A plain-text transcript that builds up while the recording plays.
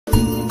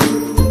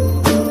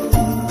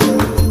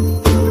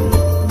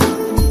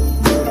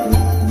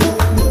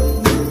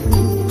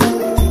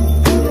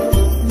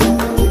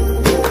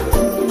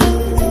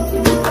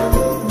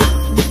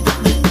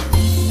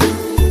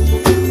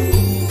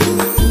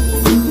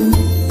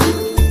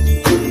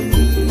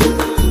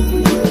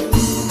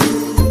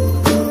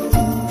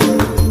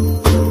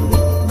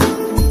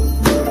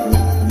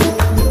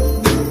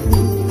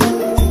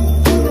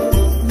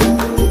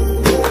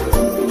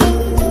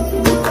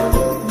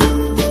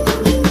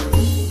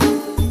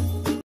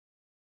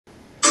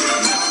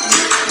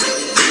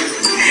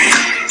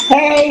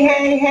Hey,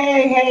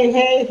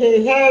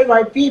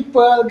 my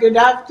people. Good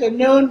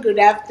afternoon,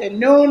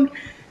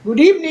 good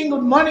evening,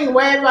 good morning,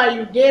 wherever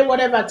you day,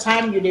 whatever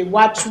time you day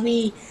watch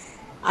me.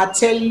 I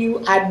tell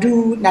you, I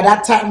do now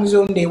that time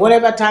zone day,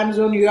 whatever time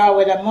zone you are,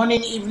 whether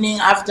morning, evening,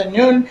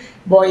 afternoon.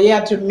 But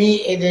yeah, to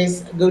me, it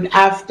is good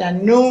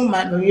afternoon,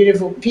 my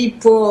beautiful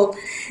people.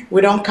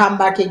 We don't come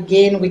back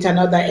again with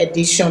another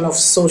edition of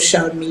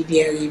social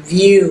media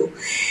review.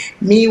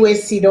 Me, we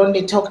sit on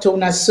the talk to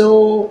una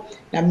so.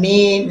 Now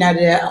me, now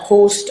the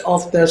host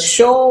of the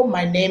show.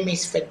 My name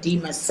is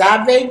Fadima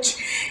Savage,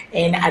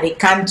 and at the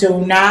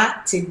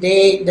Cantona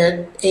today,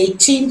 the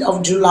 18th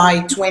of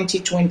July,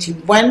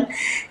 2021,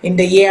 in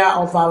the year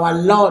of our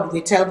Lord. We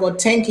tell God,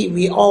 thank you.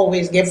 We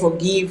always get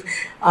forgive.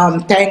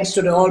 Thanks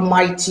to the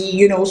Almighty.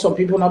 You know, some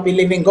people not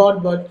believe in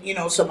God, but you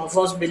know, some of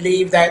us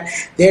believe that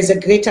there's a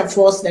greater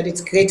force that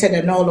is greater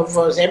than all of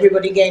us.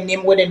 Everybody get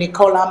name whether they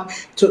call them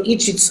to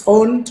each its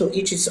own, to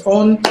each its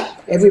own.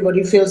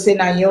 Everybody feels saying,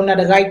 you're not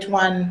the right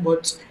one,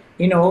 but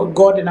you know,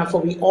 God enough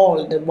for we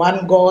all. The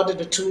one God,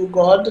 the true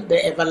God,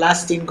 the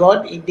everlasting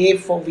God, it there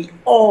for we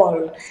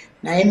all.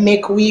 Now it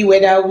make we,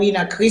 whether we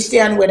a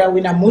Christian, whether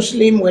we a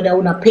Muslim, whether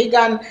we a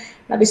pagan,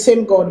 now the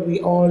same God we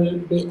all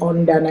be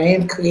under. Now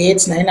him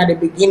creates, now in at the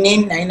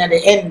beginning, now in at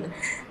the end.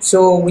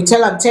 So we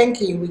tell him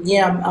thank you, we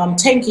give him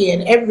thank you,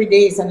 and every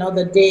day is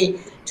another day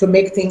to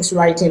make things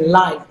right in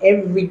life.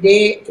 Every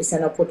day is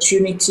an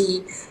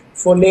opportunity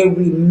for let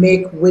we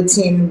make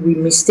waiting we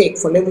mistake,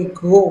 for let we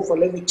grow, for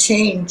let we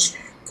change.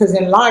 Because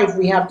in life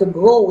we have to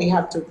grow, we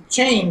have to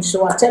change.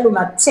 So I tell you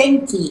not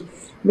thank you,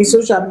 my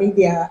social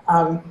media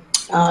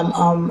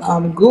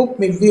group,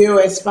 my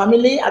viewers,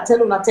 family. I tell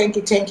you not thank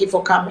you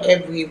for come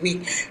every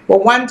week.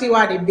 But one thing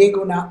I beg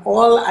una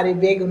all, I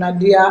beg una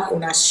dear,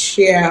 una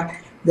share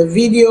the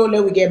video.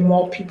 Let we get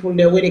more people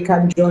there where they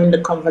can join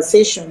the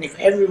conversation. If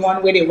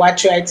everyone where they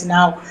watch right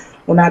now,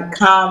 una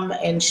come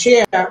and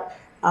share.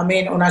 I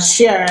mean, on a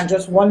share and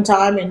just one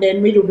time, and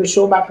then we do the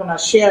show back on a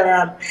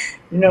share,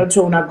 you know,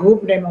 to on a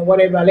group them or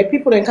whatever. Let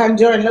people then can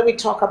join. Let we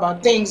talk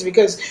about things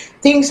because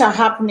things are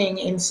happening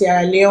in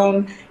Sierra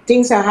Leone.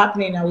 Things are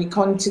happening in our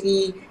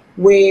country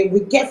where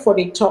we get for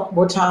the talk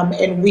bottom,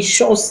 and we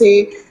sure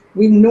say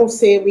we know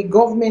say we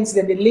governments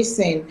that they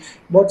listen,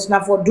 but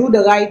now for do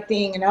the right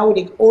thing, and how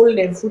they hold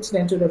them foot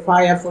them to the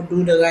fire for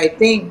do the right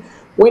thing.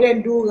 When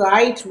they do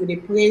right, we they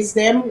praise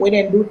them. When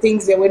they do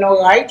things that we not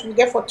right, we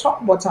get for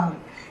talk bottom.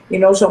 You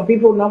know, some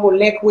people not go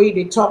like way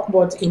they talk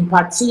about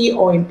empathy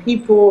or in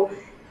people,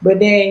 but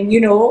then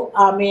you know,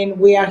 I mean,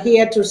 we are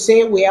here to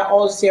say we are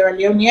all Sierra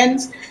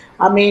Leoneans.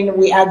 I mean,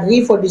 we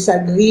agree for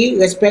disagree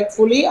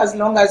respectfully as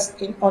long as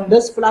on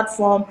this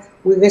platform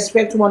we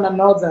respect one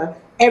another.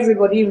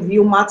 Everybody in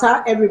view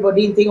matter,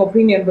 everybody in think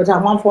opinion, but I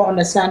want to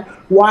understand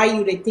why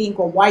you they think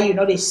or why you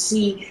know they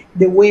see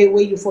the way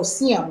you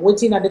foresee them.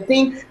 Waiting at the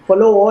thing,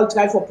 follow all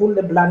try for pull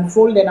the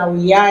blindfold, then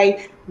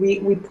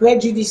we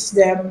prejudice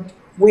them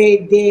where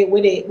they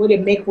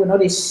make we know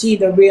they see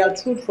the real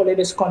truth for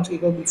this country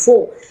go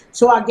before.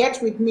 So I get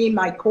with me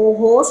my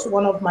co-host,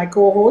 one of my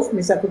co-hosts,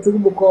 Mr.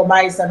 Kutubu Koma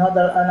is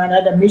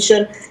another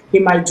mission. He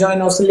might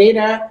join us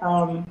later,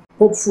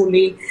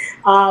 hopefully.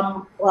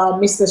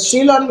 Mr.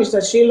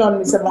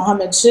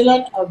 Mohammed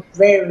Shilon, a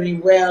very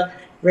well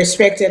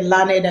respected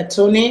learned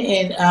attorney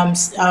in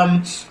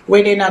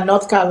within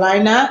North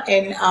Carolina,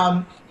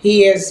 and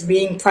he has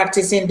been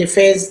practicing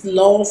defense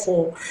law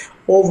for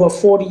over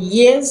 40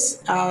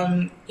 years.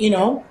 You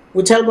know,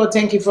 we tell God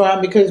thank you for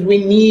him because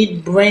we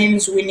need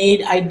brains, we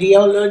need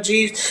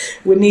ideologies,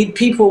 we need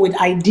people with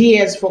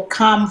ideas for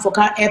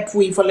help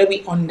we for let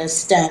me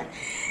understand.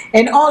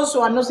 And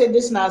also, I know say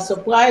this not a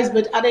surprise,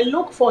 but I they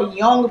look for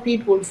young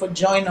people for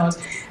join us.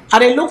 I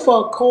they look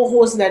for a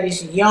co-host that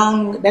is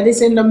young, that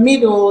is in the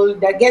middle,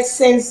 that gets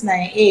sense na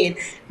aid.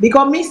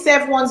 Because me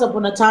self once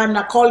upon a time,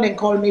 I call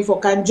me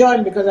for can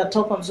join because I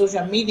talk on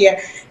social media.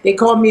 They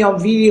call me on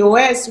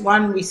VOS.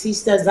 One with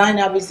Sister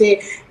Zaina, we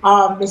say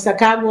Mr.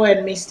 Kago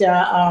and Mr.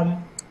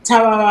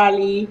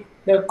 Tawarali,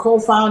 the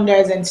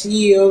co-founders and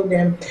CEO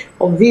them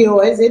of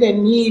VOS, they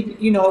didn't need,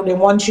 you know, they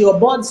want you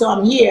aboard. So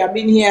I'm here. I've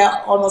been here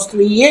almost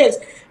 3 years.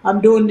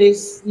 I'm doing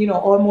this, you know,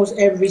 almost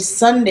every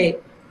Sunday.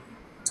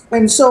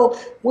 And so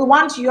we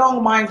want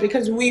young minds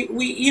because we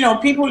you know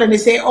people and they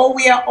say oh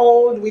we are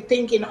old we're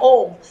thinking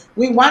old.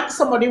 We want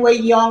somebody who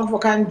young who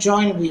can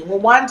join we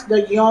want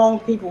the young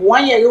people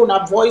one year you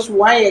a voice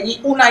one year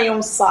una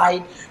young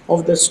side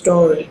of the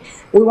story.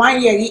 We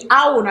want year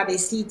how una they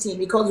see thing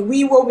because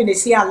we will be the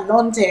see a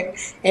long term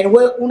and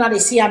where una they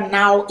see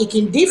now it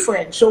can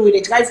different, so we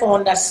they try for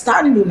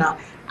understand una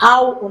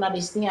how una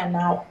they see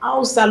now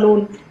how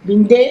salon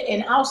been there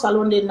and how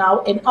salon they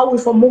now and how we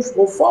for move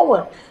go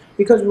forward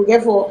because we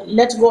get for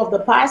let go of the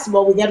past,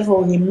 but we get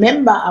for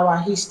remember our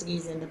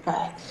histories in the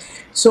past.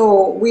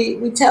 So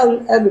we tell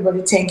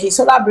everybody thank you.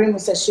 So that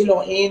brings Mr.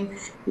 Shilo in.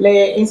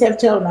 Instead of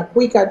telling a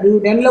quick do,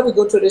 then let we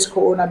go to this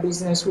corona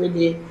business where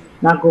they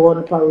not go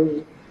on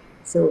parade.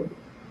 So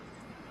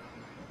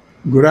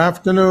Good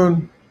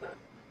afternoon,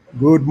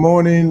 good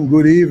morning,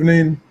 good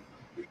evening,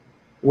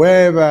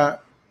 wherever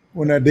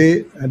una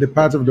day and the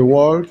part of the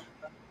world.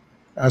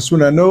 As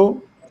soon as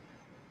know,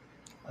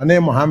 I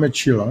name Mohammed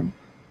Shilon.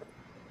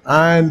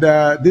 And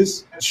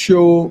this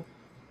show,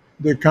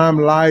 they come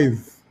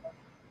live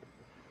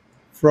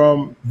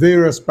from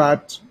various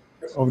parts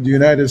of the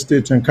United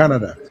States and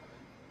Canada.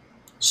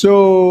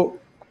 So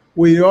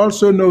we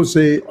also know,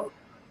 say,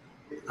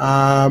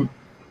 um,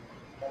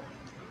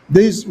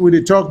 this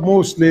we talk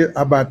mostly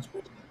about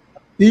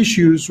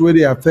issues where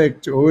they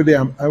affect or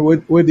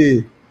where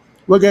they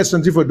what get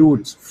something for do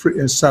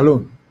with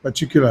salon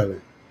particularly.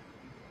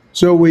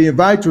 So we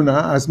invite you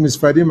now, as Ms.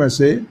 Fadima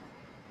say,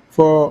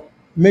 for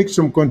make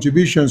some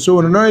contributions.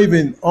 So we not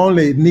even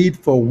only need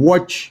for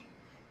watch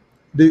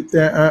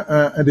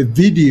the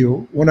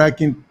video when I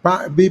can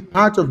be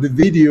part of the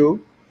video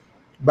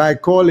by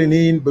calling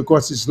in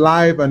because it's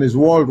live and it's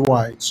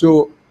worldwide.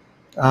 So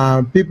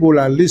people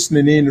are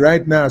listening in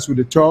right now as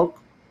we talk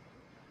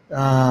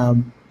all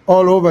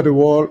over the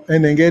world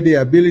and then get the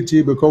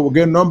ability because we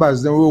get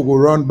numbers then we'll go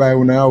run by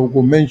when I will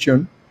go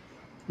mention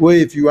where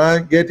if you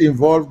want get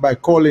involved by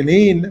calling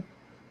in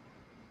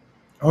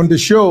on the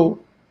show,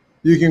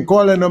 you can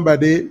call a number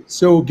there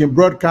so we can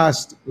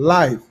broadcast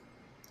live.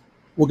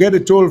 We'll get a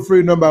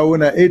toll-free number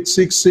one at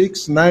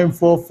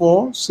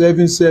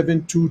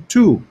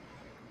 866-944-7722.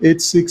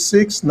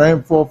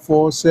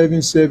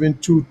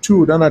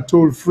 866-944-7722. Then a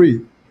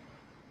toll-free.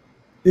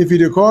 If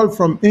you call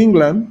from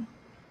England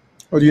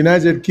or the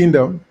United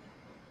Kingdom,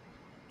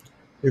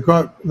 you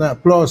call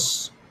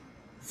plus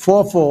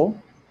 44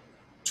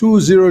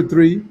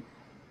 203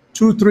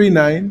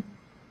 239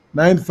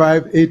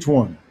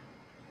 9581.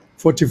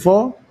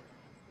 44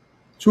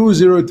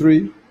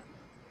 203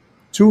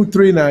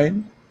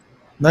 239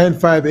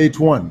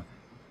 9581.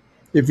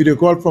 If you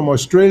call from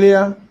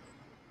Australia,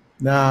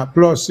 now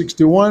plus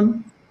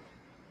 61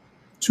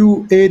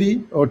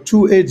 280 or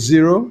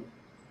 280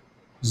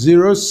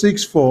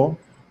 064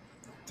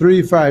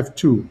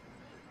 352.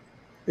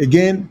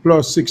 Again,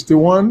 plus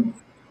 61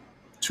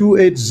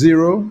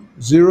 280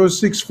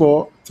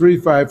 064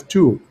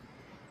 352.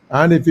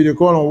 And if you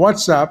call on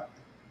WhatsApp,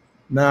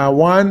 now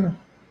 1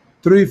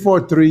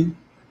 343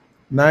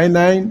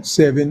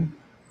 997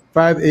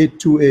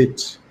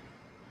 5828.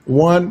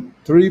 1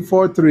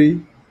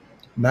 343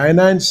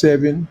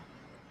 997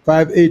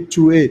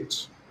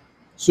 5828.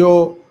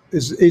 So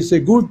it's a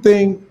good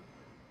thing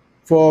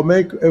for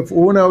if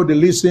we know to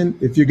listen.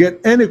 If you get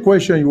any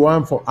question you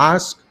want for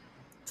ask,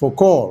 for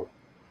call,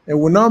 and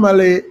we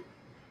normally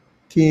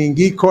can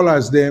give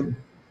callers them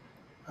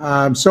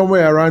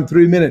somewhere around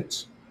 3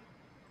 minutes.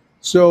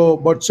 So,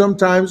 but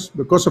sometimes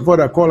because of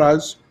other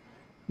callers,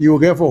 you will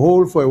get for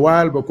hold for a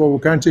while because we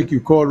can't take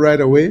your call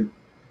right away.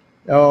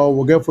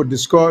 We'll get for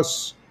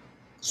discuss.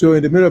 So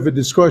in the middle of a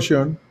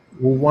discussion,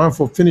 we want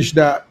to finish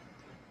that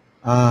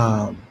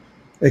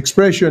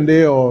expression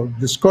there or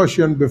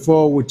discussion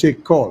before we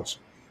take calls.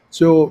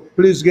 So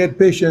please get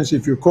patience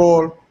if you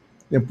call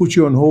and put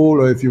you on hold,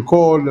 or if you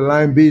call the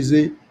line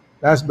busy,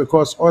 that's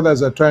because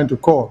others are trying to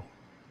call.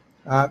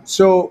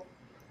 So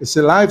it's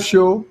a live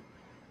show.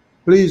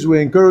 Please,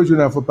 we encourage you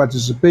now for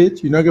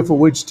participate. You're not get for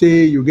which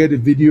stay, you get a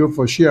video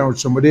for share with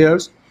somebody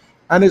else.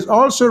 And it's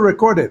also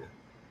recorded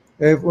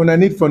when I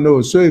need for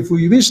notes. So if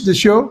you miss the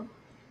show,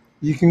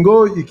 you can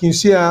go, you can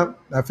see her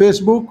on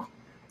Facebook,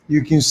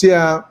 you can see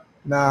her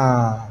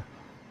on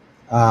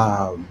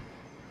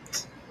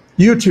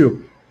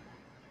YouTube,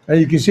 and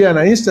you can see her on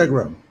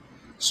Instagram.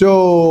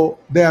 So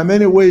there are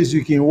many ways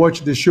you can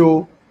watch the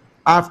show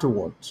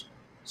afterwards.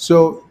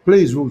 So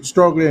please, we'll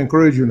strongly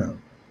encourage you now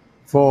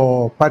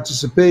for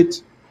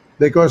participate,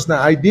 because the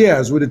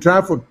ideas with the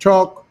try for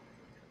talk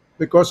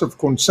because of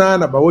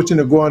concern about what's going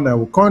to go on in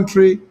our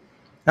country,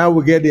 how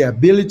we get the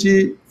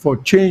ability for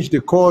change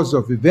the course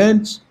of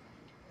events,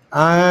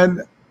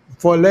 and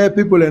for let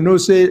people and know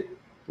say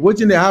what's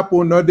going to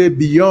happen not they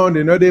beyond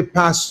and not they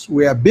past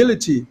we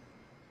ability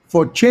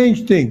for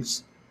change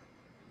things.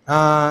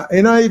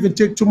 And not even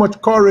take too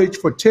much courage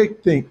for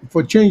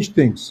change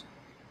things.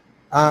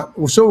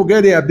 So we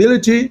get the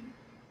ability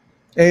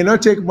and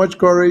not take much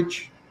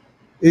courage.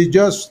 It's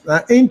just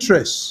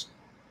interest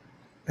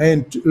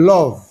and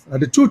love.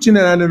 The two things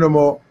that I don't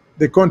know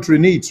the country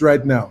needs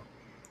right now.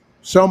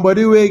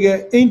 Somebody will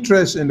get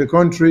interest in the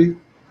country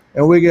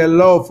and we get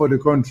love for the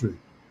country.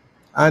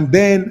 And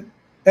then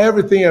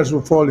everything else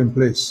will fall in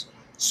place.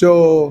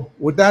 So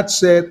with that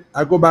said,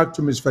 I go back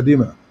to Ms.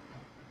 Fadima.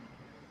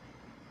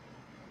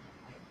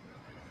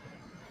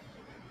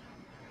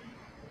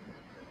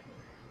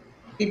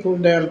 People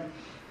them.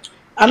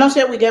 I don't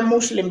say we get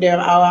Muslim there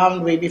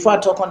around way. Before I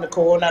talk on the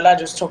corona, I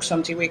just talk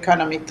something we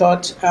kind of me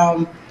thought.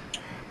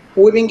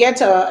 We been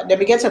get a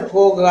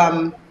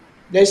program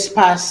this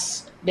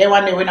past they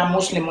one day when a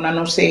Muslim when I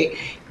know say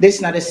this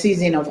is not the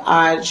season of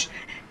Hajj,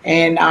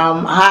 and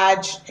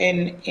Hajj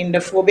in the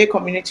Phobe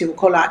community we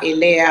call it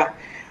Elea,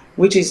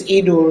 which is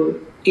Idul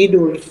Hajj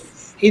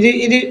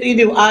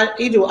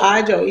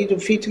or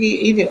Idul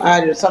Fitri, Idul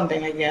Hajj or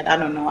something like that. I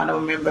don't know. I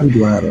don't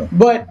remember.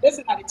 But this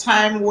is at the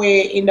time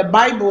where in the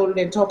Bible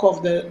they talk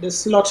of the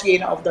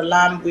slaughtering of the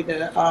lamb with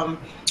the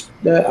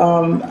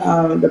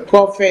the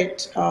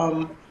prophet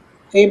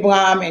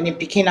Abraham and in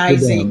Pekin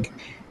Abraham.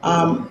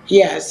 Isaac.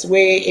 Yes,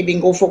 where he been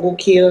go for go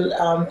kill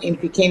in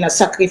Pekin a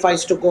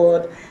sacrifice to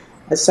God,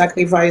 a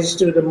sacrifice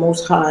to the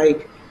Most High,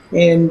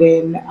 and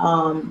then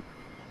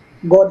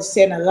God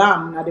send a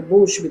lamb at the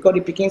bush because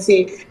the Pekin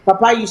say,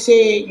 Papa, you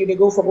say you dey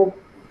go for go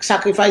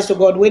sacrifice to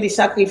God. Where the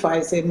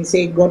sacrifice? And he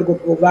say God go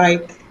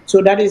provide.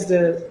 So that is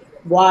the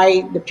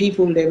why the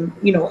people them,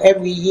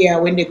 every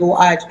year when they go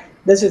out,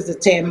 this is the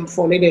time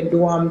for let them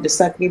do the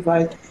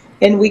sacrifice.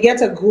 And we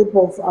get a group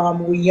of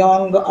we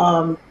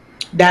young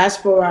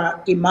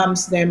diaspora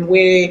imams them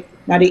where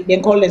now they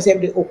call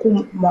themselves the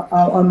Oku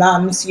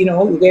imams,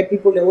 we get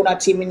people that own a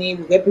chimney,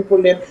 we get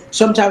people that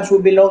sometimes we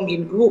belong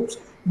in groups.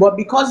 But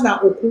because now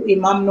Oku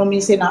imam no mean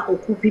say now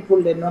Oku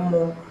people they no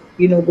more,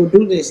 go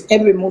do this.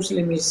 Every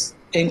Muslim is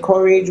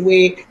encouraged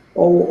way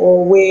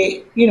or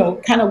way,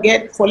 kind of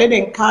get for let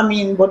them come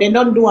in, but they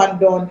don't do and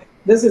done.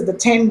 This is the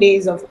 10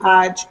 days of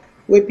Hajj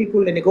where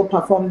people then they go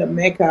perform the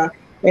Mecca.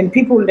 And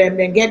people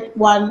then get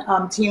one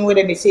thing where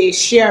they say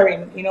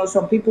sharing.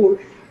 Some people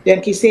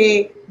then can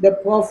say the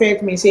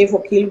prophet may say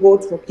for kill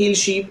goat, for kill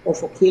sheep, or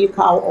for kill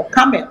cow or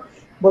camel.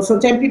 But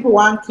sometimes people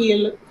want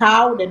kill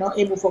cow, they're not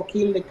able to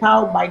kill the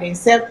cow by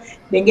themselves.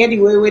 They get the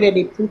way where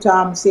they put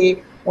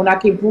say when I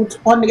can put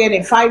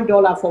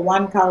 $105 for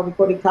one cow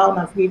because the cow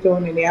not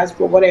FREETOWN and they ask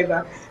for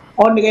whatever.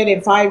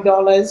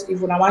 $105 if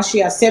when I want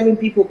share 7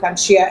 people can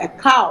share a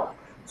cow.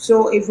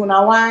 So if when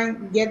I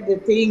want get the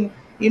thing,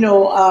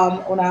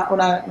 on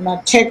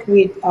a check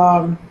with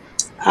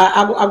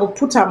I will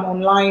put them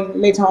online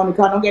later on. You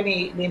cannot get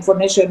the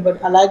information, but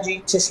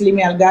Alaji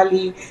Cheslimi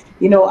Algali,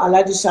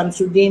 Alaji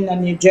Shamsuddin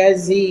in New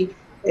Jersey,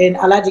 and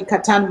Alaji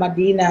Katan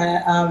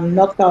Medina,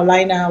 North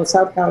Carolina or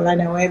South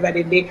Carolina, wherever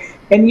they did.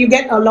 And you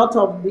get a lot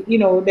of,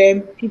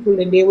 them people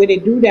in there where they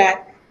do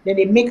that. Then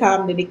they make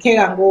them, then they carry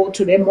and go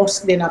to the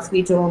mosque, then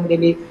FREETOWN,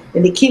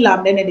 then they kill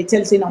them, then they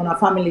tell saying on a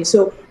family.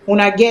 So when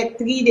I get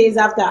 3 days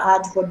after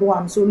Hajj for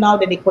Duam, so now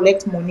that they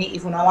collect money,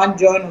 if I want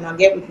to join, when I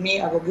get with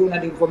me, I will give you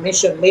the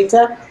information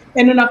later.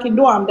 And when I can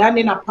do, I'm done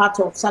in a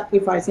part of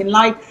sacrifice in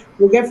life.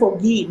 We get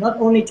forgive not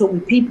only to the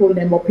people,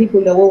 then but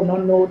people that will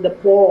not know the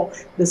poor,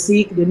 the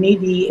sick, the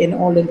needy, and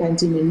all the kind of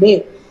thing in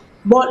there.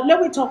 But let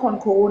me talk on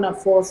Corona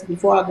first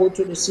before I go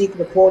to the sick,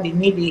 the poor, the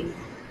needy.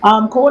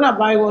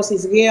 Coronavirus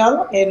is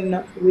real,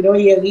 and we don't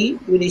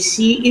really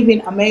see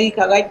even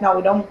America right now.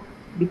 We don't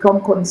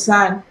become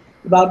concerned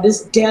about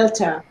this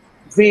Delta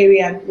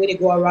variant where they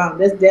go around.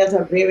 This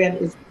Delta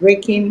variant is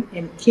breaking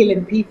and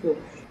killing people.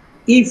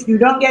 If you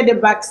don't get the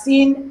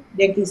vaccine,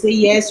 they can say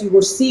yes, you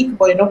go sick,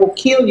 but it not go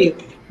kill you.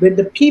 But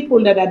the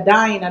people that are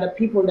dying are the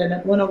people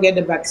that will not get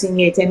the vaccine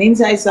yet. And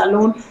inside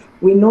Salone,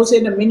 we know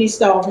say the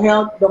Minister of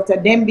Health, Dr.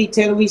 Dembi,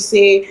 tell we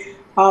say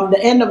the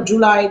end of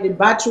July, the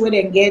batch where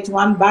they get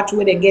one batch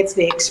where they get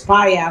they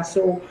expire.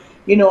 So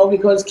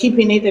because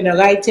keeping it in the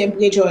right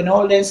temperature and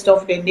all that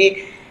stuff, then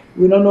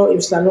we don't know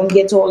if Salone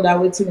gets all that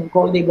waiting and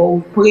call them, but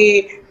we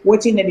pray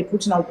waiting that they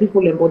put in our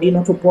people in body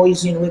not to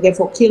poison. We get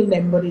for kill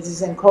them, but it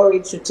is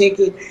encouraged to take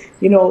it,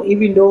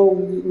 even though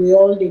we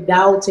all the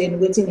doubt and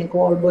waiting and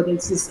call, but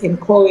it is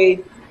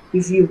encouraged.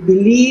 If you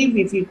believe,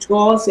 if you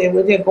trust and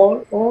waiting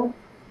call, or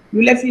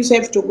you left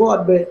yourself to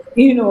God, but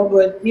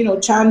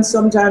chance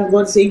sometimes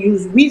God say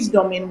use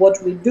wisdom in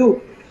what we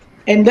do.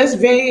 And that's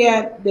very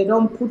they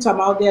don't put them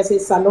out there, say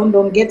Salone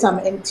don't get them.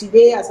 And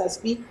today as I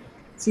speak,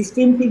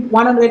 15 people,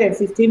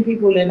 115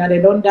 people, and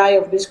they don't die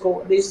of this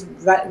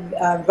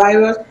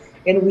virus.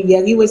 And we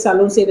hear with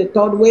Salone say the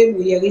third wave,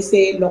 we hear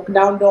say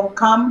lockdown don't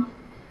come.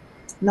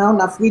 Now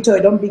na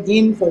FREETOWN don't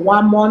begin for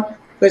 1 month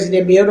because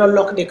they be able to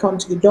lock the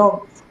country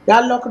down.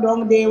 That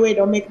lockdown day where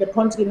don't make the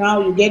country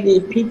now, you get the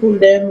people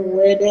them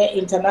where the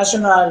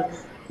international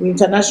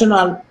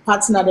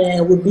partner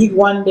there with big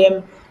one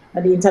them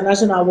at the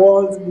international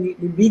world,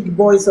 the big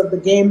boys of the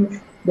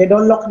game, they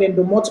don't lock them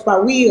to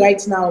multiple we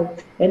right now.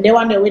 And they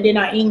want the wedding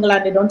in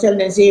England, they don't tell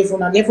them say if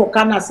una get for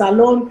Canada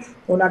Salone,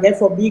 una get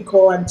for big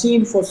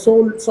quarantine for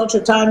such a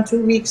time,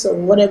 2 weeks or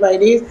whatever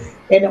it is,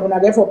 and una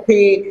get for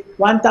pay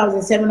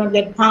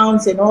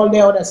 £1,700 and all the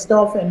other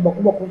stuff and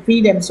boku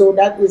feed them. So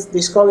that is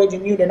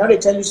discouraging you. They not they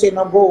tell you say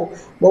not go,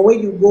 but when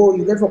you go,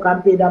 you get for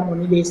can pay that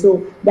money there.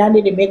 So then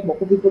they make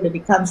boku people that they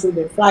cancel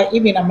the flight.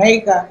 Even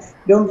America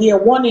don't give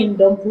a warning,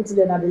 don't put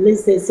them on the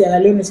list. They say Sierra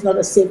Leone is not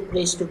a safe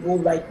place to go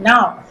right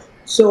now.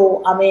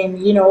 So I mean,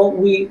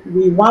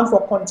 we want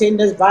for contain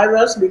this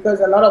virus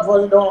because a lot of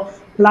us don't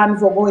plan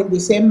for going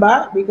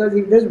December because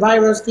if this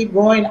virus keep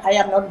going, I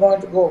am not going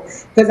to go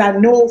because I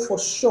know for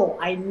sure,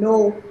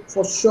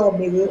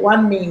 maybe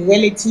one me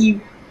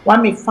relative,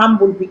 one me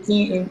family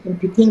in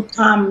Peking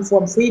come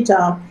from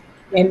FREETOWN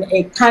and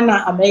a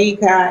Canada,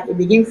 America, it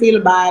begin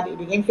feel bad, it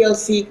begin feel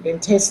sick, then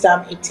test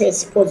them, it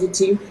tests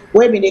positive.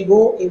 Where they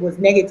go, it was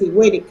negative.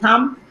 Where they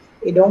come,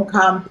 it don't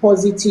come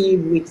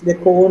positive with the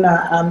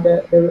corona and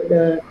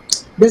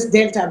this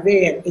Delta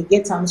variant. It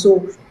gets them.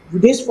 So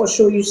this for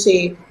sure you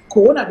say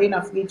corona then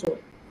a FREETOWN.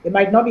 It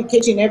might not be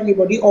catching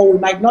everybody, or we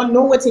might not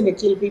know what's in the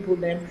kill people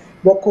then,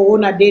 but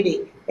corona did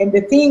it. And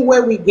the thing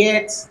where we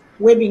get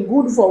we've been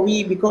good for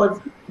we because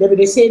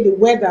they say the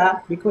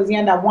weather because the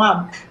under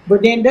warm.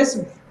 But then this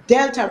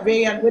Delta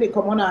variant where they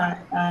come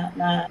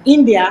on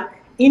India.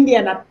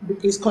 India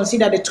is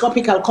considered a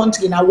tropical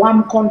country, a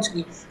warm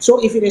country. So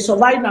if it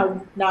survive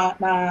now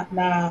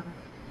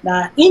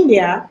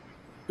India,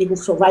 it will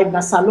survive na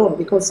Salone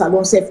because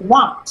Salone safe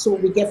warm. So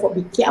we get for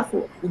be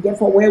careful. We get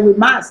for where we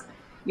must.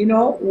 You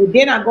know, we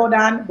didn't go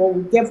down, but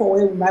we get for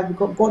where we must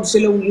because God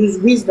still will use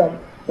wisdom.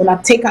 We're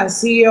not taken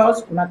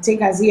serious. We're not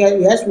taken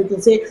serious. Yes, we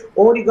can say,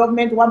 oh, the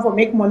government want for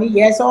make money.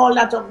 Yes, all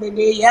that of the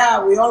day.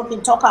 Yeah, we all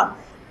can talk up.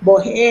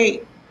 But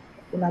hey,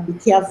 we're not be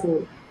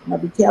careful. Now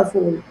be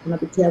careful. Now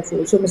be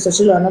careful. So, Mr.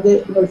 Sheila,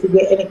 another, if you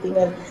get anything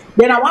else,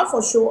 then I want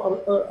for show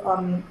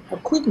a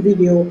quick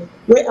video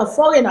where a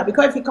foreigner,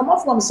 because if you come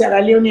up from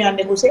Sierra Leone and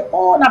they go say,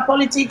 oh, na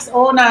politics,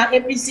 oh, na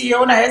APC,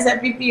 oh, na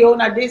SFPP, oh,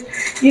 na this,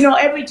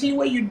 everything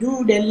where you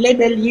do, they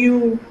label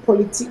you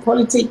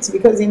politics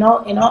because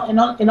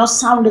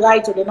sound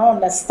right or they don't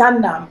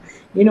understand them.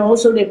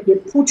 So they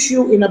put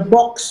you in a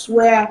box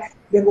where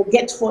they will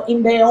get for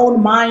in their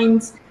own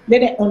minds.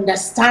 Let them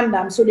understand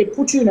them, so they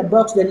put you in a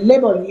box. They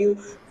label you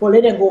for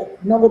let them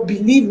go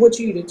believe what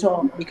you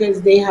talk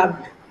because they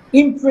have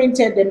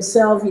imprinted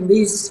themselves in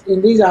these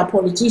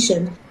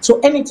politicians.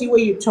 So anything where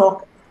you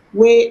talk,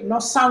 where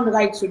not sound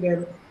right to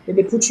them, then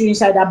they put you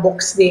inside that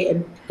box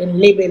there and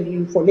label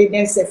you for let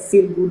themselves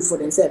feel good for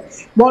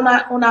themselves. But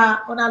on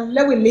a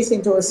let we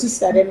listen to a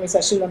sister, then Mr.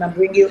 Shilona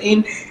bring you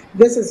in.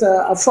 This is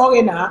a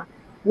foreigner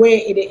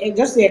where it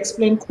just they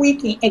explain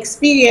quick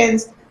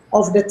experience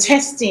of the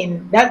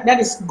testing that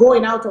is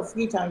going out of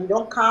Freetown. You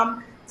don't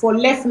come for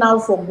left now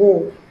for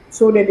go.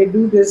 So that they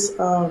do this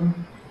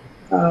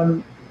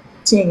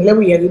thing. Let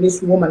me hear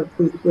this woman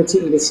quick what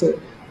they say.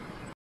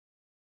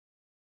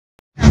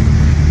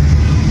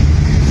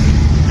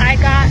 I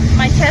got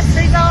my test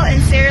result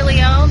in Sierra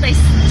Leone. They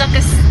stuck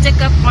a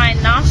stick up my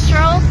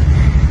nostril,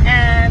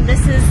 and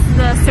this is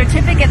the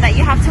certificate that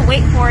you have to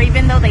wait for,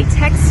 even though they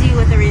text you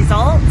with the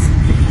result.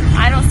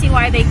 I don't see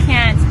why they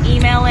can't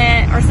email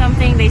it or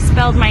something. They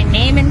spelled my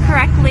name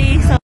incorrectly,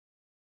 so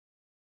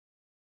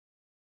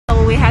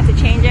we had to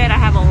change it. I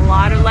have a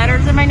lot of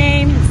letters in my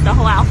name. It's the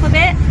whole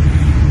alphabet.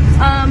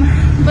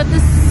 But the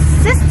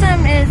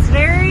system is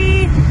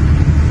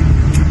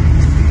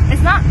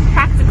it's not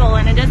practical,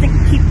 and it doesn't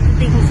keep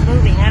things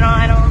moving.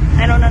 I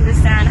don't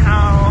understand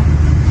how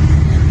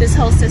this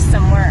whole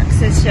system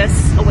works. It's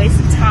just a waste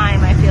of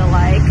time, I feel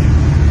like.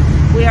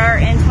 We are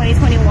in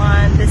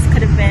 2021. This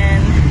could have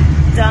been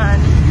done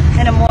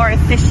in a more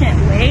efficient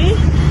way.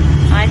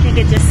 I think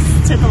it just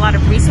took a lot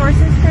of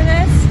resources for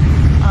this.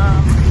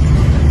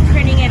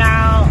 Printing it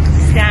out,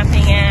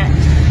 stamping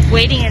it,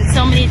 waiting in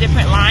so many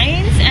different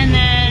lines, and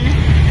then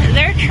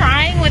they're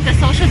trying with the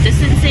social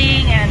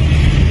distancing and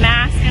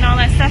masks and all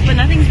that stuff, but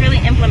nothing's really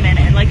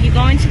implemented. Like you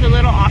go into the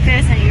little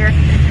office and you're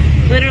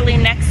literally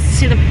next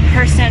to the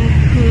person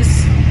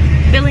who's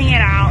filling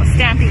it out,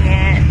 stamping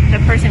it, the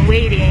person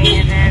waiting,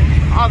 and then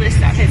all this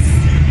stuff.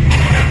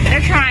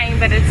 They're trying,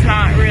 but it's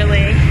not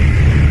really,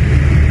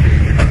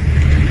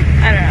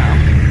 I don't know,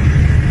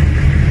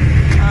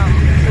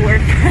 the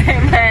word for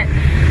it, but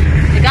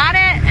we got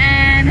it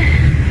and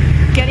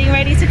getting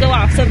ready to go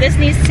off. So this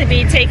needs to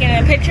be taken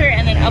in a picture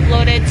and then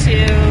uploaded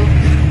to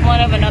one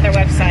of another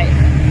website.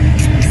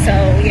 So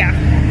yeah,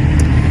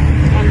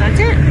 and that's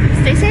it.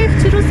 Stay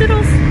safe, toodles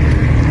toodles.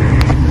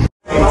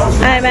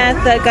 I'm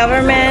at the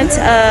government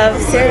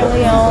of Sierra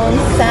Leone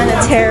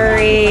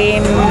sanitary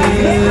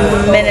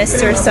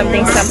minister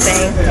something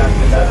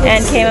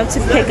and came up to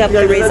pick up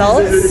the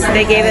results.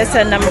 They gave us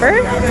a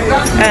number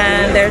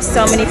and there's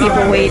so many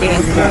people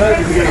waiting.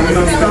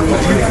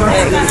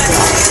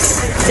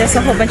 Just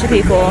a whole bunch of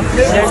people.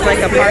 There's like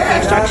a parking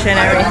instruction and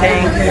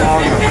everything.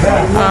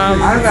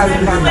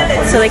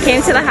 So they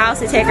came to the house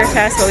to take our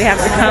test, but we have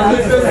to come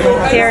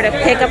here to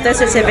pick up the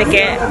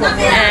certificate,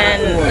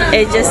 and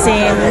it just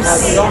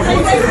seems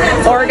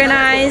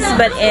organized,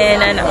 but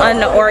in an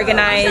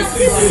unorganized,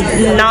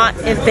 not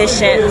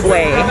efficient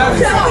way.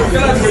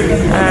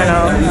 I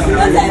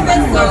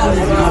don't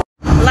know.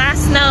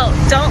 Last note,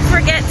 don't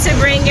forget to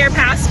bring your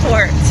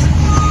passport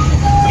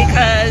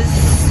because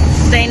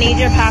they need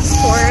your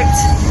passport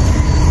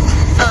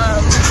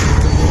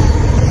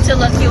to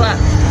look you up.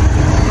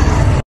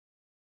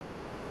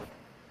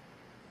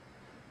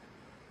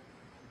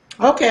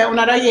 Okay,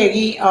 another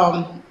Yegi,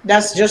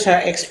 that's just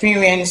her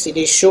experience. It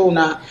is shown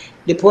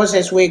the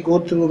process we go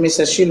through.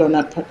 Mr.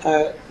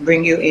 Shilona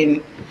bring you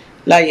in,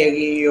 la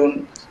Yegi, your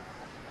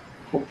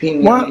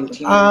opinion.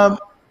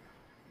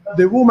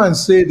 The woman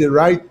said the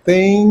right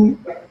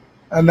thing,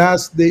 and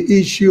that's the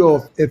issue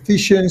of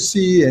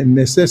efficiency and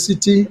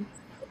necessity,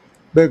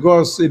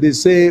 because they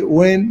say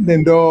when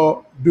they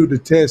do the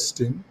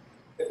testing,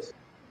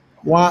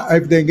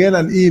 if they get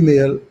an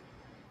email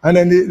and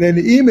then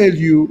they email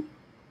you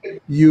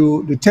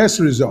the test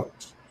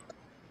results.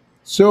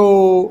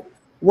 So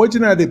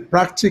watching at the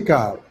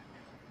practical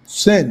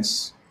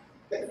sense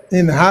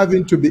in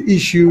having to be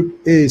issued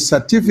a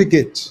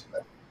certificate,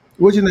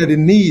 watching at the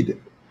need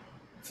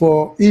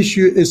for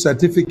issue a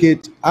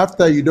certificate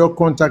after you don't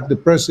contact the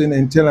person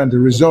and tell them the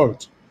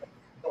result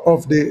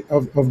of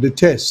the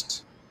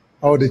test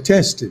or the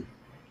testing?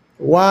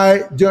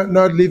 Why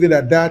not leave it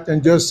at that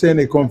and just send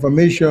a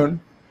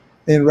confirmation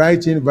in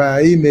writing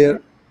via email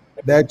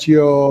that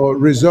your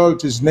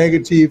result is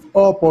negative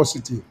or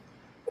positive?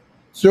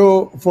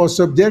 So for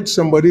subject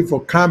somebody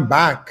for come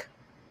back,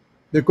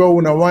 because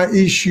when I want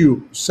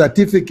issue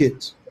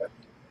certificate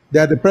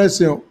that the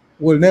person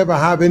will never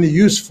have any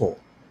use for,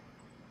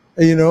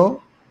 you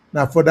know.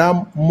 Now for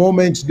that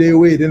moment they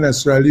wait in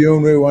Australia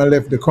when one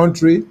left the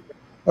country,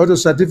 auto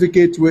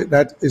certificate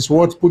that is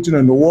worth putting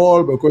on the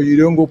wall, because you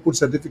don't go put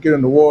certificate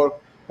on the wall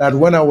that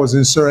when I was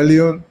in Sierra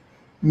Leone,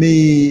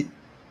 me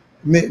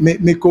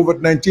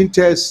COVID-19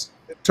 test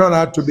turned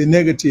out to be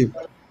negative.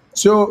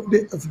 So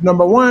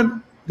number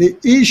one, the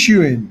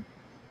issuing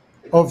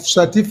of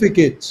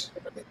certificates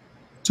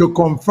to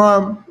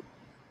confirm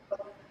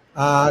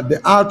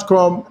the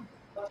outcome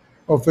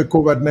of a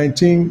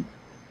COVID-19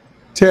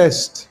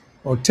 test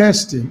or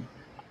testing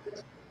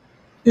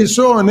is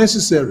so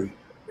unnecessary.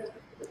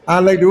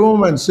 And like the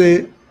woman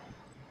say,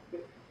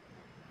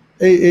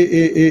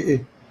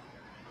 it's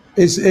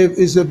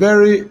a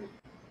very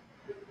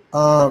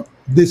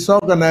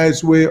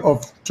disorganized way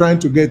of trying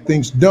to get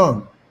things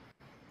done.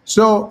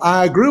 So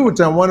I agree with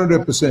them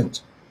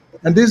 100%.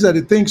 And these are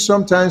the things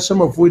sometimes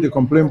some of which they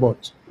complain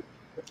about.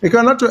 You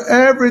cannot do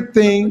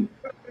everything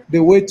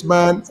the white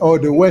man or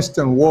the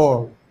Western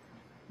world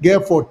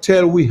get for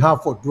tell we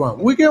have for doing.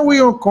 We get we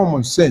own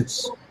common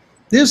sense.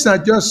 These are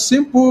just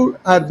simple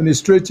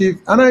administrative.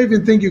 I don't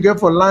even think you get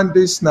for land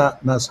this na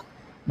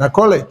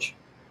college.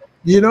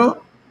 You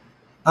know,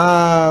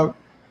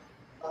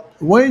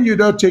 when you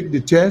don't take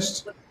the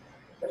test,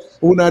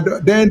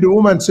 then the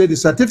woman say the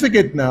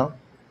certificate now,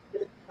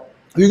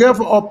 you get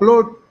to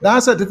upload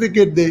that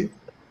certificate there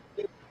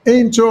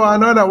into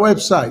another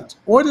website.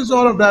 What is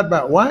all of that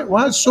about?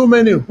 Why so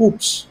many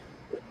hoops?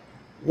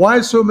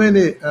 Why so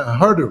many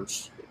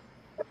hurdles?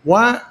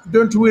 Why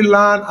don't we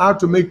learn how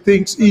to make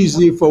things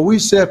easy for we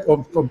self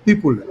from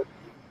people?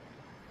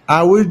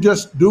 Are we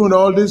just doing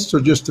all this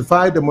to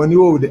justify the money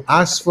we would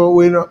ask for?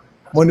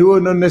 Money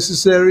was not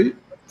necessary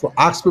for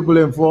ask people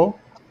and for.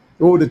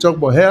 When they talk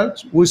about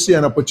health, we see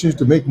an opportunity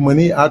to make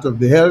money out of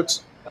the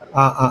health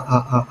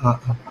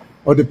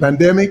or the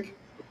pandemic.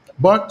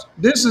 But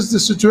this is the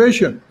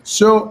situation.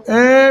 So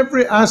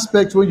every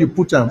aspect when you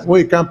put them,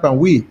 where you camp and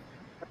we,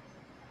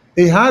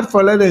 it hard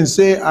for let them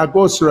say, I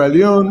go Sierra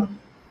Leone,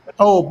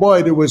 oh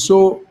boy, they were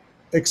so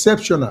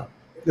exceptional.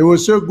 They were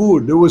so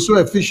good. They were so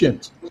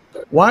efficient.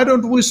 Why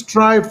don't we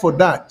strive for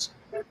that?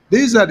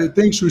 These are the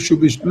things we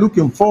should be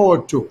looking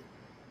forward to.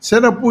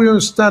 Set up your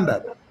own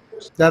standard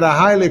that are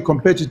highly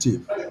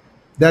competitive,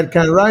 that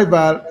can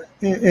rival,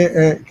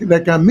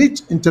 that can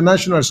meet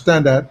international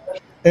standard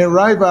and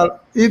rival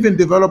even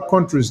developed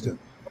countries. Then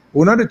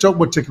we're not to talk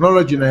about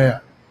technology in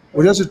here.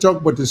 We just talk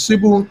about the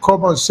simple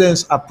common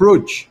sense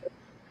approach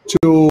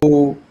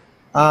to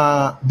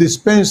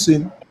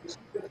dispensing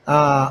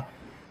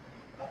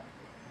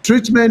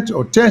treatment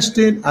or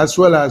testing, as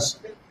well as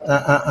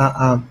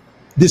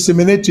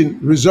disseminating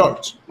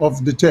results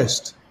of the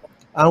test.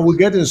 And we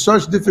get in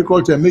such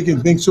difficulty and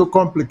making things so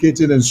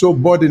complicated and so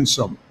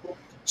burdensome.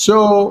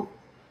 So,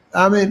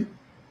 I mean,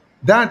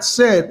 that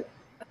said,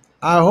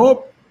 I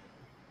hope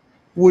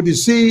we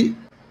see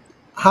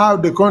how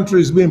the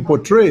country is being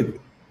portrayed.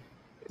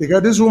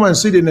 Because this woman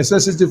see the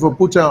necessity for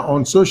putting her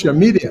on social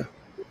media,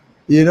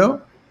 you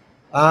know,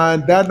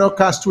 and that not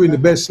cast you in the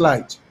best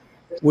light.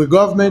 We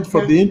government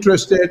for be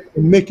interested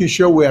in making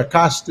sure we are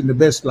cast in the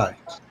best light.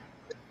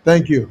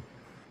 Thank you.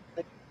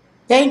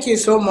 Thank you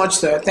so much,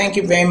 sir. Thank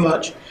you very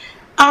much.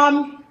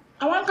 I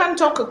want to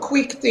talk a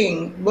quick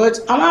thing, but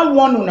I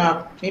want one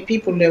on the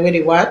people that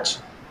really watch.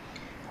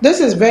 This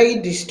is very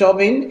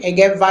disturbing. It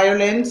get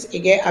violence, it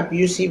get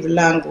abusive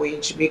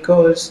language,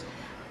 because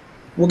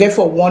we get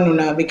for one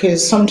on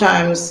because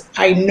sometimes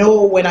I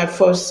know when I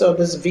first saw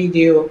this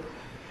video,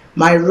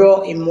 my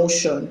raw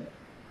emotion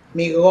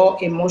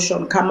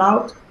come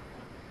out,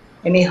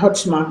 and it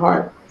hurts my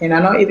heart. And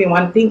I don't even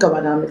want to think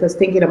about them, because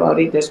thinking about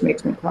it just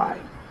makes me cry.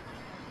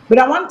 But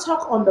I want to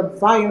talk on the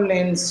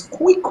violence,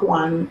 quick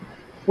one,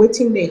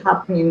 waiting they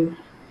happen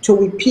to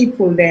we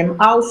people them,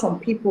 how some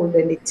people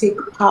then they take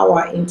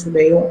power into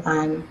their own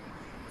hand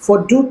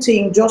for do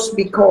things just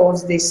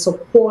because they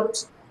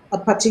support a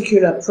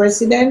particular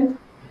president.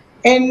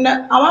 And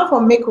I want to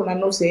make on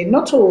know say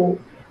not to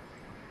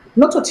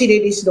today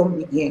this don't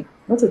begin.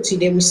 Not to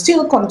today. We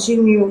still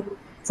continue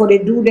for the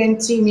do them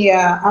thing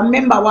here. I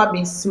remember what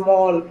been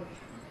small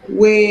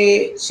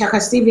where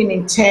Shaka Stephen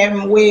in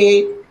term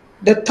where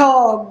the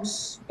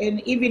thugs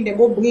and even they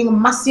go bring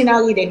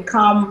mercenary, they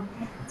come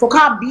for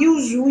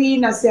abuse we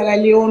in Sierra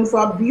Leone,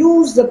 for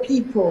abuse the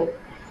people.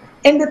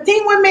 And the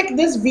thing will make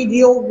this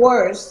video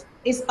worse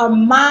is a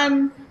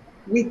man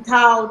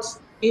without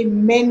a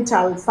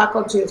mental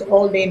faculties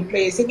all day in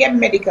place. He get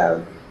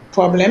medical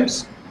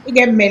problems, he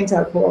get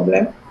mental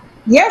problem.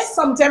 Yes,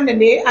 sometimes the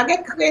day I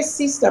get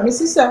crazy sister. My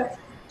sister,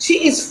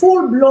 she is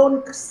full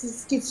blown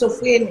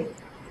schizophrenic.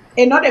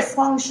 and not a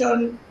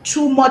function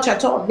too much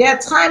at all. There are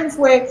times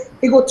where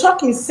he go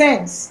talk in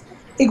sense.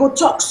 He go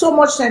talk so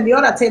much and the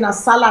other thing a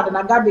salad and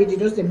a garbage,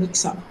 just the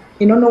mix up.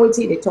 You don't know what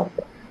they talk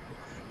about.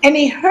 And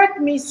it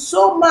hurt me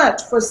so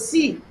much for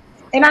see.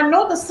 And I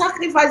know the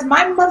sacrifice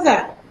my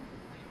mother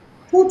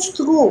put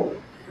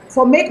through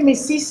for make me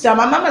sister.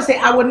 My mama say,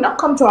 I will not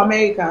come to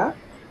America.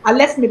 I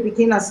left me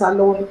begin a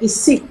salon. Is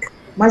sick.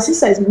 My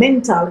sister is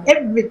mental.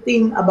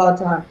 Everything about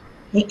her.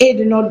 He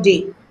ate no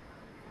day.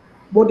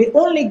 But the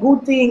only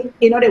good thing,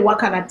 they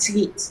work on a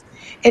treat.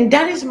 And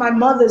that is my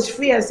mother's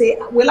fear. Say,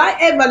 will I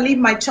ever leave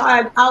my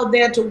child out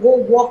there to go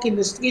walk in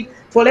the street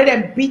for let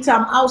them beat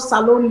them out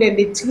salon, then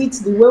they treat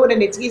the world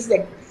and they treat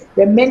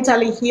the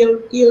mentally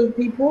ill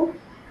people?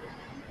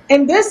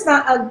 And this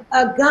not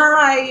a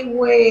guy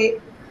where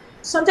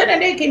sometimes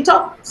they can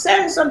talk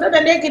sense, sometimes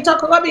they can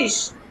talk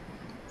rubbish.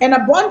 And a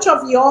bunch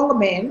of young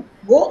men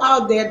go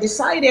out there,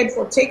 decided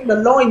for take the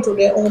law into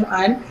their own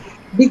hand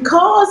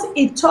because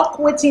it talk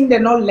within the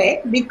not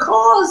let,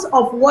 because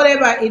of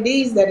whatever it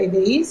is that it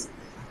is,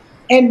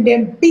 and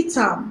then beat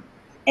them.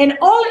 And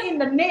all in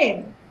the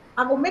name,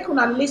 I will make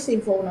una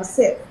listen for una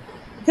self.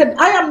 Because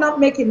I am not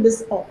making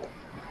this up.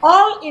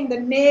 All in the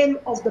name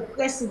of the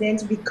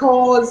president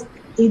because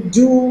he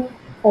do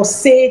or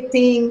say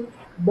thing,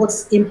 but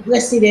in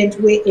president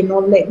way in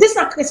not let. This is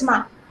not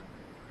Christmas.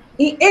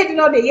 He ain't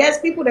no the yes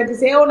people that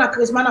say, oh, na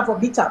Christmas for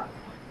bitter.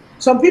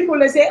 Some people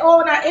they say,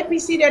 oh, na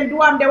APC then do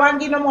they want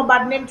give no more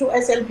bad name to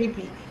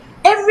SLPP.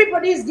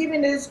 Everybody is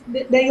giving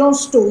their own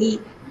story.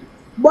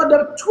 But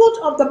the truth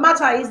of the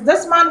matter is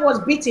this man was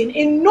beaten.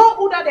 In no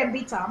other than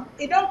beat him.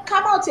 It don't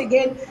come out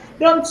again.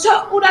 Don't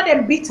talk other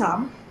than beat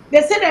him.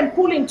 They say them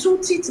pulling 2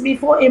 teeth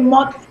before a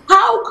month.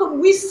 How could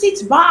we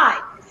sit by?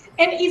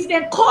 And if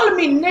they call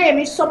me name,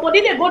 if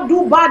somebody they go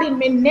do bad in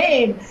my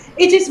name,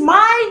 it is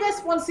my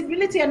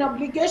responsibility and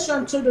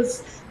obligation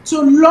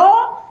to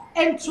law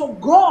and to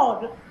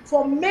God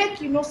for make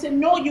say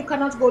no, you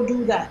cannot go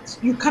do that.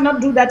 You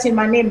cannot do that in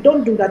my name.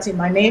 Don't do that in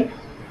my name.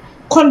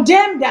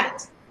 Condemn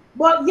that.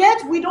 But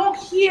yet we don't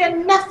hear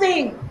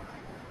nothing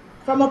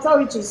from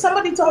authorities.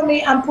 Somebody told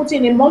me I'm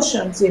putting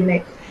emotions in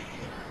it.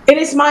 It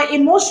is my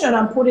emotion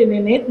I'm putting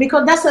in it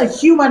because that's a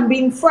human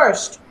being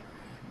first.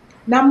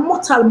 Now,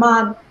 mortal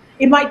man,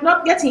 it might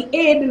not get in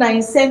aid in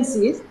his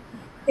senses.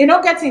 It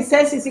not get in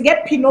senses, it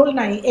get pinol in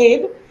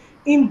aid.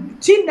 In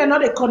team they're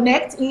not a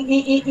connect,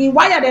 in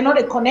wire they're not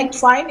a connect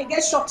fine, it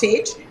gets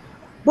shortage.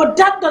 But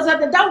that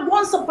doesn't, that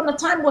once upon a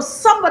time was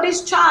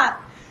somebody's child.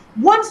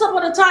 Once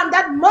upon a time,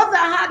 that mother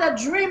had a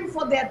dream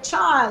for their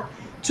child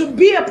to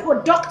be a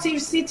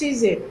productive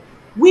citizen.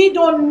 We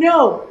don't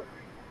know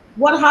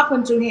what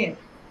happened to him.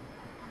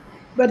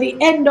 But he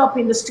ended up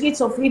in the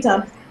streets of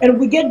FREETOWN, and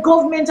we get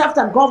government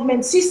after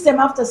government, system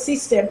after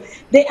system.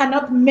 They are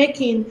not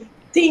making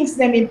things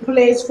them in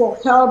place for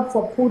help,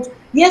 for put.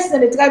 Yes,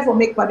 then they try to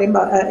make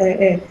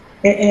Pademba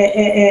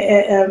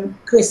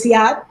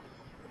Cresiad,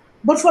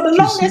 but for the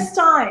longest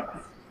time,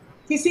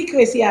 Kisi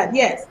Cresiad,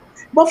 yes.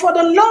 But for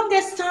the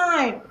longest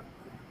time,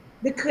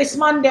 the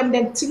Christmas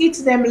them treat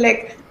them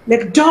like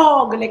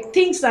dog, like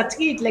things that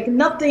treat like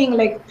nothing,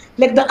 like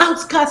the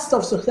outcasts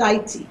of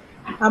society.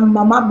 And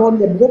Mama born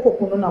the Boko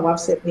Kununa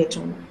website here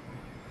too.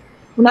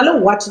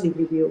 Unalo watch the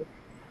video.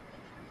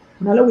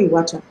 Unalo we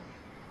watch it.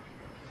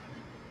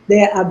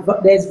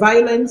 There's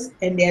violence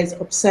and there's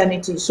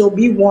obscenity. So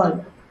be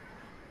one.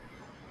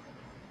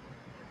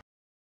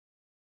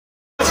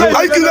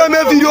 I can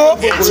make video.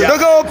 The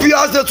girl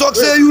PS the talk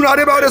say you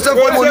not about the same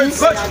money.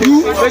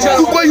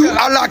 You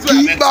are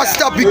lucky,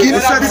 basta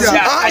picking.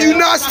 You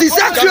nasty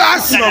sexual.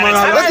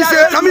 Let me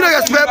say, I mean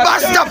I respect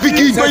basta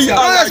picking.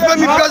 I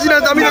respect me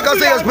president. I mean I can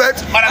say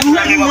respect. I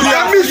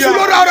miss you the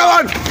other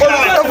one.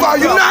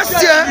 You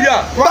nasty,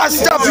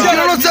 basta picking.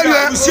 I don't tell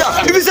you.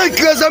 If you say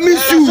crazy, I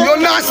miss you. You're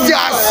nasty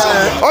ass.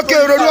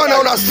 Okay, the one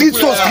on the street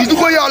so street.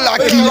 You are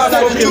lucky,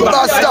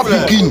 basta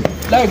picking.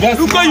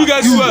 Look how you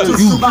guys were.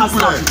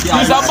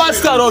 He's a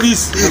bastard of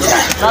this.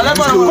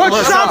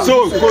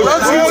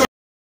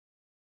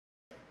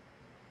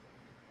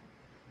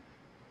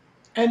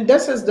 And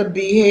this is the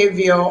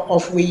behavior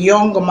of we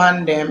young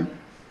man them,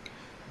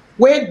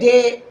 where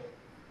they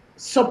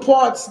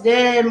support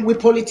them, we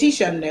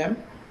politician them.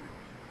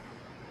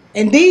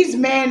 And these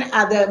men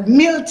are the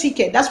meal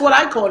ticket. That's what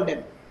I call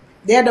them.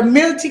 They are the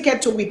meal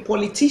ticket to we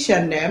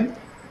politician them.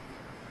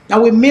 Now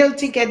we mail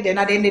ticket them,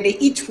 and then they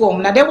eat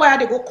from. Now that's why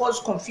they go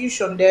cause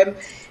confusion them.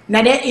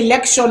 Now they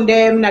election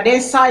them. Now they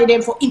side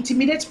them for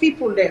intimidate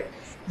people them.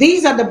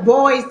 These are the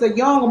boys, the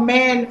young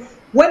men.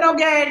 When they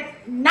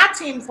get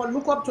nothing for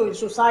look up to in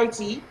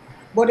society,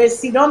 but they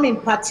sit down in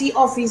party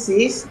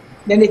offices.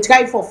 Then they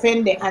try to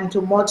offend them and to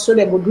mod, so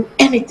they will do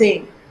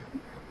anything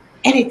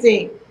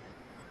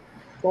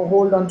for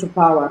hold on to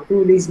power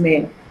through these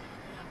men.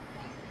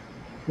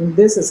 And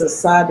this is a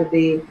sad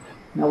day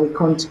in our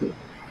country.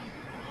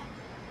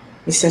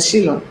 It's a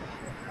Shilon.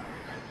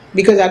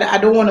 Because I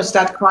don't want to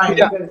start crying.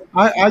 Yeah,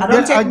 I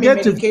don't take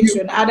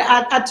medication. to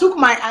I took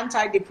my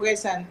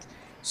antidepressant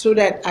so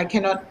that I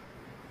cannot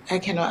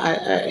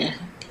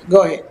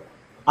go ahead.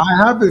 I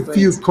have a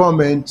few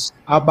comments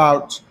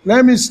about,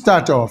 let me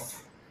start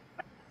off.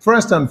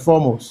 First and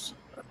foremost,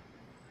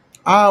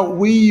 are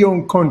we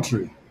young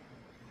country?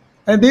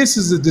 And this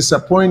is the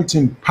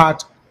disappointing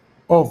part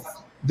of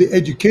the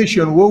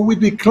education where we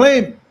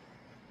declaim.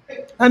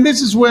 And this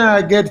is where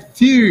I get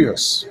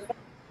furious.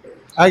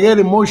 I get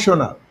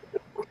emotional.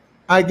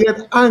 I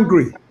get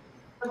angry.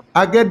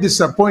 I get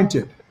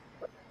disappointed.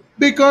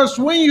 Because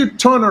when you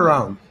turn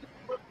around,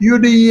 you're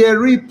the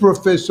yearly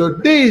professor,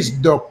 this,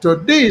 doctor,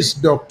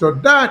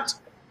 that.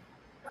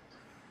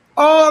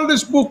 All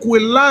this book we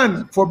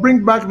learn for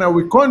bring back now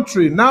we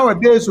country.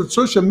 Nowadays with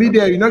social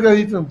media, you're not going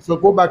to even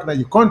go back now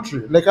your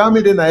country. Like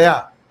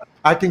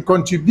I can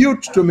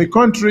contribute to my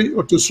country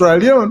or to Sierra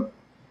Leone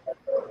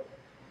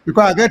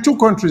because I get two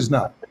countries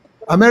now,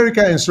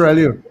 America and Sierra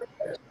Leone.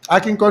 I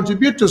can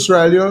contribute to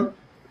Sierra Leone.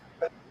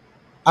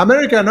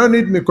 America don't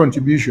need my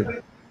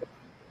contribution,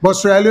 but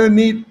Sierra Leone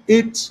need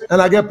it,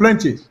 and I get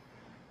plenty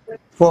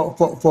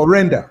for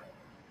render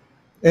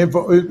and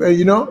for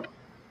you know.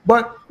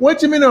 But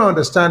what you mean I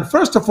understand?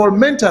 First of all,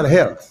 mental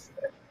health,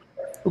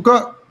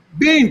 because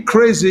being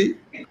crazy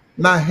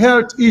na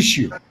health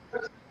issue.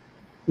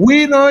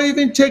 We don't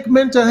even take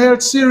mental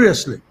health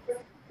seriously.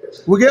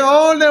 We get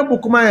all them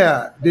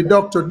bukumaya, the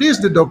doctor this,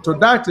 the doctor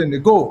that, and they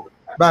go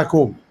back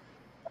home.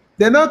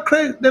 They're not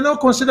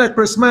considered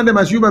Christmas them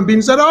as human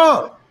beings at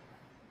all.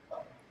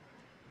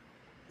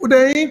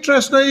 Their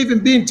interest not even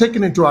being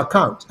taken into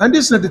account. And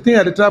this is the thing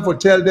I try to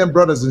tell them,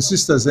 brothers and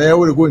sisters, they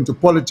always go into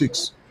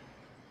politics.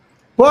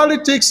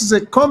 Politics is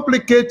a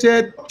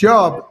complicated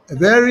job,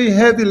 very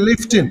heavy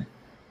lifting.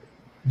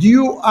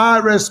 You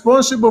are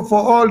responsible for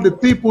all the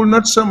people,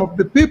 not some of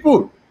the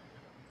people.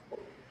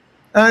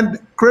 And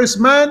Chris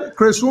man,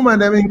 Chris woman,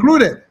 them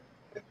included.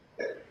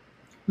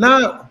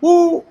 Now,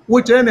 who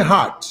with any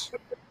heart,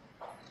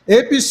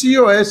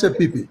 APC or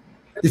SAPP,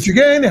 if you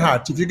get any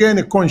heart, if you get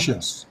any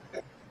conscience,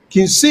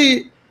 can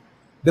see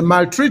the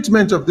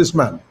maltreatment of this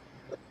man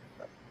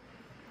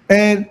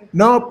and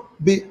not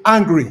be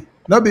angry,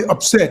 not be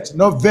upset,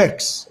 not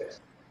vex.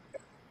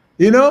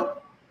 You know,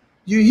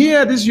 you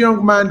hear this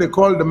young man, they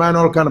call the man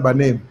all kind of a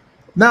name.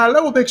 Now,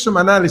 let me make some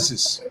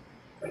analysis.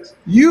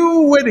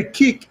 You were the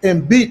kick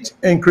and beat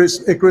and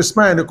Chris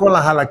man, they call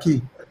a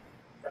halaki.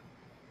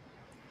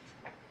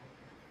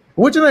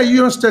 What is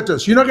your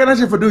status? You not get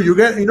nothing for do.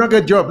 You not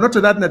get job. Not to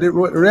that in the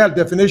real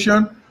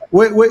definition.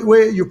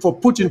 Where you for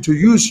put into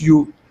use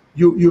you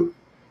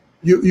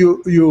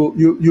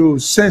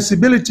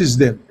sensibilities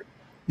them.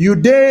 You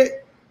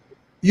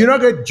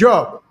not get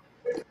job.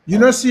 You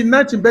not see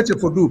nothing better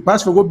for do.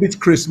 Pass for go beat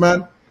Chris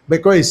man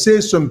because he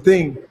says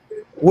something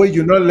where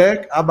you not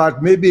like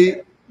about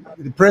maybe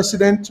the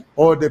president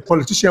or the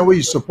politician where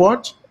you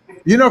support.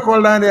 You not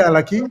call down there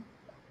lucky.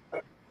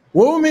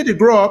 When we made it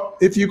grow up,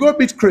 if you go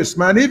beat Chris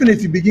man, even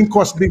if you begin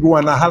cost big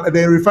one,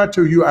 they refer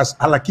to you as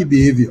halaki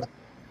behavior.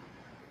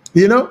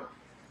 You know?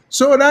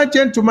 So that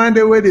gentleman,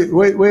 the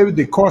way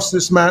they cost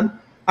this man,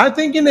 I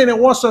think in a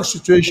worse off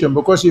situation,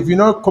 because if you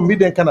not commit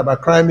that kind of a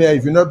crime here,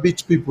 if you not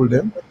beat people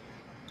them,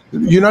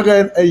 you're not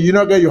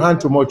get your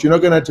hand too much, you're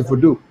not getting nothing for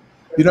do.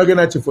 You're not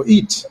getting nothing for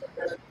eat.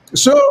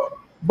 So,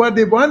 but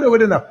the one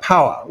within a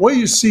power, where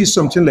you see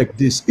something like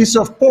this, it's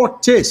of poor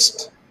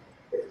taste.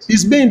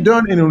 It's being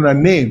done in a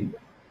name.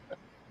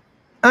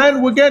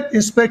 And we get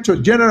Inspector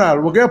General,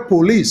 we get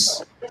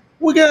police,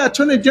 we get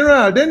Attorney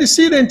General, then you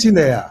see them in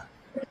there.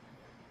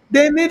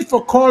 They need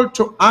for call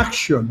to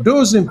action,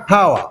 those in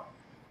power,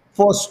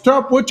 for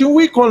stop what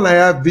we call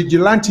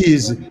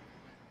vigilantism,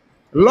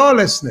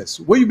 lawlessness,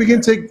 where you begin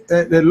to take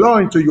the law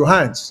into your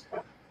hands.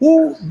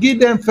 Who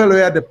give them fellow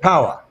here the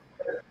power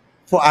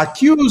for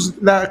accuse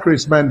that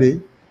Chris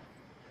Mandy,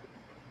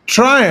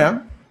 try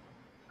him,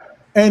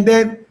 and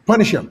then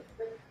punish him?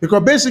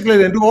 Because basically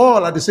they do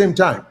all at the same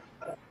time.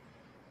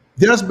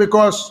 Just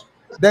because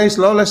there is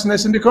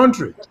lawlessness in the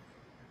country.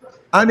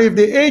 And if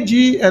the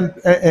AG and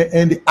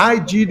the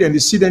IG then the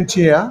student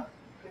here,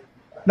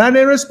 now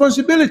their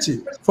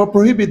responsibility for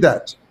prohibit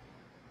that.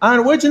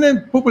 And what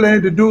people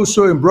need to do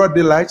so in broad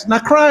daylight,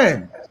 not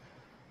crime.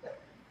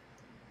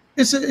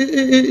 It's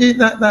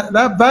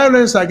that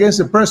violence against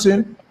a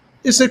person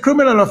is a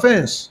criminal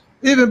offense,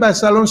 even by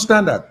SALONE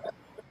standard.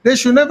 They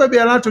should never be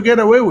allowed to get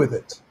away with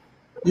it.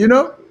 You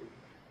know,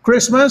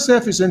 Chris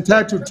Manself is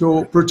entitled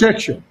to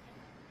protection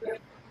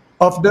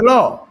of the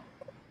law.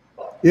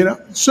 You know,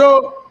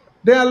 so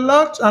there are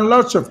lots and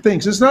lots of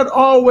things. It's not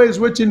always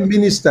what in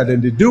minister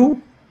that they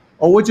do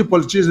or what in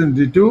politicians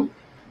they do.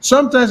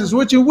 Sometimes it's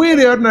what we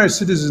the ordinary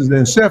citizens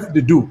themselves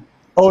they do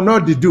or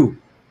not they do.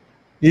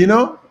 You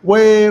know,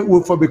 where we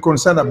will be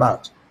concerned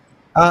about.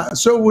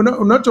 So we're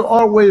not to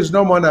always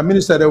know more a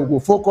minister that will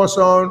focus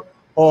on,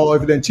 or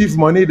if they thief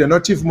money, they're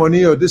not thief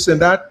money or this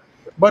and that.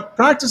 But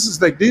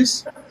practices like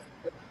this,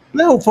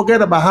 let's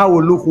forget about how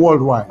we look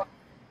worldwide.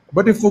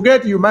 But if we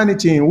forget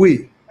humanity in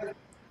we,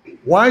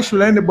 why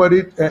should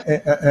anybody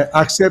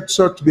accept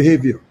such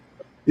behavior?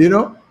 You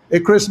know, a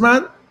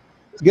Christian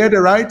get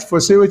the right for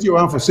say what you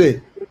want to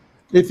say.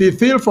 If you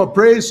feel for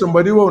praise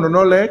somebody who will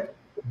not like,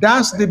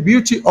 that's the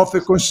beauty of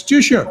a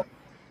constitution.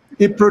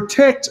 It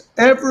protects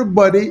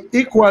everybody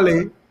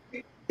equally,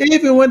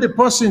 even when the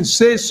person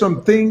says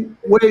something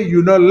where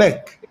you not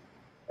like.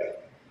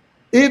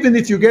 Even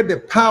if you get the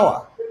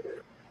power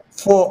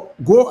for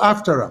go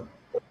after them,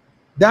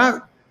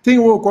 that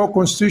thing we call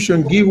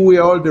constitution give away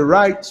all the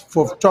rights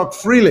for talk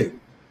freely.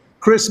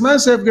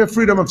 Christmas have get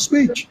freedom of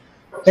speech.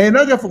 And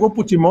not get for go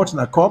put him out in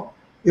a cup.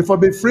 If I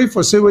be free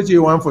for say what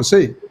you want for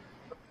say.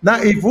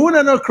 Now, if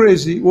we're not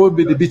crazy, we'll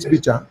be the bitch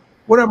bitcher.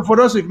 Whatever for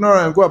us ignore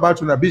and go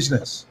about in a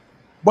business.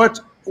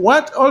 But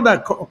what all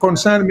that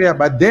concern me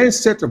about their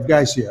set of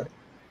guys here,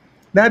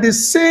 now the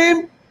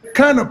same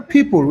kind of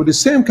people with the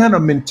same kind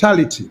of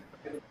mentality.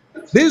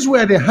 These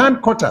were the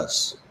hand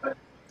cutters,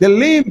 the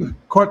limb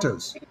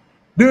cutters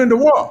during the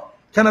war.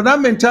 Kind of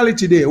that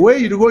mentality there, where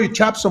you go, you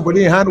chop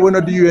somebody in hand, will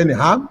not do you any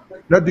harm,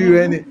 not do you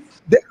any.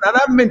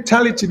 That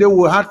mentality they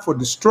will have for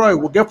destroy,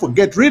 will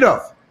get rid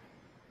of.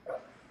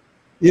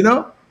 You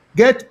know,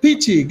 get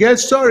pity, get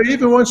sorry,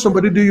 even when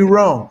somebody do you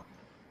wrong.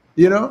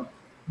 You know,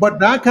 but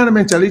that kind of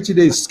mentality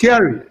they is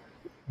scary.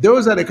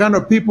 Those are the kind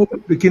of people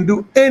who can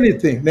do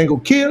anything. They go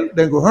kill,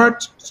 they go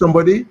hurt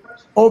somebody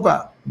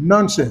over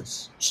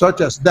nonsense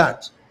such as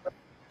that.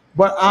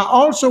 But I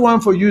also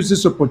want to use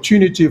this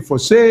opportunity for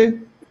say,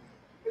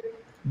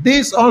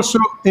 this also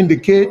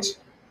indicates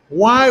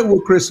why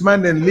will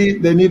Christmas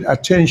they need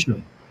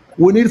attention.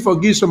 We need to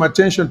give some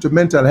attention to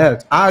mental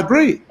health. I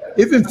agree.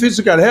 Even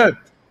physical health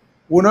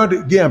will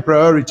not give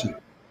priority.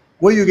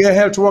 When you get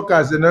health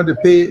workers, they not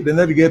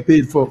get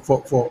paid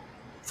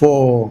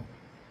for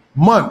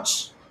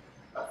months.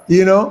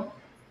 You know,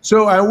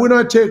 so I will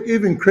not take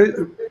even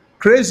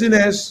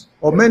craziness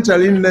or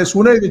mental illness.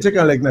 We not even take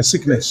it like a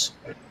sickness.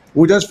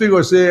 We just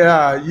figure say,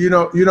 you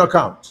know,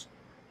 count.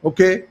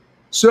 Okay.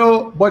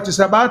 So, but it's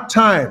about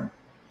time.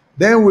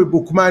 Then we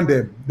bookman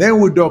them.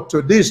 Then we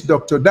doctor this,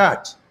 doctor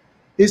that.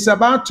 It's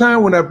about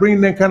time when I bring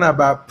them kind of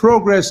about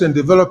progress and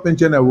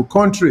development in our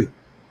country.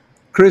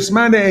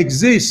 Christmas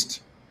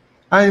exists.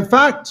 And in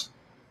fact,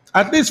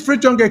 at least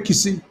Yvonne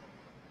Aki-Sawyerr,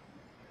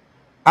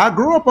 I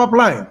grew up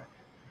upline.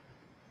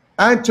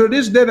 And to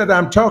this day that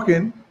I'm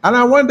talking, and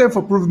I want them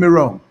to prove me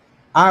wrong.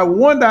 I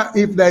wonder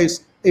if there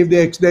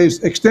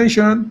is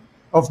extension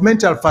of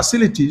mental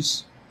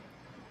facilities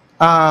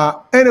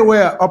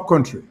anywhere up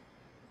country,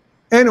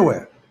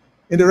 anywhere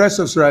in the rest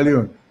of Sierra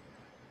Leone.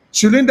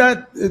 Shouldn't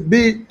that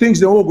be things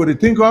they all go to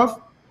think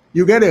of?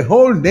 You get a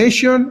whole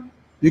nation,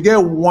 you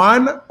get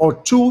 1 or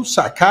 2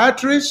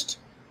 psychiatrists,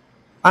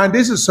 and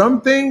this is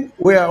something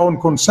we are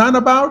unconcerned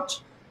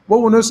about. But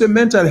we know say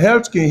mental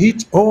health can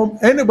hit home.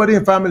 Anybody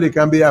in family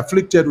can be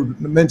afflicted with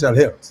mental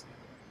health.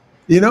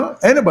 You know,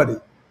 anybody.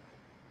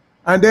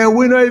 And then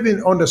we don't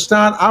even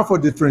understand how to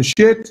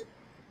differentiate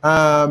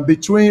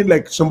between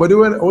like somebody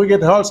when we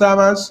get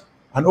Alzheimer's,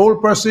 an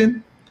old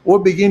person will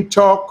begin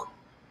talk,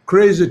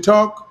 crazy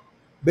talk,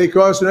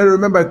 because you know,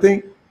 remember I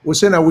think we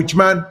say a witch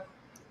man,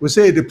 we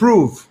say the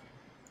proof.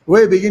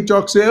 We begin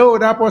talk, say, oh,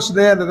 that person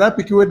there, that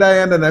people will die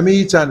and I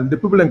meet, and the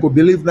people could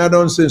believe that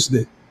nonsense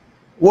there.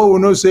 What we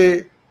know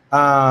say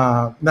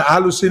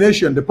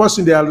hallucination, the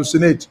person they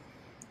hallucinate.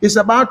 It's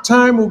about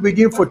time we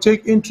begin to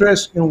take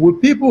interest in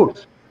with people,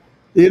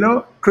 you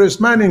know,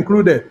 Christmas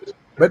included.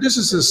 But this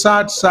is a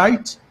sad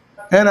sight.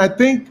 And I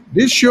think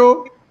this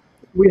show,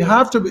 we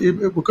have to be,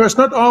 because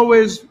not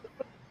always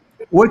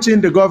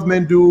watching the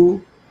government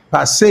do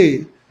per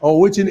se, or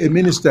watching a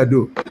minister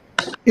do.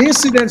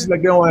 Incidents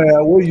like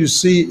that where you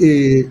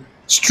see a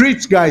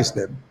street guys,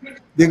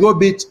 they go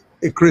beat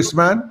a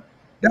Christmas,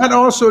 that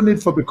also need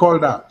to be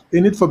called out.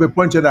 It needs to be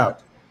pointed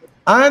out.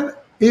 And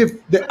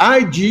if the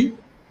IG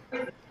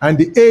and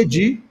the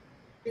AG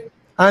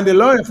and the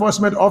law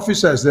enforcement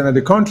officers in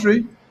the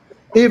country,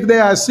 if they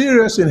are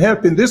serious in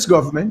helping this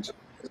government,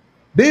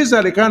 these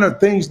are the kind of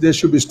things they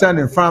should be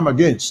standing firm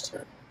against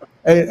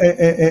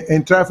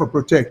and try to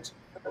protect.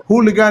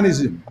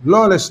 Hooliganism,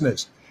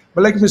 lawlessness.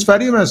 But like Ms.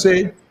 Fadima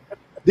said,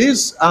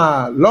 these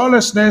are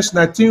lawlessness,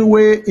 nothing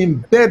way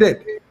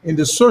embedded in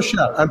the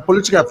social and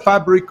political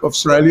fabric of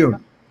Sierra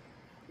Leone.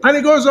 And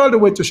it goes all the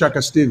way to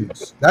Shaka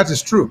Stevens. That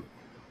is true.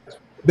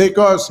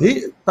 Because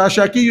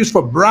Pashaki used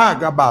to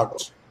brag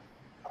about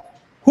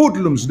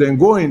hoodlums then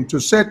going to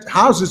set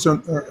houses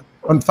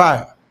on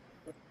fire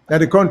in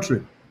the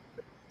country.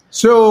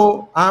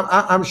 So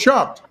I'm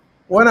shocked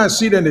when I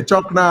see them, they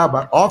talk now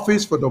about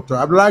office for Dr.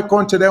 Abdullahi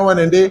Conte, then one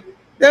and they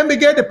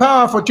get the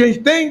power for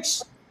change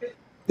things.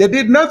 They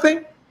did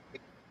nothing.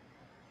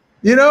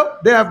 You know,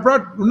 they have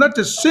brought not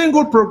a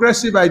single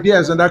progressive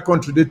ideas in that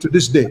country to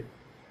this day.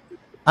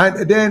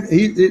 And then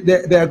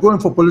they are going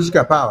for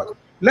political power.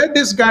 Let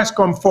these guys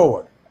come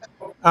forward.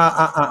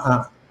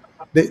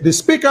 The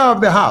Speaker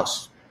of the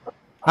House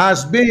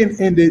has been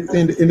in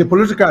the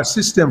political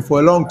system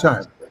for a long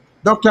time.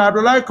 Dr.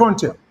 Abdullahi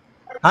Conte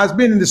has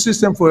been in the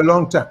system for a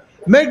long time.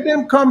 Make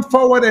them come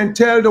forward and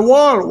tell the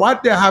world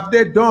what have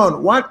they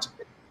done, what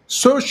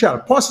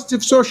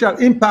positive social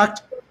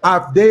impact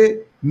have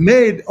they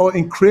made or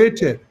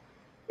created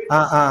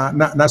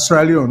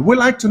Sierra Leone. We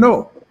like to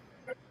know.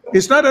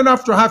 It's not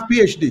enough to have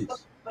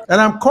PhDs. And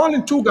I'm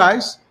calling 2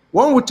 guys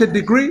one with a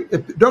degree, a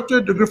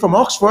doctorate degree from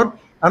Oxford,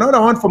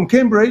 another one from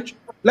Cambridge.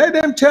 Let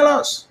them tell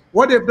us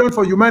what they've done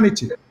for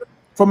humanity,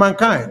 for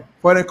mankind,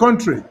 for the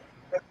country.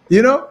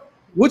 You know,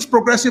 which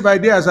progressive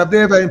ideas have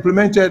they ever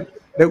implemented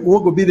that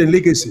will be the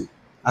legacy?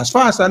 As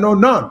far as I know,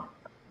 none.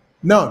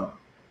 None.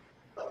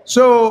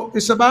 So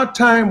it's about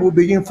time we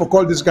begin to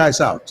call these guys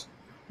out.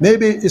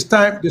 Maybe it's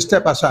time to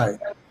step aside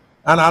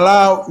and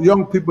allow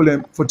young people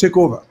to take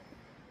over.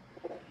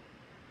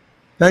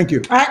 Thank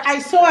you. I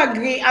so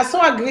agree. I so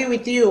agree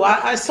with you.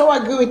 I so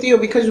agree with you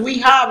because we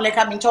have, like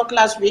I've been talking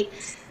last week,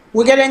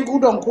 we're getting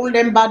good uncle,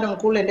 them bad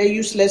uncle, and they're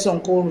useless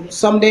uncle.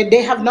 Some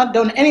they have not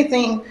done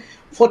anything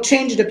for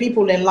change the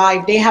people in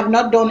life. They have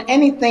not done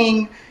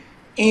anything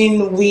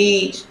in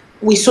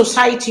we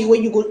society where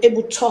you go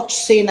able to touch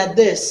saying at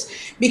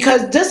this,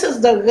 because this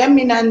is the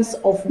remnants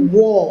of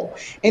war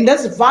and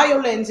that's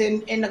violence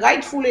and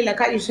rightfully, like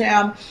I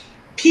say,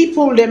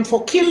 people them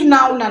for kill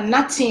now and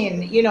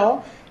nothing, you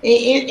know,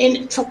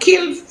 in for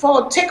kill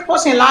for take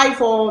person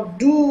life or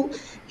do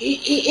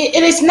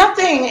it is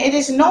nothing. It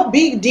is no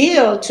big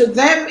deal to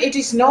them. It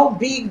is no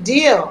big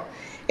deal,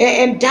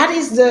 and that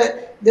is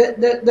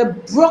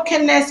the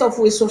brokenness of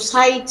a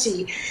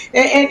society,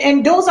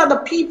 and those are the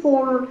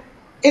people.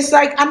 It's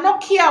like I'm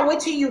not care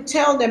what you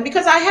tell them,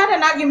 because I had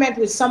an argument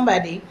with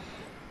somebody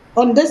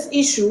on this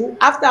issue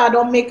after I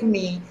don't make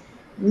me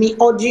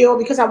audio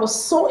because I was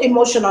so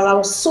emotional, I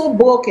was so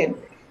broken.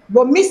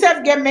 But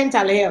myself get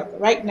mental health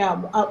right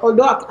now,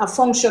 although I'm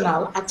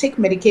functional, I take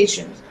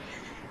medications.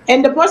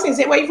 And the person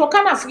said, well, if you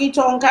kind of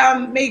FREETOWN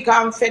can make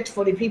fit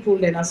for the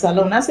people in a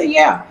salon. I said,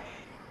 yeah,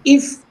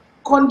 if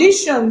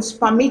conditions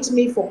permit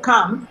me for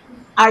come,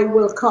 I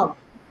will come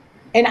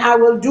and I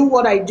will do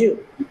what I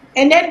do.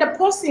 And then the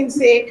person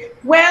say,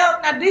 well,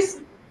 now this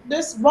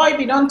boy,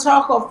 we don't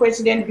talk of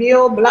President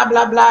Bill, blah,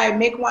 blah, blah. I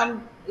make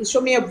one,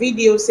 show me a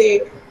video,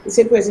 say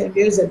President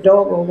Bill is a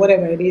dog or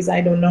whatever it is,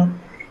 I don't know.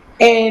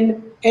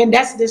 And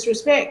that's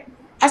disrespect.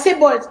 I say,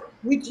 but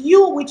with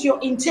you, with your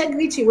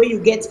integrity, where you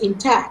get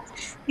intact,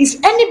 if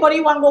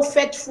anybody want to go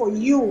fetch for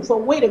you, for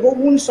way to go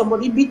wound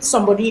somebody, beat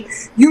somebody,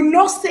 you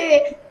know,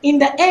 say in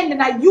the end,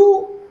 and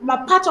you, my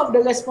part of the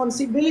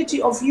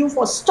responsibility of you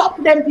for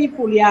stop them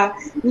people, yeah,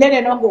 let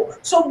them not go.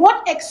 So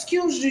what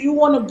excuse do you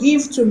want to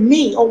give to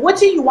me, or what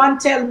do you want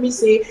to tell me,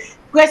 say,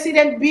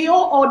 President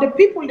Bio or the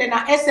people that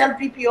are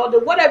SLPP or the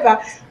whatever,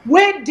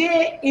 where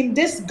they in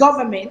this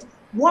government,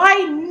 why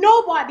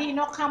nobody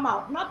not come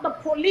out? Not the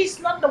police,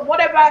 not the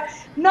whatever,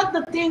 not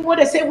the thing where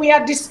they say we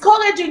are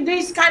discouraging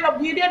this kind of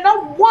behavior.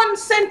 Not one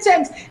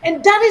sentence,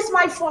 and that is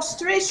my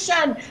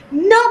frustration.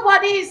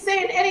 Nobody is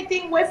saying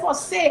anything where for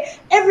say.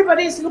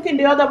 Everybody is looking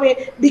the other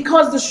way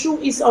because the shoe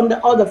is on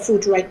the other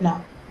foot right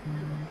now.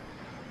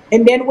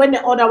 And then when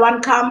the other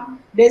one come,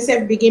 they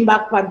say begin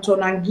back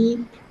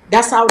Pantonangi.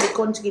 That's how the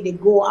country they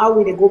go. How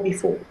will they go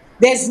before?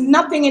 There's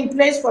nothing in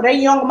place for a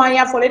young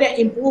man for them to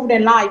improve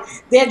their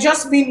life. They're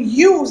just being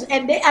used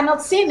and they are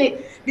not seeing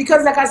it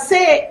because, like I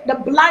say, the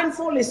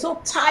blindfold is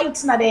so tight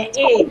in their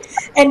head,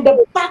 and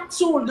the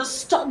battle,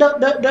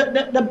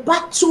 the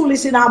battle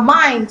is in our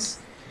minds.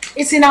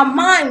 It's in our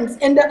minds,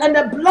 and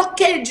the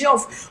blockage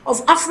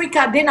of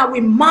Africa. Then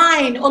we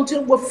mind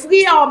until we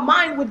free our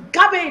mind with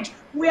garbage.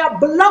 We are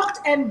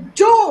blocked and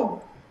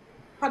doomed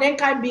for that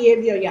kind of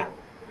behavior. Yeah.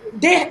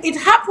 It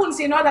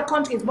happens in other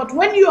countries, but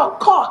when you are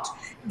caught,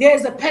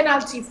 there's a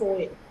penalty for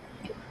it.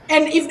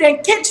 And if they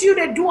catch you,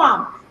 they do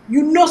harm.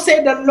 You know,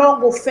 say the law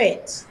go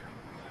fit.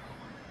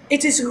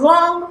 It is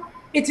wrong.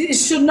 It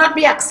should not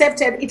be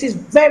accepted. It is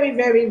very,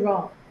 very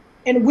wrong.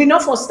 And we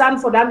not for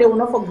stand for that. They will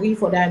not agree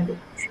for that.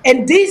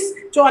 And this,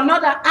 to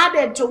another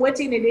added to what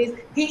it is,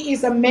 he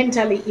is a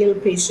mentally ill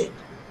patient.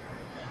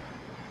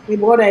 My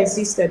brother and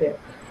sister there.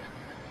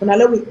 When I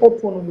let we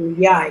open,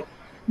 we eye.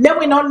 Let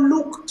me not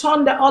look,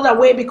 turn the other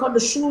way because the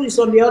shoe is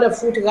on the other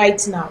foot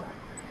right now.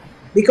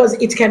 Because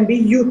it can be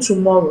you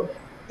tomorrow.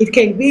 It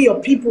can be your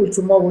people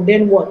tomorrow.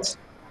 Then what?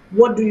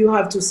 What do you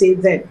have to say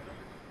then?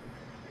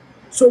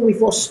 So we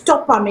will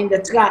stop them in the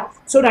track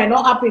so that it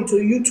not happen to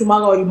you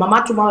tomorrow, or your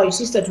mama tomorrow, your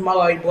sister tomorrow,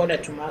 or your brother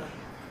tomorrow.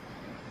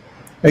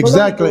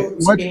 Exactly.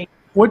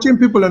 What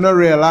people are not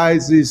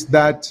realize is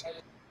that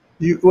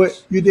you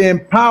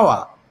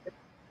empower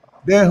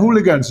their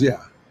hooligans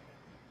here.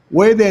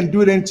 Where they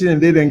do anything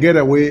and they then get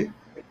away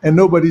and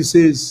nobody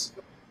says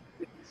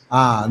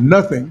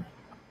nothing.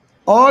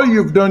 All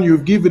you've done,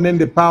 you've given them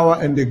the power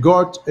and the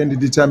gut and the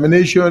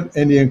determination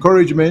and the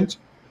encouragement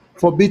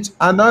for beat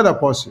another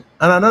person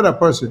and another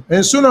person.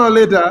 And sooner or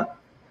later,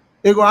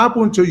 it will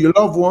happen to your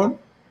loved one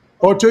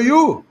or to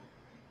you.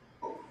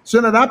 So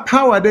now that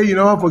power there, you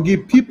know,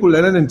 forgive people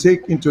and then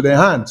take into their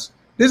hands.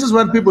 This is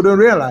what people don't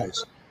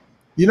realize.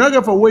 You're not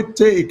going to wait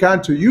till it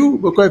can to you,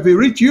 because if it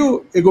reach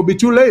you, it will be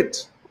too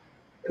late.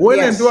 When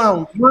yes.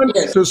 And do one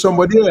yes. To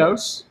somebody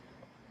else,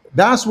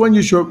 that's when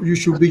you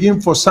should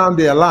begin for sound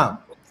the alarm.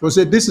 For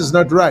say this is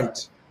not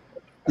right.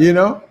 You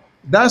know,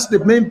 that's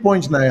the main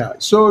point now.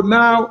 So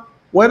now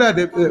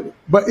whether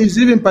but it's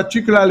even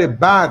particularly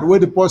bad where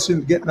the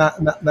person get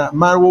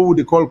man, what would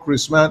they call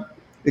Christmas?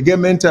 They get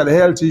mental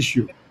health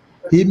issue.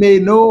 He may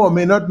know or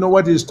may not know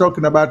what he's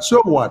talking about.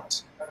 So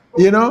what?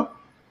 You know?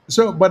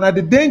 So, but at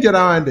the danger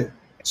around it.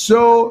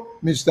 So,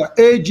 Mr.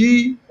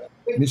 AG,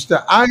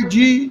 Mr.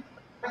 IG,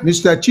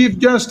 Mr. Chief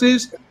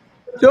Justice,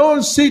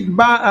 don't sit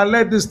back and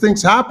let these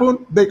things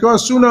happen,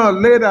 because sooner or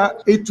later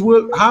it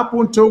will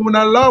happen to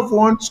our loved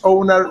ones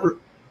or our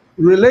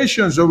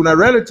relations or our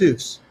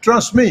relatives.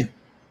 Trust me.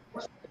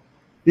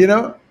 You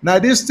know, now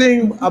this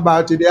thing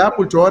about it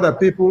happen to other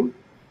people,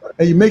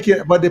 and you make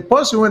it, but the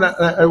person when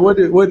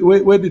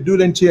they do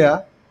them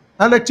here,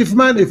 and like chief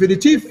man, if it's the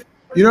chief,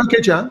 you don't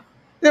catch him,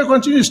 they'll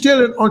continue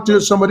stealing until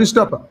somebody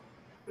stop them.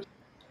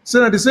 So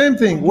now the same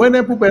thing, when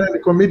they put and the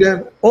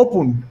comedian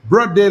open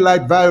broad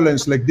daylight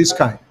violence like this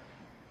kind,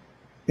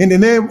 in the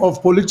name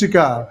of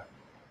political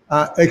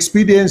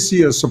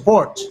expediency or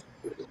support,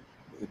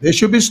 they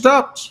should be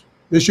stopped.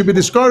 They should be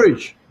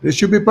discouraged. They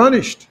should be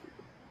punished.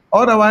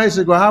 Otherwise,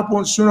 it will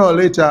happen sooner or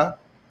later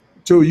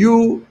to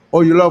you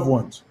or your loved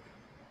ones.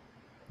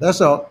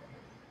 That's all.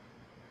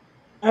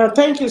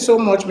 Thank you so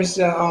much,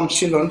 Mr.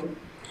 Shilon.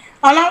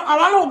 I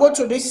want to go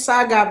to this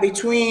saga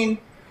between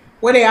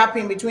what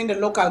happened between the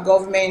local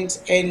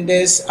government and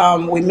this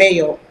with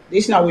mayor.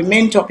 This is now the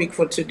main topic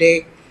for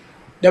today.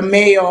 The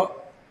mayor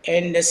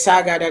and the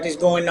saga that is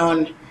going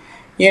on.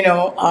 You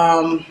know,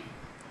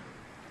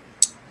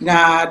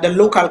 now the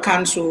local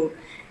council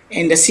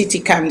and the city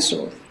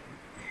council.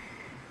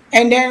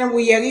 And then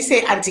we already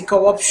say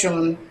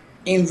anti-corruption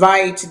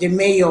invite the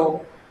mayor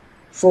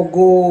for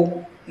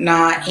go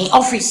now in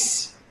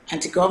office.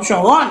 Anti-corruption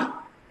run.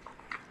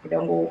 We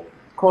don't go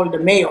call the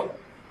mayor.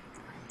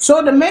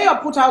 So the mayor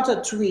put out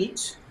a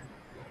tweet.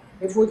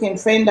 If we can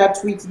find that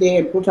tweet there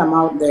and put them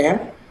out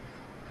there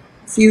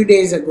a few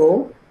days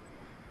ago.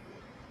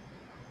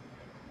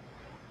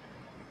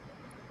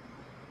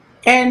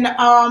 And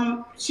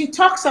she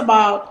talks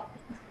about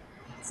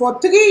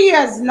for 3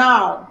 years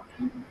now,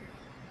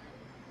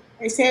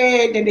 they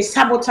say that they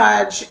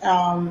sabotage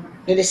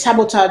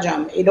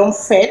them. It don't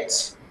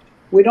fit.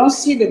 We don't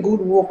see the good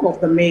work of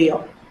the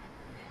mayor.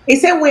 He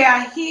said we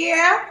are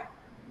here.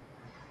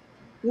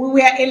 We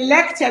were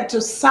elected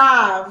to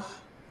serve,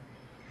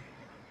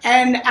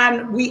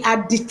 and we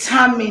are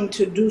determined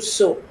to do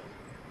so.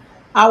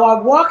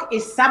 Our work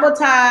is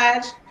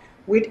sabotage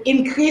with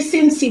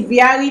increasing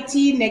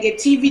severity,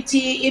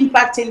 negativity,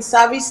 impacting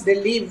service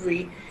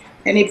delivery,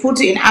 and he put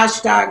in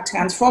hashtag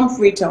transform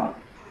FREETOWN.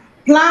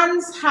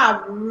 Plans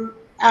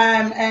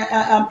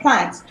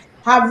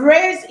have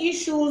raised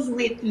issues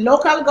with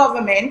local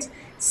government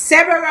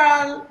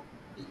severally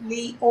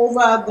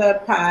over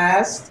the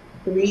past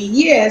 3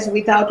 years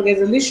without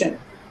resolution.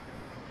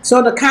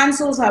 So the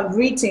councils have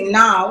written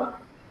now,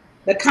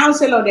 the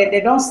councillor that they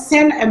don't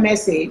send a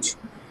message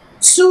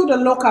to the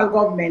local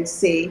government,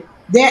 say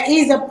there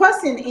is a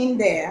person in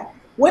there,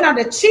 when are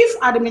the chief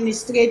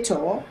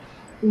administrator,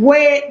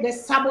 where they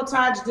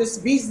sabotage this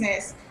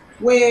business,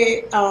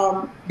 where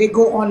they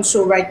go on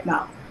so right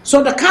now.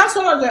 So the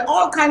councillors, they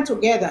all come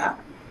together,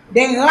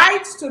 they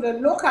write to the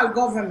local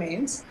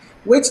government,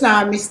 which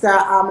now Mr.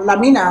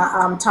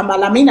 Tamba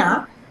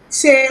Lamina,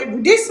 say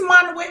this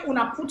man where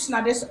una put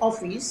in this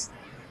office,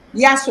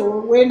 yeah,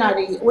 so when are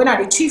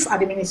the chief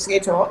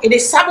administrator, it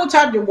is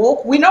sabotage the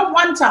work. We don't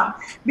want them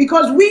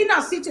because we in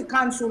a city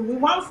council, we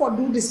want to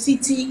do the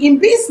city in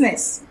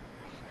business.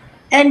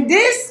 And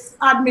this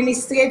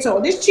administrator,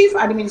 this chief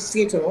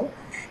administrator,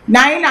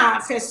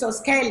 Naina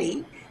Festus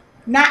Kelly,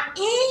 the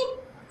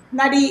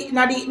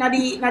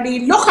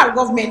local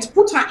government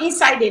put her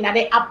inside there, now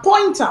they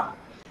appoint her.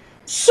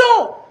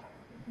 So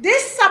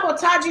this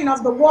sabotaging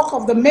of the work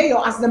of the mayor,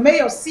 as the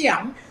mayor see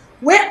him,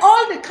 where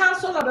all the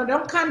councillors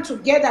don't come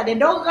together, they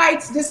don't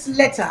write this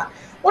letter.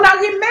 When I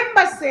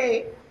remember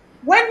say,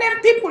 when them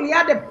people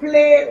here they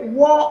play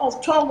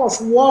tug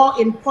of war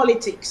in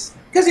politics,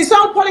 because it's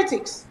all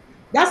politics.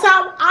 That's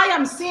how I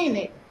am seeing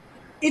it.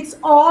 It's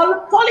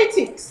all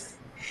politics.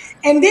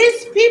 And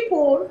these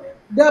people,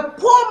 the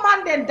poor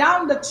man then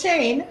down the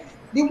chain,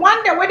 the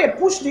one that where they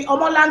push the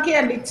omolanke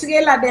and the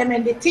trailer them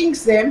and the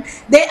things them,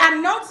 they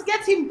are not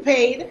getting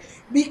paid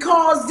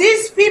because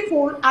these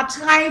people are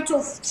trying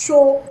to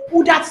show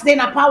who that's then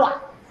a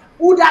power,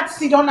 who that's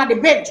sit on at the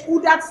bench,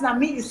 who that's na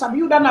me, you sabi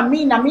you na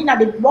me na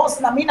the boss,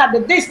 na me na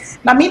the this,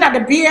 na me na the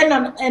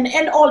BN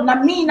and all, na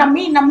me,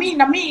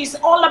 it's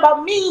all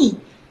about me.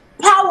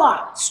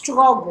 Power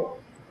struggle.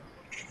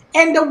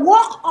 And the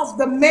work of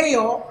the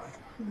mayor,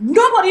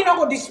 nobody not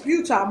gonna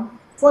dispute him.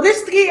 For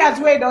these 3 years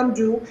where it don't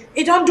do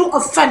a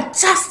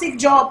fantastic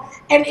job,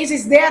 and it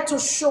is there to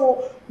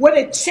show what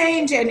a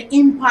change and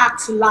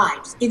impact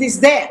lives. It is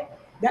there.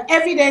 The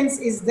evidence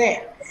is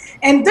there.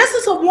 And this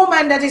is a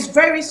woman that is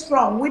very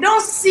strong. We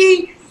don't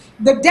see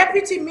the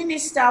deputy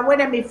minister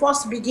when they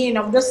first begin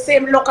of the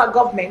same local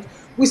government.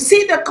 We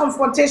see the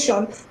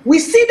confrontation. We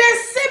see the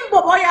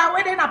symbol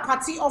when in a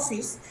party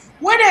office,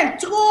 when they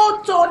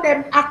throw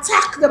them,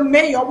 attack the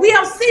mayor. We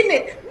have seen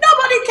it.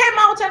 Nobody came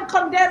out and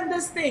condemned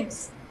these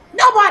things.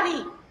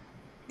 Nobody.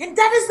 And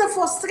that is the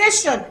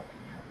frustration.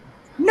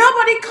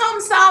 Nobody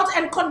comes out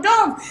and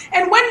condones.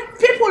 And when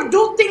people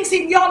do things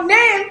in your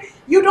name,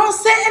 you don't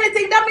say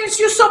anything. That means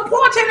you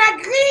support and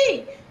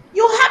agree.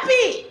 You're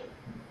happy.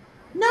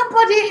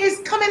 Nobody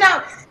is coming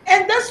out.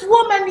 And this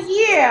woman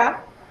here,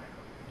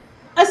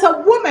 as a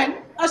woman,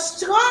 a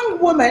strong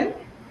woman,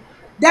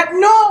 that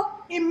know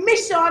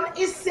mission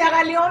is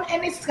Sierra Leone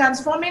and is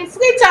transforming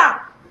Freetown.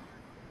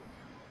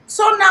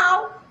 So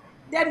now,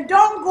 then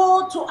don't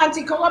go to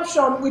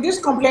anti-corruption with this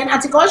complaint.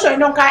 Anti-corruption, you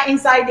don't come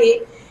inside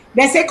it.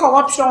 They say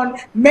corruption,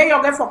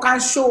 mayor get for can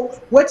show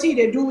what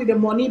they do with the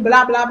money,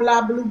 blah, blah,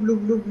 blah, blue, blue,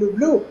 blue, blue,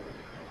 blue.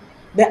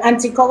 The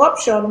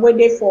anti-corruption were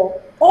there for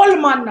all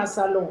man na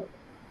SALONE.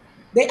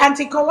 The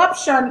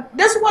anti-corruption,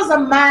 this was a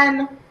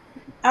man,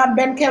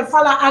 Ben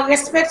Kelfala, I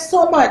respect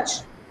so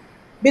much.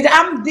 But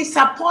I'm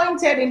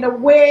disappointed in the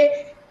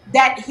way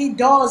that he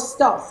does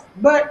stuff.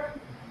 But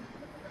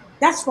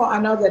that's for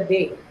another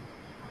day.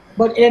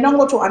 But they don't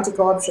go to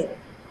anti-corruption.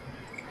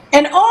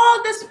 And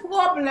all this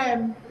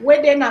problem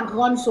where they're not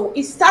gone, so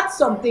it starts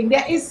something.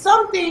 There is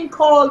something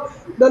called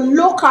the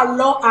Local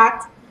Law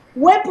Act,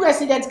 where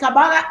President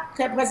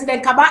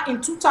Kaba in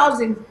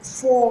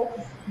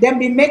 2004, then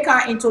be make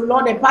her into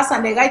law, they pass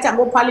and they write and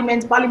go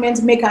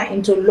parliament make her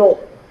into law.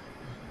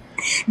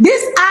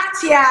 This act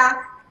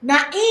here,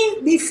 now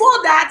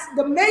before that,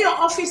 the mayor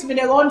office will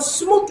run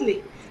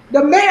smoothly.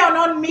 The mayor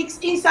not mix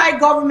inside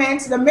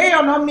government, the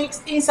mayor not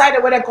mix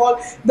inside what they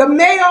call, the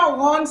mayor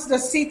runs the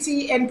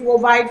city and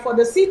provide for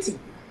the city.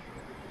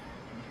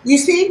 You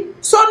see?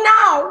 So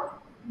now,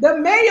 the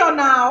mayor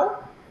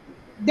now,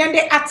 then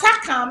they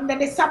attack him, then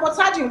they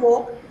sabotage him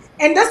work,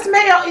 and this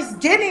mayor is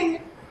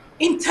getting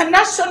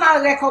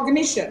international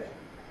recognition.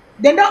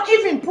 They don't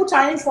even put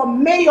her in for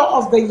mayor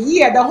of the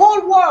year, the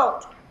whole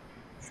world.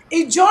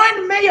 He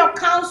joined mayor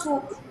council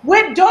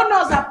where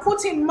donors are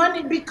putting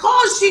money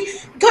because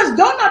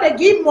donors they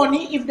give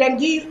money if they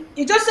give,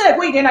 it just say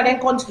wait then and then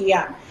country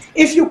here.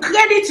 If you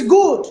credit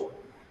good,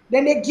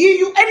 then they give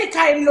you any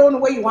kind of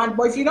loan where you want.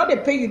 But if you know they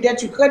pay you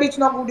debt, your credit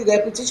not good, the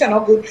reputation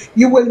not good,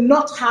 you will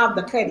not have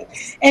the credit.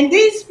 And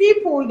these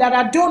people that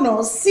are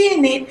donors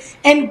seeing it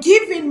and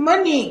giving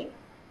money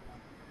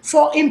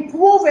for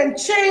improve and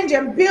change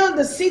and build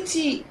the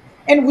city,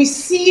 and we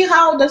see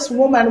how this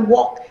woman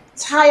walked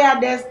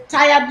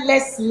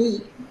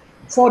tirelessly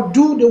for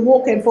do the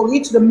work and for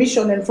reach the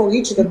mission and for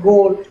reach the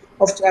goal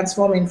of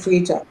transforming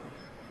Freetown.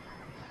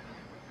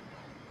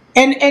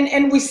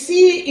 And we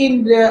see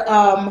in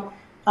the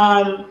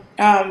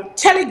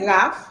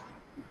Telegraph,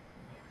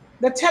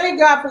 the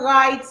Telegraph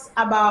writes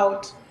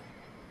about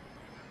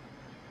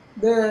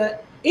the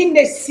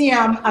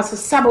Indesiam as a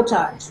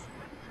sabotage.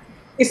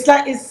 It's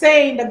like it's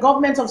saying the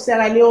government of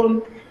Sierra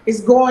Leone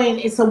is going,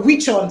 it's a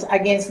witch hunt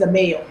against the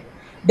mayor.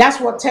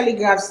 That's what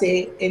Telegraph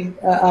say in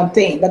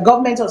thing. The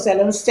government of Sierra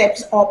Leone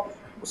sets up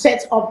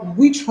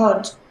witch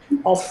hunt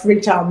of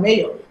Freetown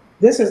mayor.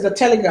 This is the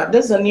Telegraph.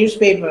 This is a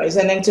newspaper. It's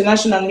an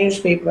international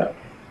newspaper.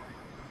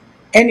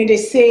 And they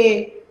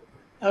say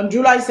on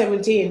July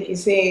 17, it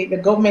say the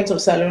government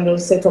of Sierra Leone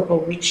set up a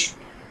witch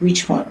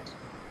hunt.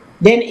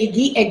 Then it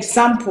give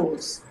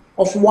examples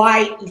of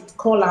why it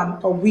call them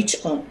a witch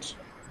hunt.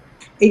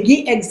 It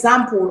give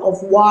example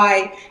of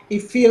why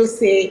it feels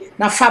say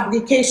now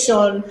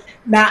fabrication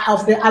now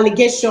of the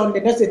allegation,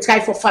 they just try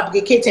for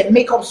fabricate a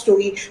make-up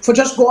story for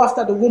just go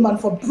after the woman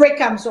for break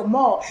them some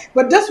more.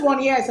 But this one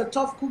here is a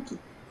tough cookie.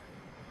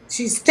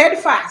 She's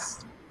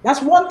steadfast.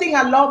 That's one thing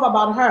I love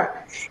about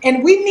her.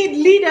 And we need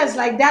leaders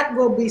like that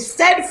will be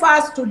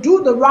steadfast to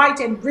do the right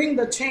and bring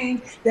the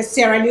change that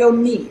Sierra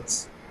Leone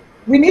needs.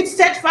 We need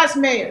steadfast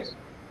mayors.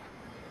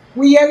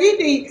 We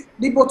read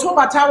the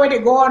Botobata where they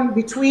go on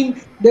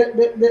between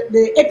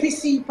the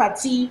APC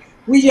party.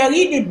 We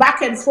read the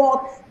back and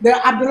forth, the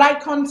Abdoulaye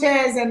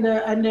Contes and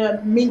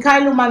the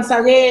Minkailu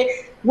Mansare,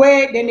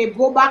 where then they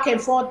go back and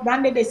forth,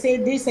 then they say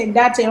this and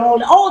that and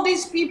all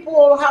these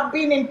people have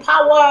been in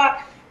power.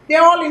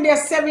 They're all in their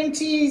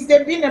 70s.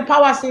 They've been in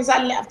power since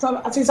I left,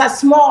 since I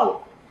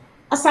small.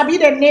 Asabi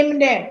they name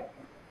them.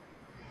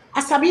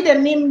 Asabi they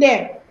name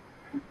them.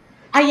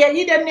 I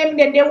hear the name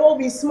them, they will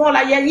be small.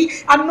 I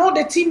know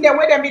the team that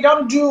way we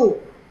don't do.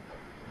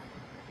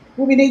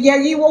 We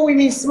mean what we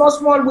mean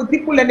small with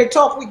people and they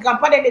talk, with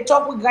grandpa and they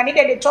talk, with granny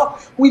and they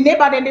talk, with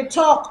neighbor and they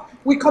talk,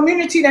 with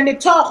community and they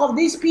talk of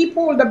these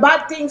people, the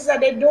bad things that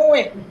they're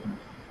doing.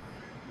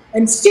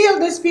 And still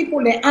these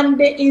people they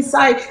under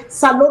inside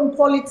SALONE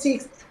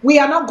politics. We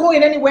are not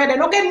going anywhere. They're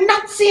not getting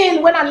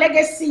nothing when a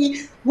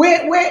legacy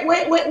where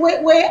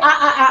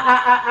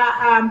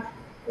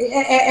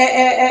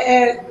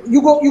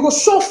you go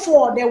show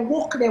for they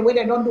walk their way,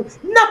 they don't do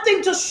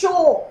nothing to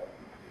show,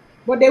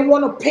 but they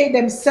want to pay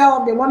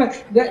themselves. They want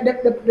to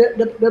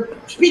the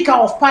Speaker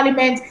of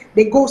Parliament,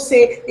 they go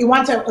say he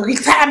wants a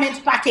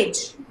retirement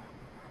package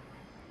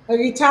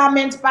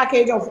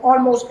of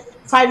almost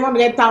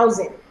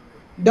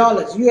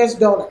 $500,000 US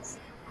dollars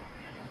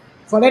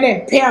for let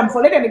them pay them,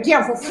 for let them give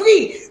them for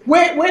free.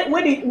 Where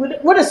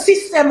the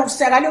system of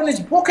Sierra Leone is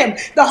broken.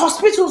 The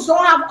hospitals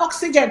don't have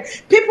oxygen.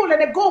 People let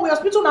they go with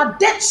hospital in a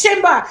death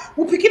chamber.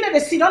 We begin to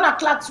sit on a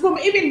classroom,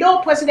 even though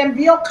President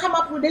Biyo come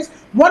up with this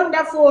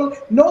wonderful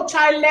no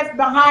child left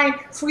behind,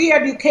 free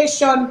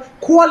education,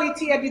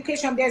 quality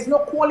education. There's no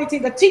quality.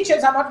 The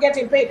teachers are not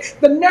getting paid.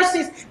 The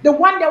nurses, the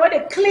one that where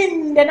they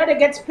clean, they not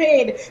get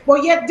paid.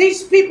 But yet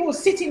these people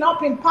sitting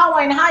up in power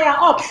and higher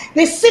up,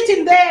 they're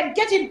sitting there and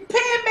getting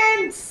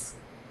payments,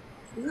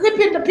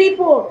 ripping the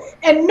people,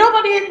 and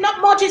nobody,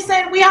 not much is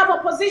saying. We have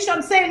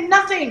opposition saying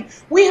nothing.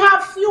 We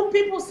have few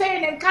people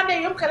saying, and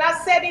Kande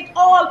Yumkala said it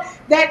all,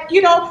 that,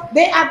 you know,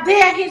 they are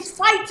there, he's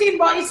fighting,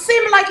 but it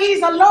seems like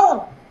he's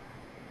alone.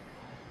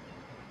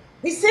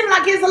 It seems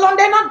like he's alone.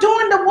 They're not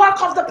doing the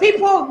work of the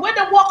people. Where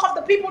the work of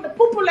the people and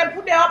put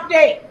their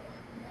update.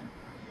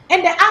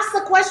 And they ask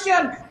the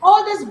question,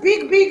 all these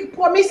big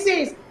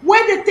promises,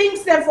 where the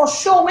things them for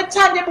sure, where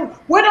tangible,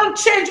 where don't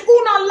change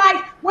una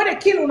life, where they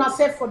kill una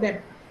self for them.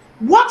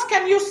 What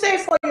can you say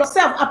for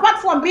yourself, apart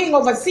from being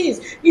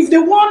overseas? If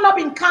the war not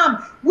been calm,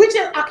 which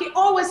I can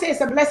always say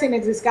is a blessing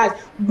in disguise,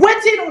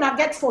 what did una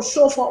get for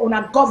sure for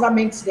una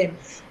government them?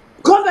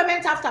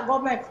 Government after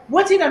government,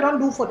 what did they don't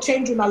do for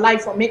change una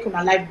life or make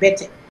una life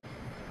better?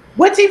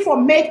 What if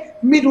for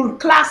make middle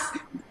class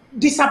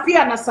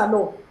disappear in a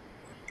salon?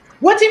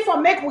 What if for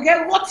make we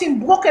get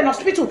rotten broken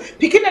hospital,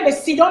 picking and they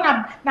sit on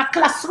a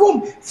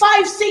classroom,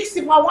 5, 6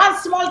 for one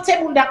small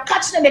table, they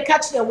catch them, they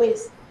catch their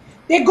waist.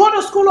 They go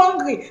to school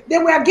hungry. They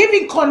were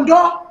giving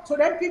condor to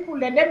them people,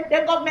 them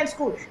government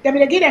school. They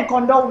will give them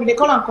condor, we they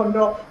call them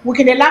condor. We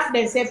can laugh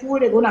themselves who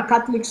they go to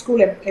Catholic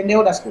school and the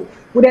other school.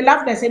 We they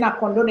laugh themselves na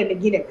condor and they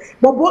give them.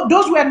 But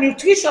those were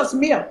nutritious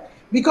meal.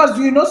 Because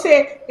you know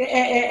say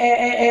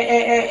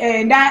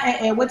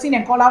what's in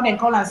and call out and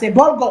call and say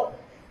bulgur.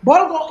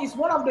 Bulgur is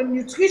one of the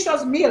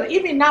nutritious meal.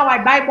 Even now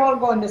I buy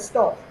bulgur in the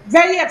store.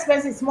 Very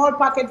expensive, small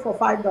packet for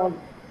 $5.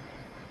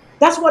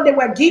 That's what they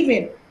were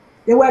giving.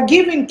 They were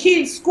giving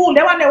kids school.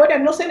 They were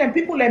not sending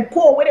people and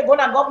poor where they go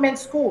to government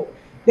school.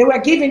 They were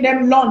giving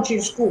them lunch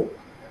in school.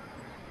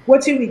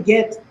 What do we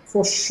get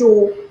for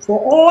sure? For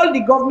all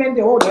the government,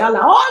 all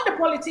the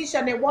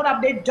politicians, what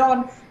have they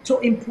done to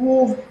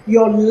improve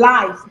your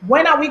life?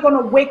 When are we going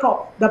to wake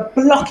up? The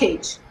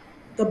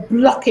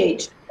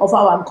blockage of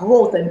our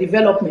growth and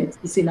development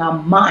is in our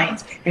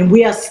minds. And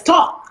we are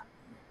stuck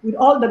with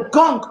all the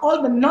gunk,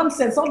 all the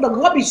nonsense, all the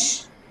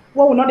rubbish.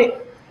 What we're not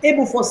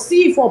able for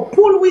see for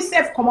pull we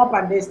self come up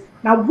and this.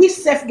 Now we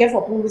self get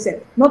for pull we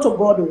self, not to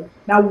God. Oh.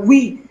 Now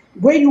we,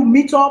 where you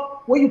meet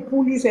up, where you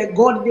pull you say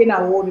God then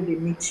I want to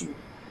meet you.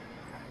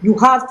 You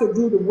have to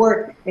do the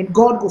work and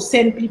God will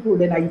send people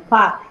then you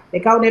path.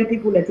 Like how them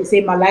people that they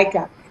say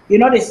Malaika. You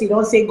know they say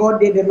don't say God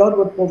did the Lord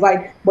will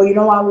provide, but you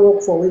know I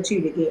work for what you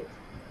get.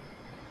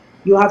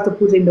 You have to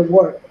put in the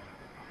work.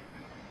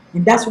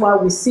 And that's why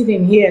we're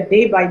sitting here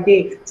day by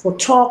day for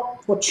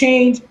talk, for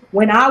change.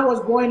 When I was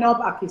growing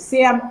up, I could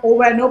say I'm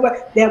over and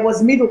over, there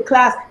was middle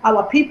class.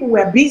 Our people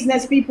were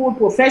business people,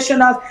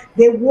 professionals.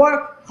 They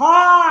work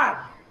hard.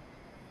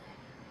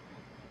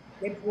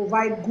 They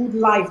provide good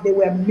life. They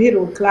were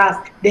middle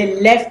class.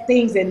 They left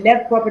things, they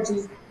left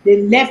properties,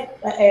 they left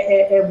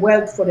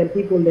wealth for the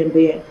people in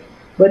there.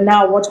 But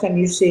now what can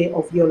you say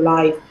of your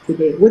life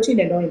today? Which thing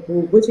they don't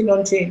improve, which thing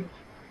don't change?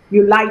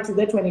 You light to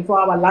get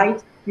 24-hour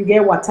light, you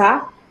get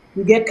water,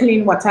 you get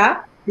clean water,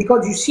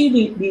 because you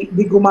see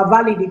the Guma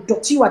Valley, the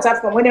dirty water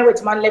from whenever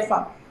it's man left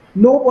from.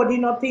 Nobody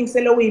not thinks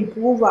they will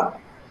improve them.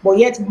 But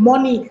yet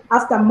money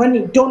after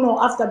money,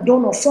 donor after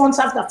donor, funds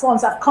after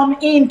funds have come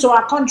into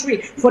our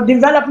country for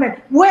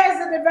development. Where's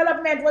the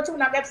development? What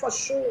will I get for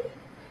show?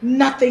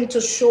 Nothing to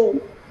show.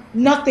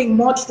 Nothing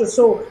much to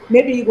show.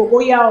 Maybe you go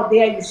here or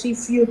there, you see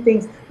few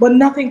things, but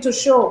nothing to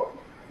show.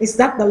 Is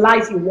that the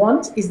life you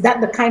want? Is that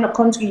the kind of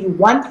country you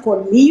want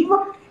for live?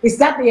 Is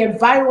that the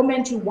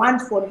environment you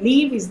want for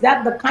live? Is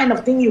that the kind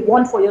of thing you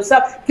want for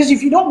yourself? Because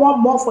if you don't want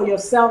more for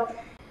yourself,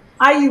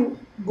 are you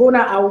gonna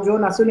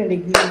outjoin soon and they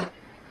give you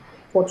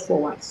put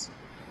forwards?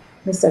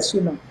 Mr.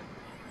 Shino,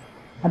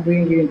 I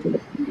bring you into the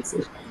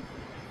conversation.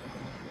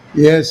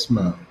 Yes,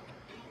 ma'am.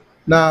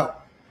 Now,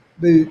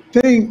 the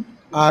thing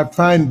I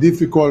find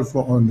difficult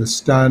for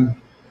understand,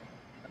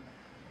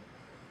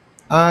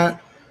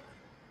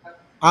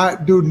 I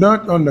do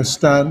not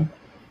understand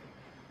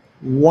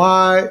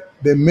why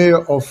the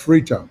mayor of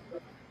Freetown,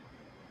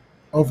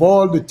 of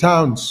all the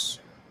towns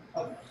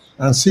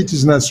and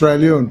cities in Sierra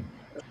Leone,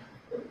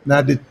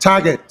 now the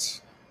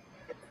target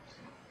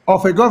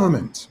of a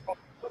government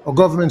or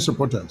government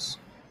supporters,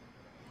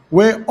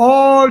 where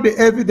all the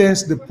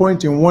evidence they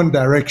point in one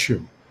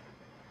direction,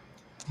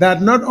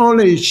 that not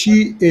only is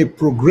she a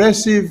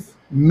progressive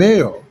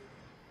mayor,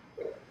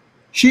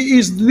 she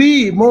is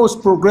the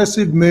most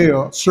progressive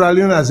mayor Sierra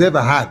Leone has ever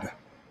had.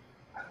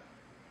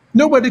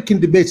 Nobody can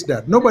debate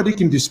that. Nobody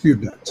can dispute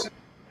that.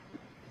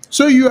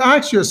 So you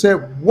ask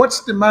yourself,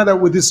 what's the matter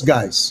with these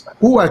guys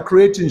who are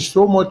creating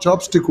so much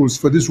obstacles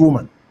for this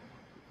woman?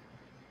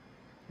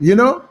 You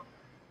know?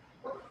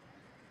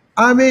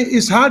 I mean,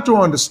 it's hard to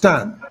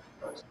understand.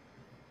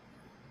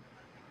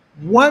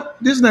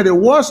 this is not the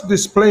worst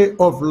display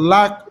of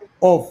lack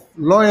of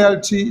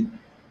loyalty,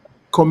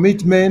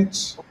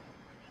 commitment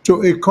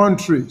to a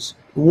country's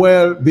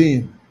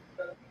well-being.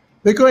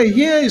 Because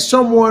here is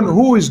someone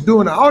who is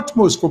doing the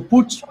utmost for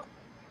put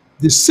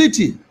the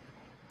city,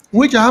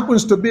 which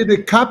happens to be the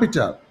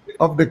capital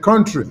of the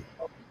country,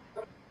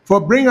 for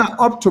bringing her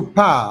up to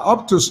par,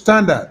 up to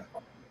standard,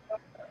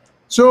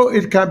 so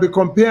it can be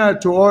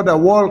compared to other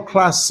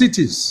world-class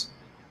cities.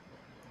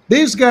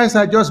 These guys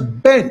are just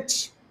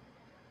bent.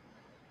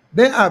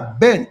 They are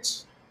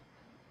bent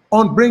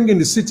on bringing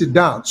the city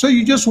down. So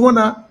you just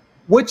wonder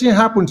what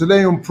happened to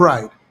their own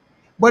pride.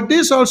 But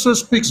this also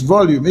speaks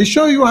volume. It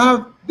shows you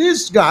have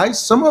these guys,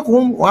 some of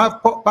whom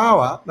have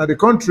power in the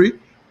country,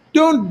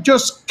 don't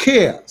just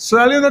care.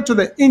 Sierra to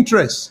the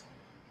interest.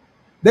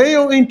 Their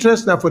own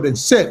interest now for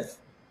themselves.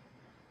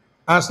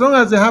 As long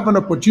as they have an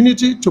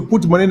opportunity to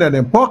put money in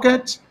their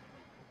pocket,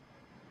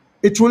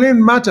 it won't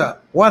matter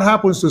what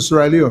happens to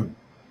Sierra Leone.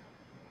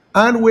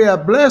 And we are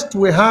blessed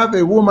we have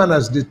a woman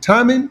as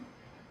determined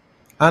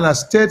and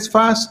as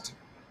steadfast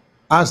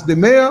as the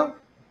mayor,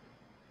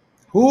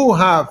 who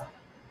have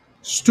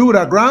stood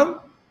her ground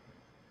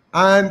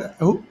and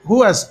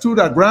who has stood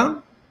her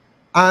ground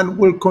and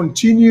will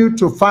continue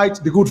to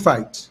fight the good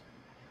fight.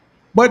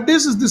 But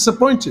this is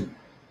disappointing.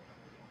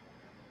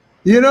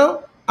 You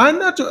know,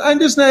 and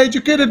this is not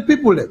educated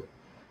people then.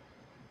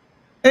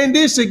 And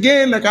this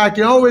again, like I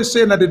can always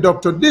say, that the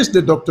doctor this,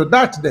 the doctor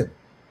that then.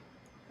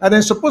 And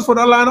then suppose for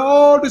the learn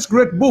all this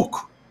great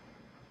book.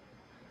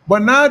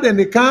 But now then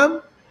they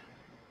come,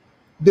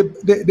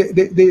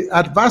 the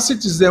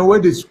adversities then where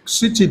the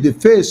city they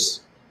face,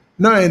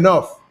 not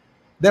enough.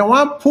 They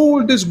want to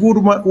pull this good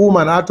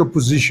woman out of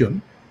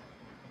position.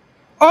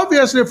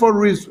 Obviously for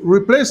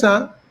replace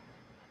her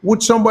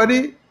with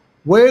somebody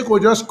where it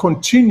could just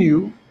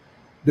continue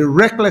the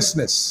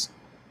recklessness,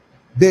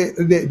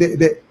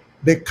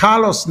 the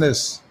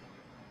callousness,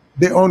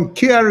 the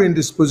uncaring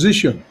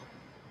disposition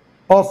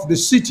of the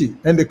city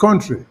and the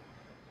country.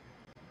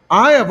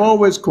 I have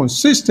always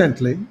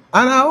consistently, and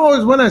I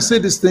always, when I say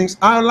these things,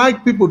 I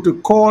like people to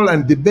call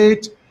and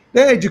debate.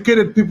 They're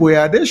educated people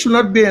here. They should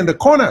not be in the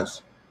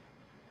corners.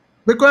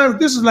 Because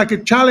this is like a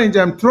challenge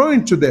I'm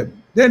throwing to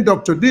them. Then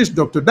doctor this,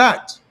 doctor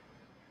that.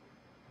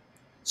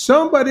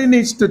 Somebody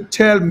needs to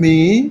tell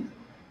me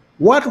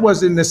what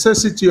was the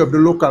necessity of the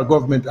Local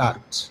Government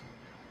Act.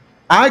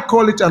 I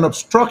call it an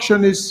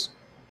obstructionist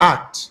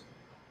act.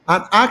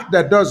 An act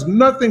that does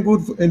nothing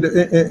good in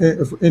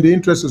the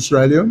interest of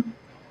Australia.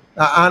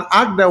 An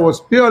act that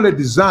was purely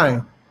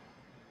designed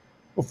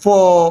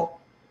for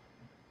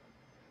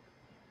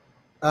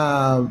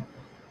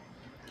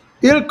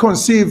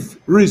ill-conceived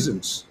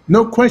reasons.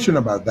 No question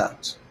about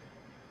that.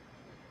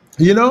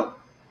 You know,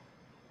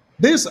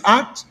 this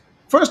act,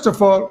 first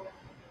of all,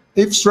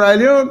 if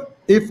Australia,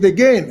 if they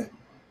gain,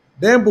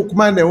 then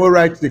Bookman, they will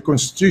write the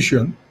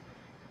Constitution.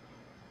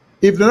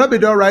 If they not be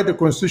done write the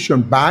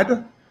Constitution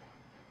bad,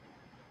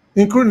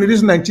 including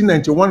this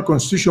 1991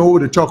 Constitution we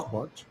will talk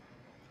about.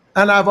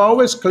 And I've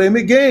always claimed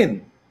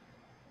again,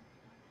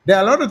 there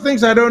are a lot of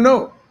things I don't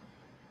know.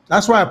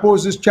 That's why I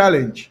pose this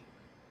challenge.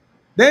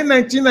 Then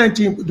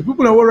 1990, the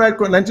people who will write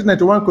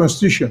 1991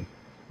 Constitution,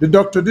 the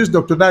doctor this,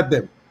 doctor that,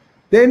 them,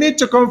 they need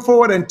to come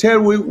forward and tell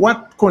me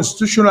what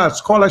constitutional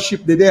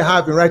scholarship did they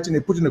have in writing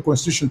and putting the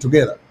Constitution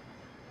together.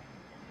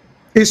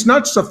 It's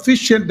not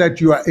sufficient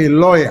that you are a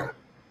lawyer.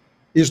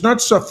 It's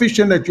not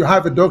sufficient that you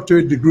have a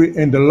doctorate degree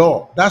in the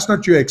law. That's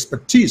not your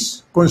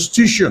expertise,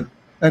 Constitution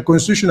and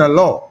constitutional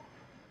law.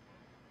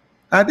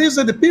 And these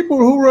are the people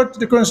who wrote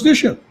the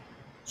Constitution.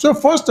 So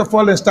first of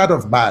all, let's start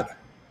off bad.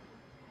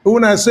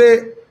 When I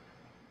say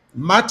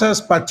matters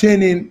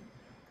pertaining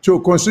to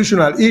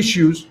constitutional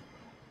issues,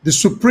 the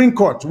Supreme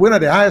Court, when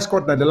at the highest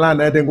court in the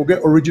land, and then go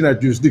get original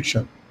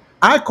jurisdiction.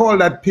 I call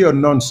that pure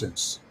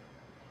nonsense.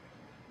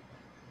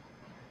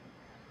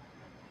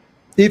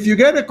 If you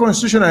get a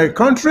constitution of a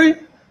country,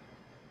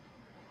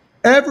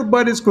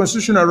 everybody's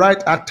constitutional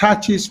right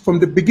attaches from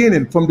the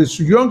beginning, from the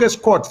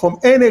youngest court, from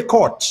any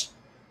court,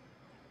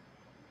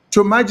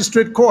 to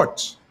magistrate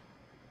court.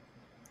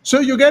 So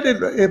you get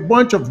a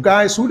bunch of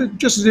guys who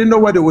just didn't know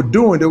what they were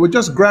doing. They were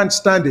just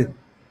grandstanding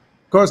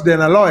because they're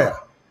a lawyer.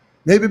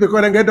 Maybe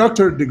because they get a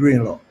doctorate degree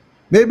in law.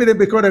 Maybe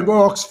because they go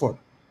to Oxford.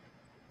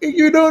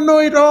 You don't know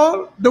it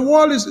all. The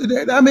world is,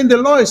 I mean, the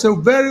law is a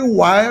very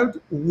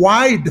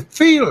wide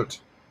field.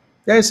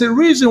 There's a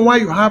reason why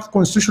you have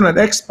constitutional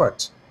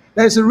experts.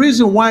 There's a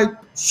reason why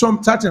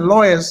some certain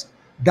lawyers,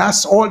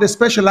 that's all they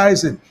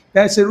specialize in.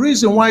 There's a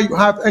reason why you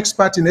have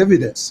expert in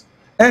evidence,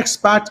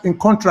 expert in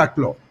contract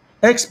law,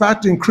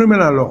 expert in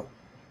criminal law.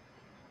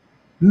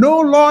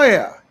 No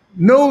lawyer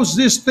knows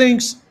these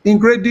things in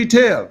great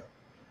detail.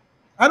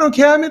 I don't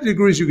care how many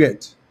degrees you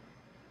get.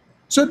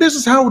 So this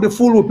is how they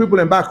fool with people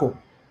in back home.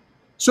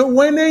 So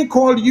when they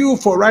call you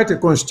for write a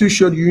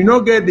constitution, you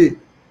not get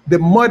the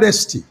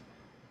modesty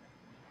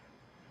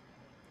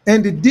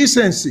and the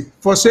decency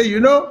for say, you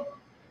know,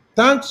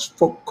 thanks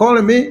for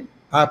calling me.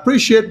 I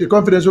appreciate the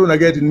confidence you want to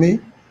get in me,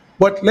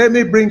 but let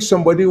me bring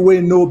somebody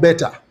who know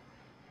better.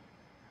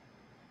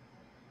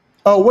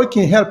 or what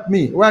can help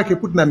me, where I can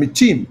put in my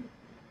team,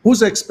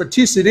 whose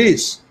expertise it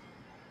is.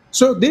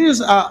 So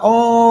these are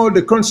all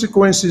the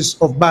consequences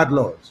of bad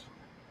laws.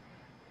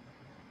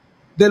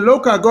 The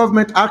local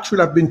government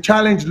actually have been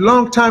challenged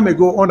long time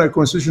ago under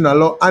constitutional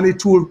law, and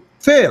it will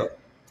fail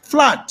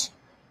flat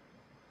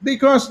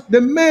because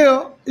the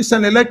mayor is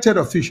an elected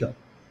official.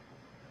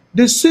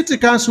 The city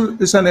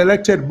council is an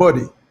elected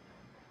body.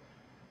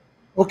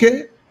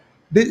 Okay?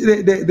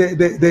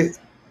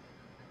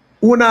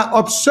 Una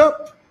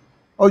usurp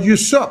or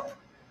usurp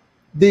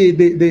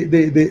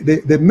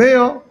the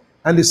mayor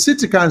and the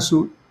city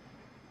council,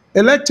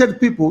 elected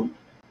people,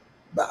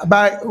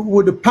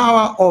 with the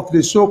power of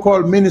the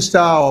so-called minister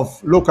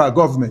of local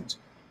government.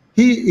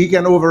 He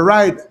can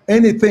override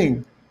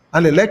anything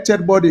an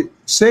elected body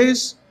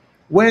says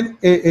when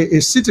a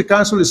city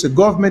council is a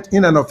government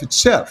in and of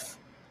itself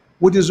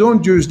with its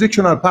own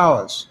jurisdictional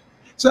powers.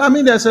 So, I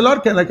mean, there's a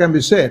lot that can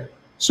be said.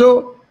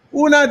 So,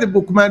 Una the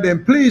bookman,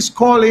 then please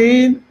call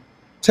in,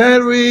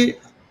 tell me,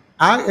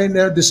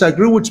 and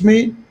disagree with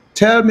me,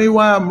 tell me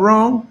why I'm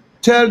wrong,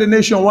 tell the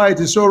nation why it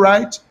is so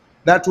right,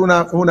 that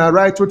Una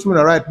right, what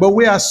Una right. But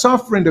we are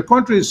suffering, the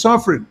country is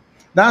suffering.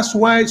 That's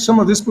why some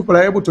of these people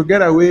are able to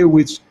get away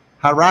with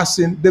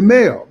harassing the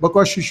mayor,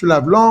 because she should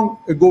have long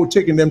ago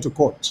taken them to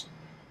court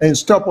and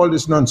stop all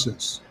this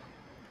nonsense,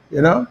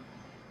 you know?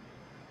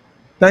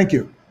 Thank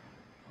you.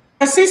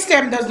 The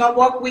system does not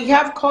work. We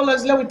have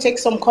callers. Let me take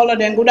some caller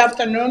then. Good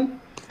afternoon.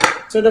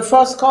 So the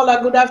first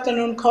caller, good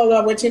afternoon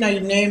caller, waiting on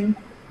your name.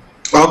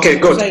 Okay,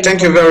 good.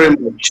 Thank you very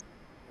much.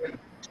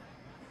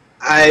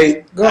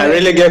 I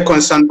really get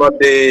concerned about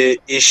the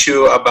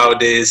issue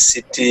about the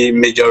city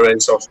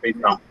majorates of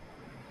FREETOWN.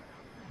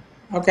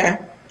 Okay.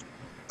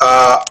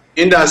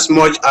 In as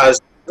much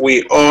as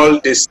we all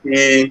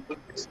see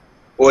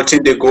what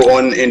they go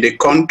on in the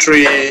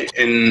country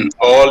and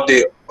all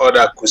the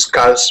other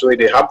kuskas where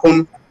they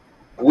happen,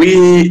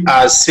 we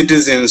as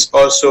citizens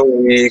also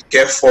we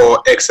care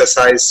for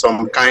exercise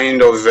some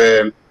kind of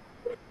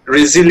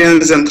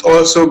resilience and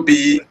also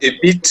be a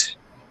bit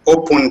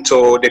open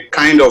to the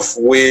kind of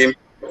way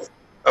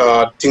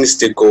things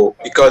they go,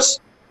 because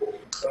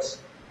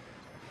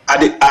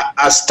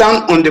I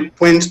stand on the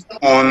point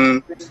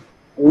on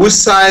which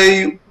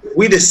side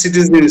we the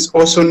citizens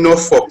also know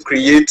for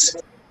create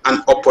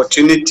an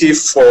opportunity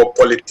for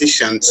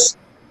politicians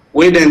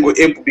where then go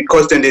able,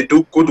 because then they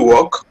do good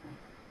work.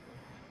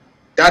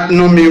 That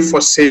no mean for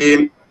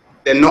saying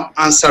they're not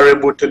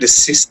answerable to the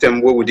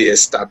system where would they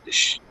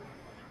establish.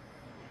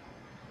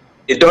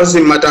 It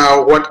doesn't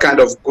matter what kind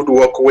of good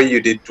work where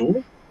you they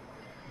do.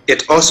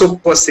 It's also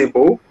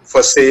possible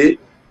for say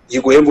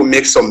you go able to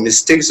make some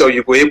mistakes or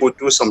you go able to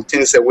do some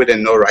things that they're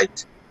not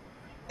right.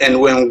 And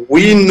when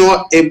we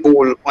not able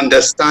to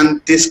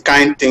understand these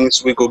kind of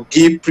things, we go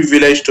give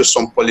privilege to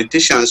some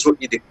politicians who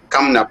either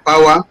come to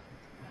power,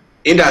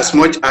 in as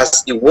much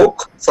as it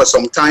work for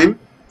some time,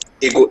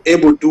 it go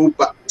able to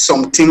do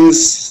some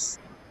things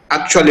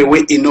actually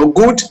where it no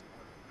good,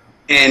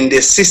 and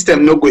the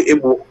system no go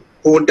able to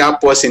hold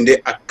that person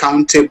they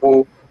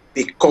accountable,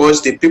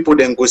 because the people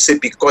then go say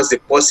because the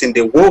person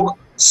they work,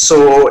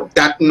 so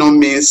that no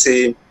means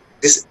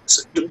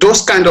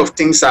those kind of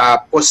things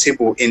are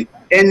possible in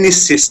any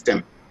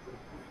system.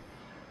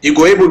 You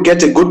go able to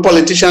get a good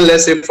politician,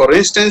 let's say for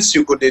instance,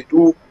 you could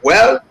do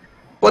well,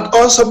 but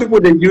also people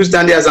they use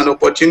that as an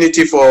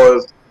opportunity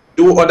for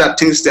do other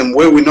things them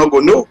where we not go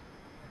know.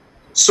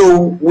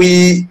 So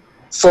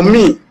for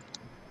me,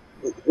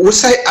 we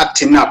say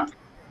acting up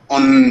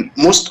on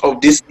most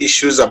of these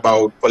issues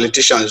about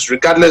politicians,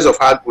 regardless of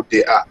how good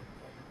they are.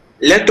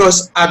 Let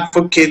us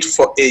advocate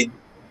for a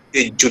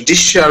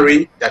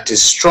judiciary that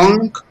is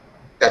strong,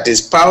 that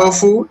is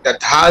powerful,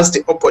 that has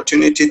the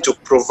opportunity to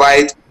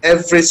provide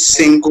every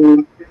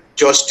single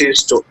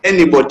justice to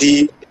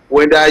anybody,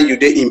 whether you're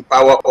in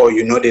power or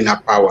you're not in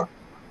a power.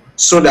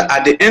 So that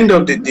at the end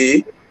of the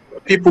day,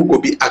 people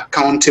will be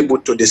accountable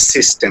to the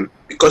system.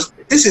 Because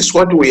this is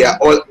what we are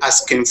all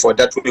asking for,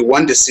 that we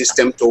want the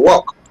system to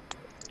work.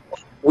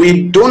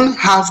 We don't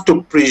have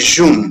to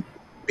presume,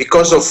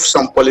 because of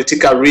some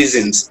political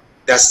reasons,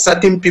 that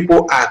certain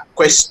people are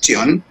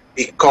questioned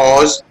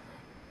because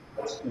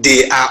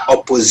they are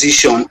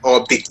opposition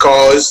or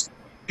because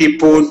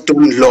people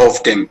don't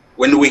love them.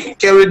 When we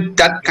carry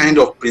that kind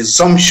of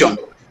presumption,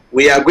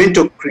 we are going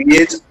to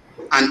create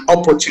an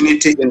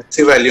opportunity in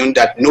Sierra Leone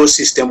that no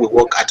system will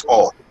work at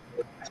all.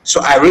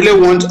 So I really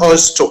want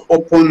us to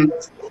open,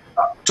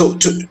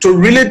 to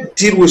really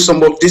deal with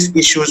some of these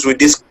issues with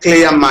this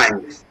clear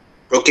mind,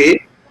 okay?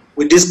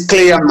 With this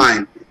clear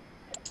mind.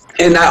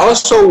 And I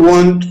also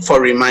want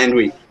for remind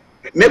we,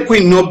 make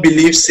we not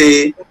believe,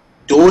 say,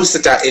 those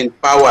that are in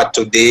power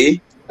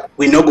today,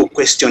 we not go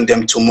question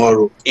them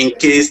tomorrow in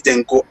case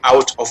they go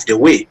out of the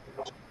way,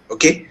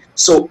 okay?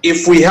 So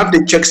if we have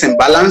the checks and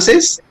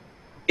balances,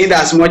 in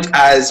as much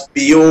as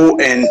BO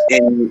and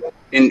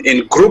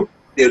in group,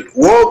 they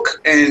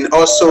work and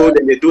also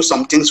they do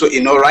some things where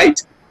you know right.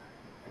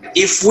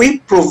 If we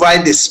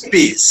provide the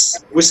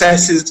space with our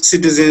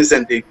citizens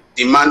and the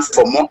demand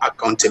for more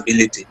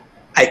accountability,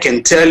 I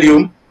can tell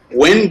you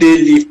when they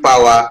leave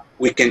power,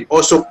 we can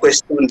also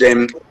question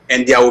them,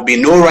 and there will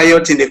be no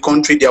riot in the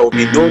country, there will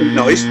be no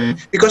noise.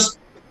 Because,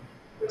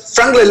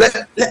 frankly,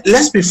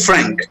 let's be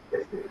frank,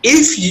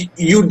 if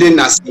you then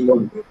as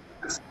alone.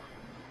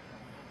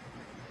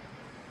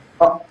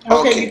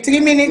 Okay, your 3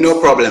 minutes.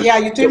 No problem. Yeah,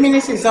 your 3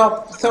 minutes is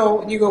up.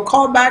 So you go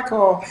call back,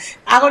 or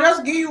I will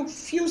just give you a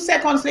few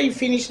seconds till you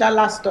finish that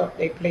last thought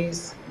there,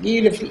 please.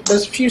 Give you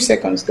those few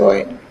seconds. Go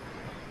ahead.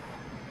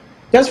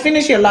 Just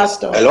finish your last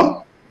thought.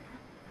 Hello?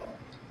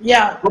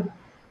 Yeah.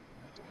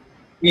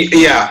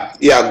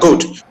 Yeah,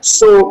 good.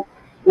 So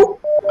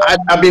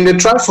I've been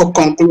trying for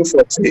conclude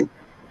for today.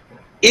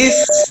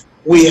 If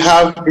we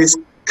have this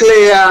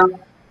clear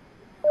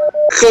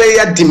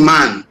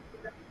demand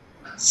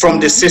from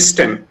the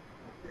system,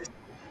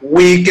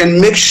 we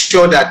can make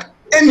sure that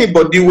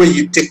anybody where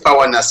you take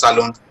power in a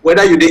salon,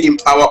 whether you're in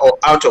power or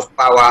out of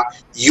power,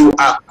 you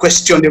are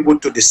questionable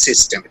to the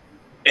system.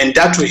 And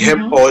that will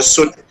help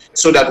also,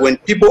 so that when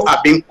people are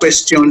being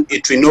questioned,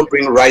 it will not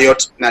bring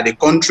riot in the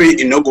country,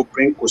 it not go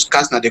bring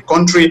kuskas in the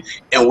country,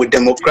 and with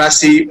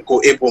democracy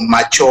go able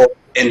mature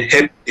and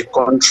help the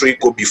country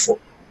go before.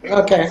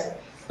 Okay.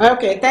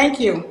 Okay, thank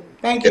you.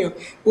 Thank you.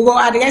 We will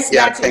address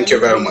that. Thank you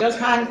very much. Just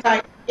hang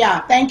tight.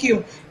 Yeah, thank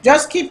you.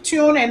 Just keep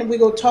tuned and we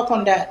will talk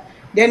on that.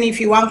 Then if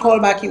you want call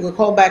back, you will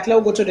call back.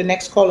 Let's go to the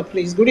next caller,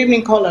 please. Good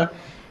evening, caller.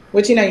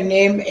 What's your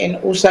name and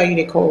also you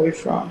they call it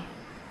from?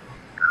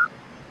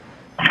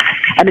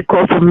 I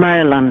call from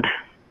Maryland.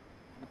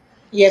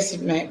 Yes,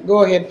 ma'am.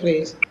 Go ahead,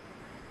 please.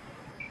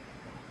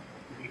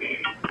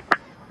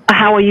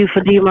 How are you,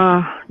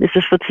 Fatima? This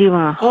is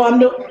Fatima. Oh,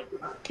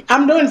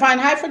 I'm doing fine.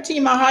 Hi,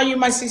 Fatima. How are you,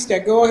 my sister?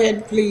 Go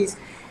ahead, please.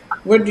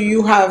 What do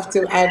you have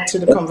to add to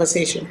the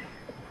conversation?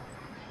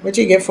 What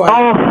you get for it?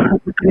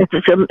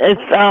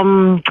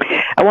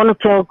 I want to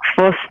talk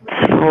first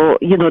for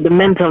the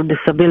mental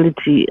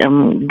disability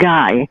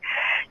guy,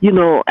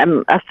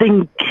 and I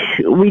think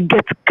we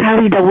get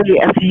carried away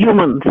as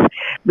humans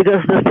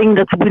because the thing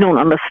that we don't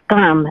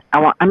understand,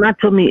 our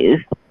anatomy is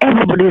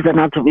everybody's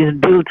anatomy is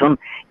built on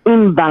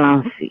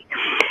imbalance,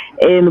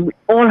 and we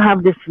all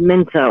have this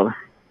mental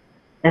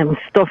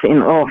stuff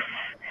in us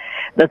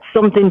that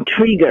something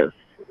triggers.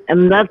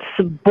 And that's,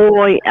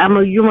 boy, I'm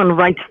a human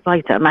rights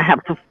fighter, and I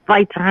have to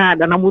fight hard,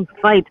 and I would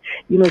fight,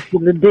 till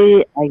the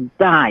day I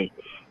die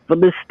for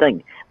this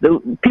thing. The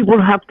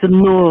people have to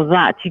know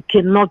that you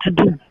cannot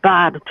do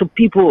bad to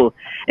people,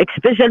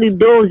 especially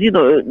those,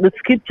 the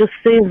scripture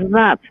says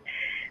that.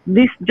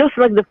 This, just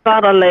like the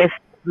fatherless,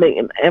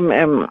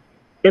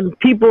 and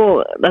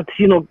people that,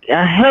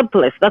 are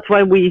helpless. That's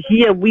why we're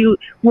here. We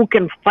who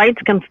can fight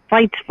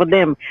for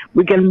them.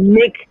 We can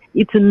make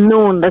it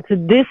known that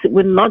this,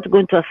 we're not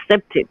going to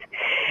accept it.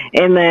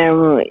 And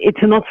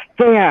it's not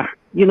fair,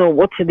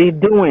 what they're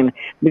doing,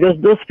 because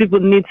those people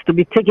need to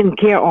be taken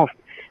care of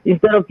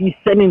instead of you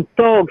sending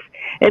thugs.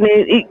 And,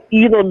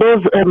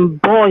 those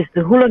boys,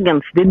 the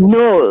hooligans, they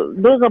know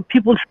those are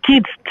people's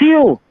kids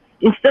too.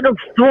 Instead of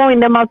throwing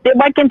them out there,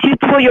 why can't you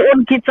throw your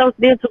own kids out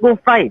there to go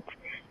fight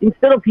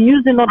instead of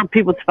using other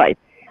people's fight?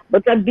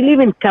 But I believe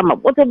in karma.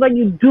 Whatever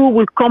you do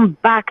will come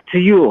back to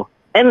you.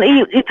 And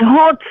it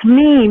hurts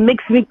me,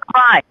 makes me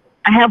cry.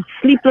 I have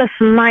sleepless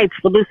nights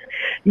for this,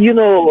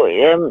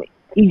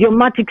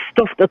 idiomatic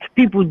stuff that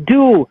people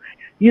do.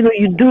 You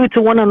do it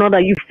to one another.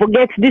 You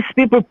forget these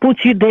people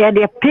put you there,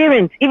 their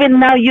parents. Even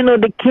now,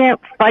 they can't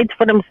fight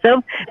for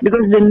themselves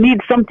because they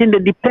need something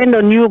that depend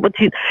on you, but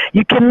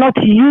you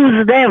cannot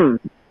use them.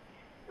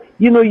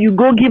 You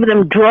go give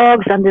them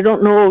drugs and they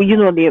don't know,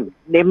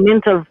 their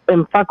mental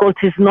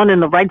faculties not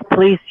in the right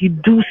place. You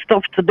do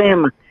stuff to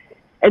them.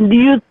 And do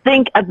you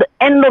think at the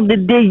end of the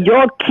day,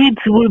 your kids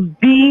will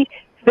be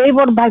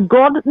favored by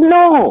God?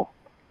 No.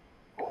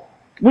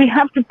 We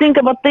have to think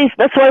about this.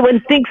 That's why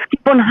when things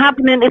keep on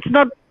happening, it's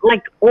not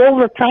like all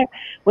the time.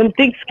 When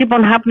things keep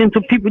on happening to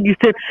people, you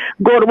say,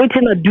 God, what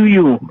can I do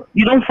you?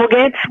 You don't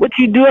forget what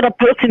you do at a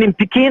person in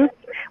Pekin.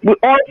 We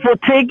all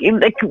partake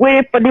in like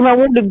way for them. I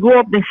want to grow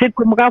up, they say,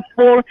 come back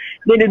for,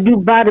 they do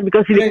bad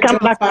because if they come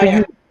back to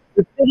you.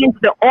 The parents,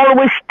 they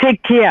always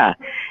take care,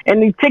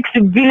 and it takes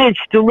a village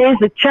to raise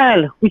a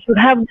child. We should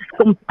have this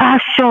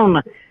compassion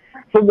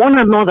for one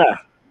another.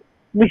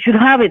 We should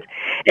have it.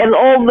 And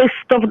all this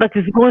stuff that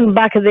is going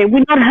back there,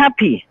 we're not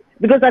happy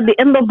because at the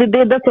end of the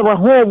day, that's our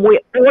home.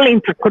 We're all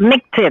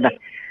interconnected,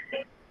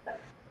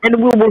 and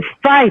we will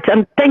fight.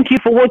 And thank you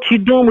for what you're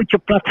doing with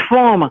your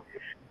platform.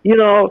 We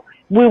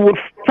will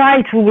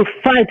fight. We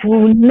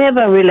will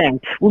never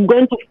relent. We're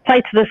going to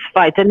fight this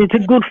fight, and it's a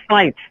good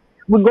fight.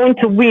 We're going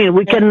to win.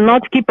 We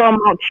cannot keep our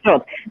mouth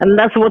shut. And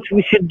that's what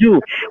we should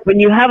do. When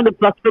you have the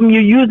platform,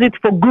 you use it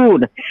for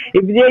good.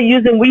 If they're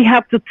using, we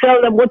have to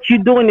tell them what you're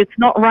doing, it's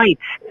not right.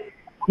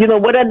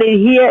 Whether they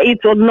hear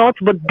it or not,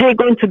 but they're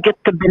going to get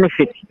the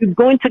benefit. You're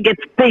going to get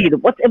paid.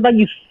 Whatever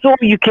you sow,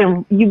 you're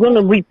going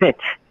to reap it.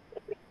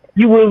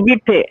 You will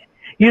reap it.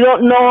 You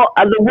don't know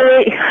the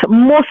way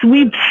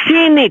we've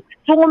seen it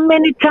so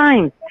many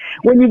times.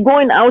 When you're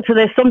going out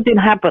there, something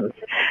happens.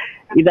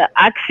 Either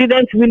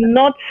accidents will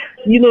not,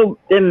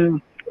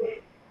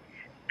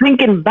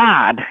 thinking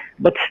bad,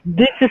 but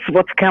this is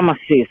what karma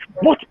says.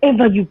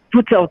 Whatever you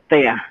put out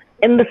there,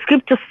 and the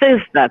scripture says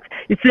that.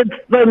 It says,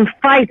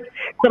 fight,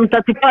 Psalm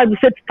 35, it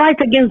says, fight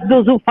against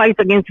those who fight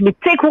against me.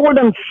 Take hold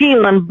on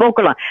shield and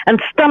buckler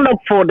and stand up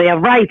for their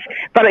rights.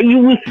 But you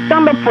will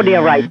stand up for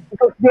their rights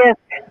because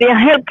they're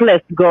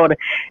helpless, God.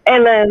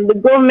 And the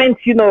government,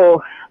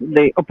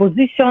 the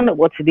opposition,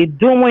 what they're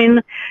doing,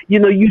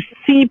 you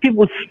see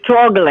people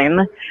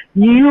struggling.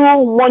 You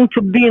want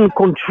to be in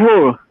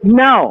control.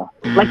 Now,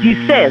 like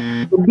you said,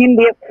 you've been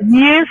there for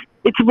years.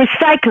 It's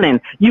recycling.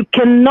 You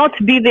cannot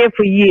be there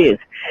for years.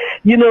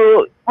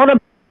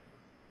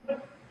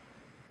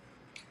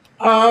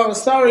 Oh,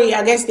 sorry.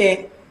 I guess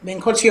they been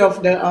cut you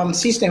off. The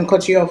system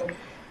cut you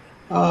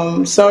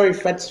off. Sorry,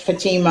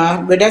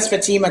 Fatima, but that's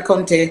Fatima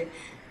Conte.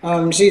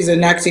 She's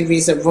an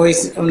activist, a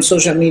voice on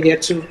social media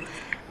too.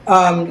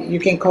 You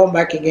can come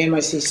back again, my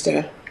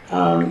sister.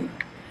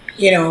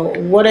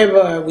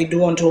 Whatever we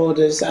do unto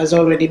others has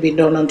already been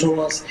done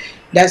unto us.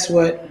 That's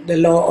what the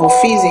law of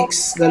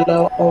physics, the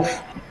law of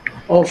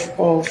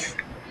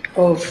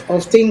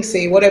things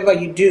say. Whatever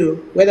you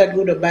do, whether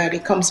good or bad,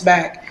 it comes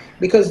back.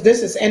 Because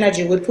this is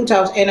energy. We put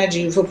out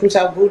energy. If we put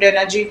out good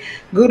energy,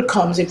 good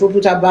comes. If we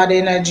put out bad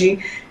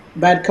energy,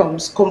 bad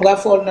comes. Come back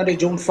fall not the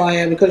jump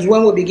fire. Because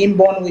when we begin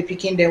born, we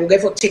picking there. We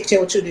get for take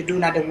tail to the do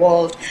not the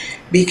world.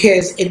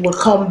 Because it will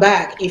come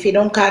back. If you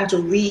don't come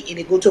to we,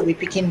 it go to we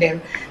picking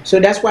them. So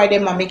that's why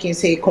them are making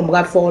say come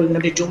back fall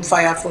not the jump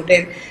fire for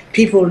them.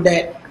 People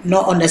that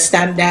not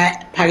understand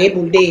that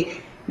parable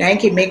day. Now I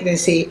can make them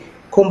say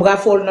Kumbra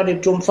fall not the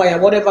drum fire.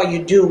 Whatever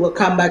you do will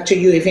come back to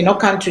you. If it not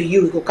come to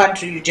you, it will come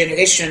to your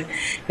generation.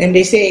 Then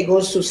they say it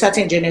goes to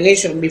certain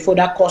generation before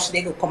that course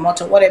they will come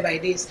out or whatever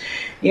it is.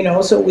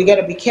 So we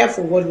gotta be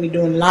careful what we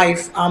do in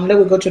life. Let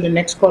me go to the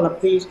next caller,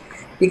 please.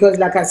 Because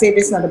like I said,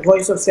 this is not the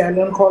voice of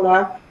Salone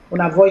caller. When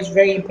our voice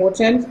very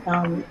important.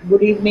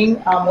 Good evening.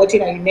 What is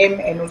your name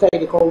and what are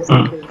you call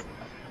from, please?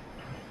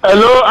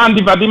 Hello,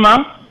 Andy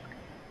Vadima.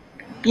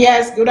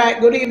 Yes,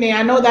 good evening.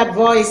 I know that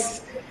voice.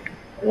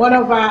 One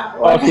of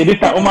our okay, this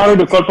is Omar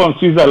the call from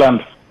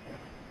Switzerland.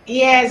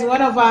 Yes,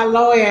 one of our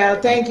lawyers.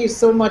 Thank you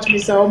so much,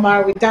 Mr.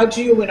 Omar. Without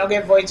you, we don't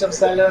get voice of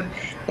Salone.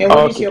 And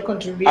what is your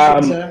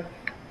contribution, sir?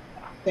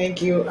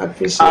 Thank you. I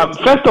appreciate it.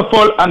 First of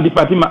all, Andy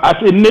Fatima, as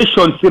a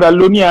nation, Sierra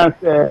Leoneans,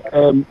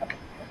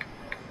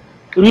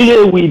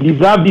 really we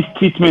deserve this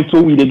treatment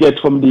so we get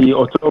from the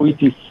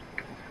authorities.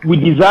 We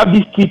deserve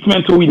this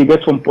treatment so we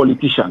get from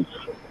politicians.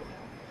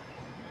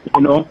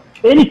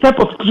 Any type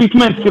of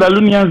treatment Sierra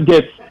Leoneans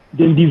get,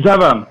 they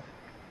deserve them.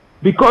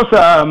 Because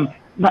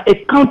now a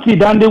country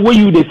down the way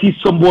you see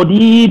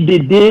somebody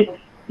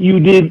you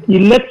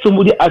elect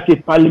somebody as a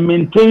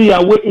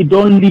parliamentarian where they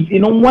don't live,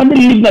 when they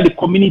live in the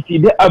community,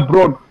 they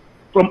abroad.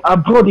 From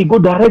abroad, they go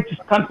direct to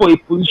stand for a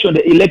position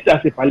they elect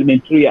as a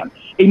parliamentarian.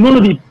 You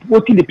don't know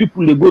what the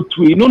people they go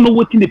through, you don't know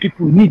what the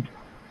people need.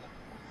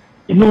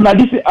 Now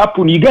this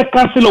happen. You get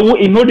councillor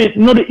who they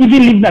even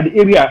live in the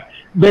area,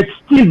 but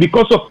still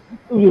because of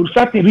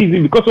certain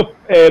reason, because of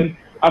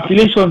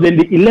affiliations, then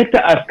they elect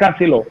as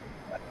councillor.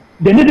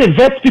 They need to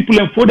vet people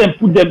and for them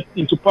put them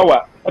into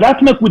power.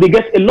 That makes they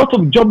get a lot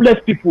of jobless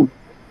people.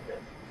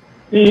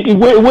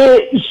 Where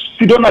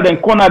sit down at the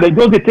corner,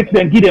 they take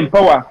them, give them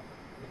power.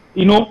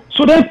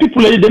 So then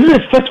people they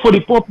need to fight for the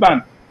poor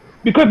man.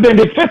 Because then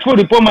they fight for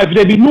the poor man,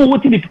 if they know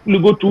what the people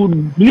go to,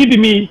 believe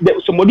me,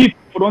 somebody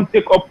don't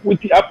take up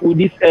with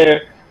this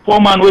poor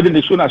man where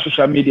they show on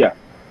social media.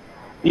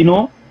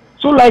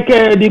 So like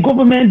the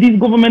government, this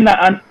government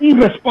are an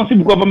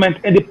irresponsible government,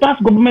 and the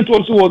past government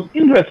also was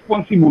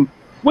irresponsible.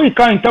 When it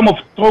comes in terms of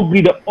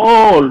thuggery,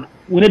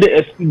 we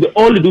need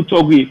all do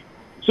thuggery.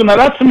 So now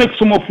that makes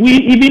some of we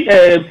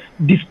even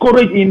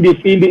discourage in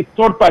the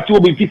third party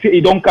where we say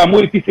it don't come,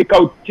 where we say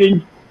how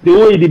change the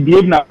way they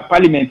behave in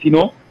parliament,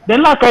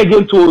 Then like I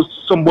go to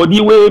somebody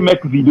where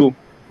make video.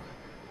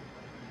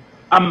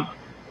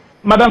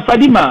 Madam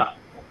Fadima,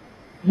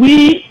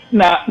 we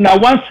now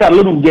one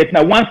salon we get,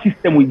 now one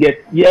system we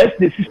get. Yes,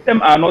 the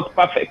system are not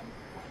perfect.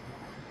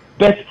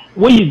 But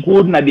when you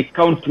go to the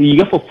country, you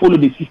have to follow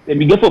the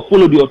system, you have to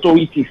follow the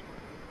authorities.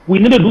 We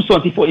need to do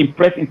something for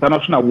impress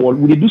international world.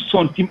 We need to do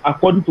something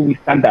according to the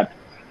standard.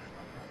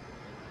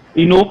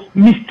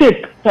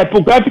 Mistake,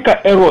 typographical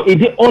error, it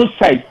is all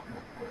sides.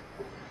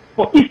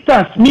 For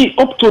instance, me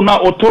up to now,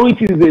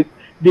 authorities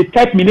they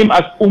type my name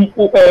as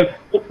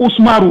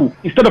Usmaru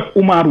instead of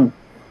Umaru.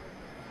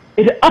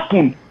 It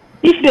happen.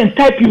 If they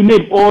type your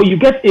name or you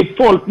get a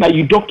fault now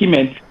you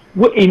document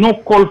what you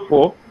not call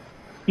for,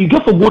 you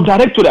get to go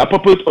direct to the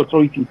appropriate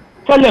authority.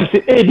 Tell them,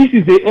 say, hey, this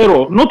is the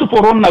error, not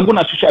for run go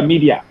on social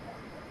media.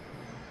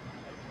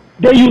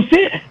 Then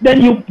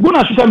you go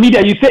on social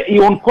media, you say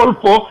you on call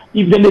for,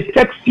 if then they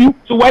text you,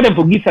 so why them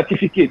forgive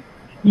certificate?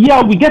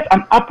 Yeah, we get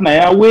an app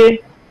now where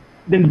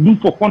then do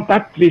for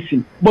contact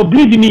tracing. But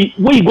believe me,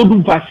 when you go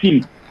do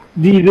vaccine,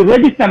 the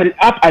register the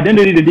app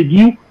identity they give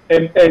you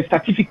a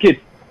certificate.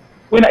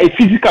 When a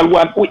physical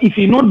one, or if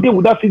you're not there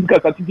with that physical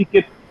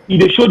certificate,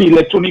 you show the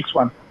electronics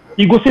one.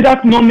 You go say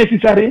that's not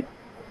necessary.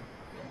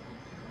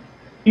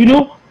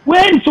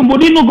 When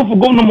somebody no go for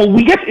government,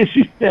 we get a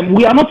system.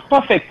 We are not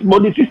perfect,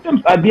 but the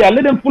systems are there.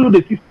 Let them follow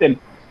the system.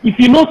 If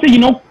you know, say you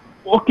know,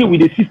 okay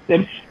with the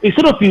system,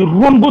 instead of you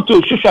run go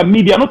to social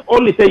media, not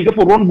all the time you get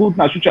for run go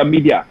to social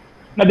media.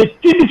 Now the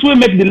thing is we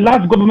make the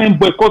last government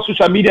boycott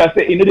social media.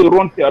 Say you know they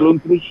run alone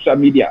through social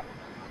media.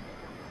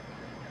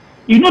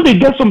 You know they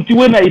get something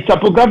when it's a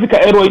typographical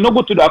error. You know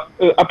go to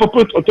the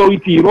appropriate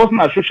authority. Run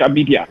on social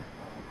media.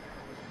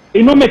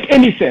 It don't make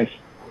any sense.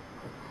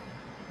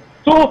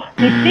 So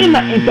if in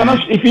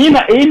international, if in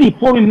any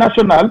foreign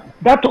national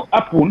that to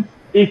happen,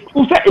 it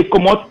also a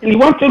come out. We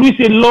want to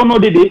say law no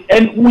day,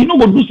 and we know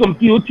go do some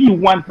TOT you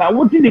want now.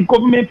 What did the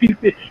government feel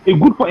say a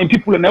good for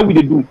people and now we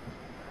they do?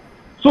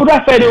 So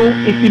that's why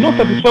if you not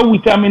satisfied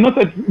with them, not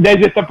there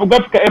is a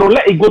typographical error,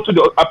 let it go to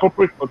the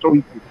appropriate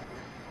authority.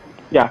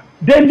 Yeah.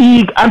 Then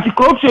the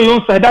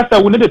anti-corruption side, that's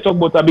why we need to talk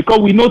about that because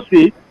we know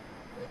say.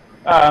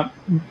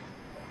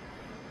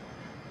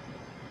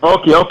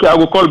 Okay, I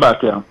will call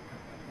back. Yeah.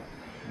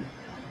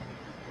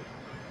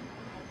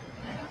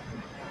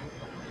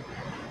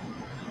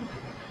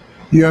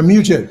 You are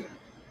muted.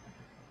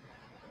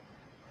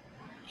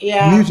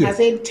 Yeah, Muted. I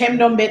said Tem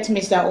don't bet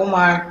Mr.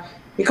 Omar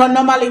because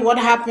normally what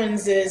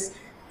happens is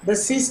the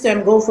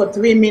system go for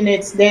 3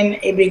 minutes, then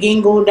it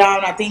begin go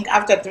down. I think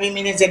after 3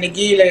 minutes, and it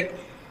give like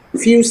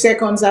few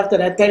seconds after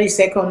that, 30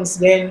 seconds,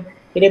 then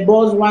it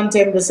balls one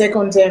time, the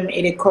second time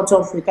it cut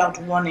off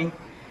without warning.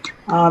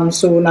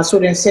 So now so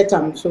then set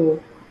them. So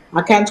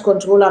I can't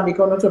control them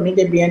because not only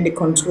they behind the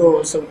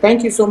control. So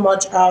thank you so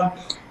much.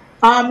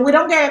 We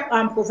don't get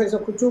Professor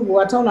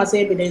Kutubu. I told us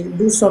maybe they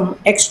do some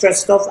extra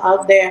stuff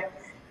out there.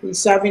 He's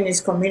serving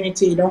his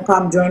community. He don't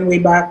come join way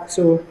back.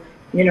 So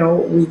you know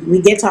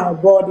we get on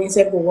board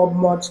instead of what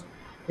much.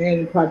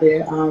 Then for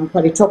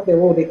the talk the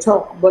way they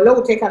talk. But let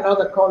me take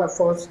another caller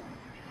first.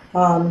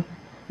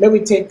 Let me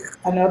take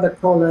another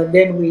caller.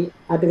 Then we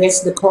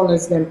address the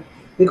callers then.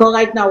 Because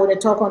right now, when they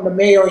talk on the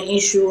mayor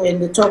issue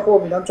and the talk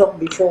we don't talk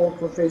before,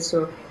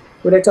 Professor,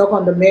 when they talk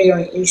on the mayor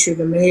issue,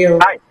 the mayor,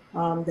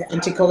 the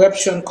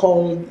anti-corruption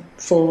call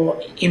for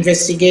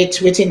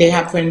investigate waiting they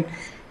happen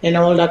and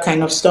all that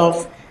kind of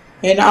stuff.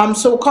 And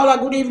so caller,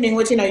 good evening.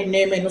 Waiting on your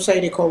name and also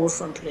they call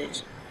from,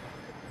 please.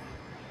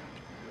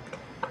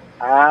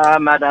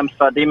 Madam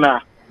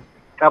Fadima,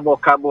 Cabo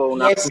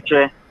Yes.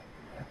 Unakuche,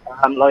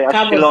 Lawyer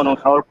Shilon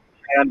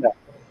on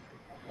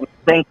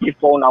thank you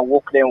for na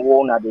work them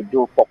one they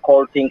do for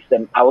call things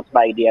them out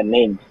by their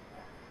names.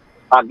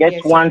 I guess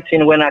Yes, one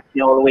thing when I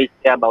can always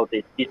say about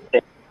the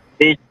system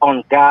based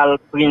on GAL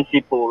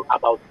principle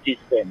about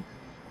system.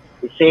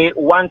 We say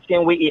one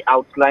thing we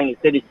outline is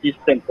say the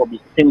system for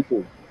be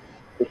simple.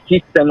 The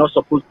system not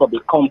supposed to be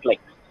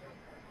complex.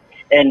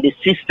 And the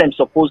system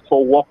supposed to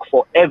work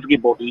for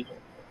everybody.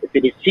 If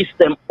the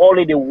system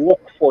already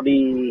work for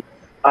the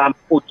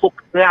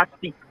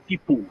autocratic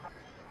people,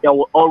 there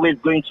will always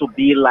going to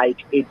be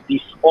like a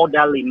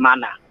disorderly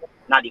manner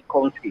in the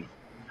country.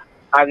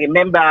 I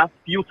remember a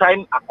few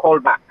times I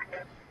called back.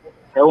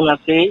 They wanna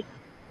say,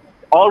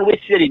 always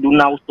say they do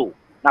now so.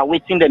 Now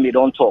waiting them they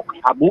don't talk.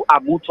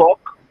 Abu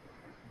talk,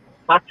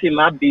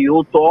 Fatima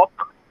Bio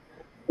talk.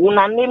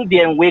 Una name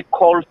them we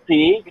call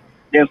say,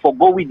 then for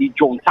go with the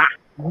junta.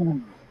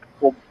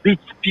 For beat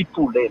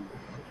people then.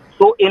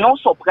 So it don't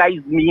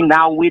surprise me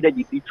now whether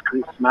they beat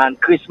Chris man.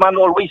 Chris man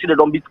always say they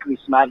don't beat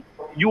Chris man.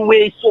 You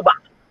way sober.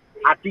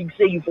 I think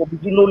say you for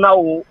begin now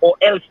or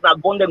else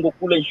that gun then go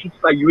pull and shoot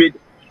for you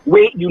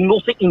where you know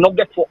say you not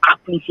get for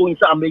happen so in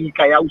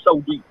America or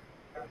Saudi.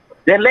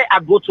 Then let I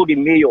go to the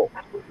mayor.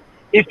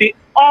 If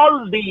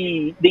all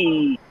the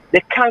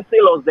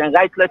councillors then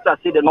write letters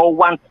say they don't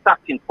want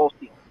starting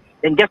forces,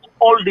 then get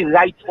all the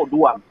rights for do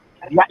them.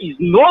 There is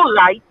no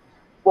right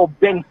for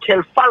Ben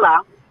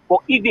Kelfala for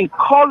even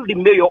call the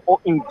mayor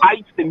or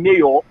invite the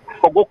mayor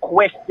for go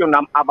question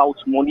them about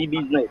money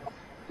business.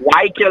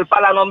 Why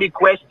Kelfala not me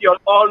question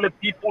all the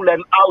people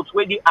and out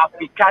where the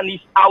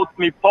Africanists out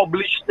me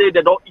publish say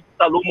they don't eat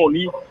SALONE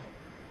money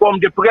from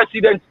the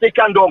president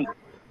second on.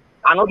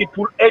 I not be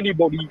pull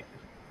anybody.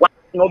 Why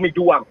not me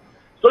do one?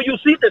 So you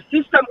see the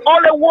system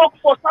only work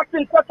for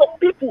certain set of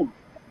people.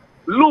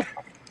 Look,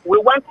 we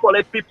want to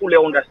let people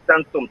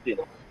understand something.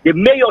 The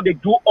mayor they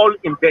do all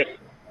invest.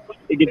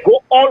 They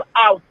go all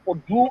out for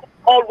do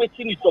all what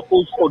is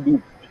supposed to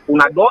do.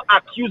 Una don't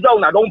accuse her,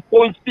 una don't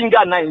point finger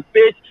in her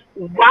face.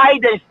 Why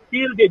they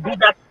still they do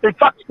that? In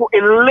fact, to a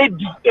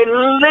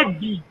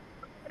lady,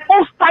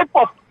 those type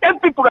of 10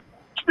 people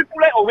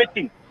are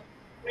waiting.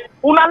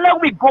 Una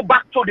let we go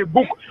back to the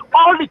book.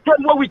 All the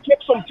time when we check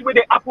something where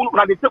they happen,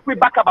 una they take we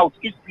back about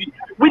history.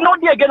 We know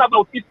there again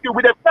about history.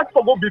 We the first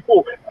to go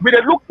before. We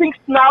the look things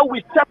now.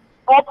 We step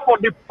up for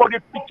the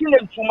picking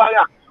and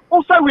tomorrow.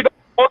 Also we don't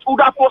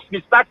other force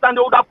mistakes and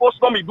the other force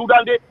come do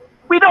that.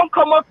 We don't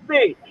come up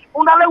say.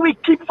 Una let we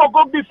keep for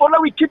go before.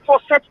 Let we keep for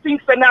set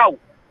things for now.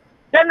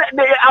 Then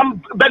they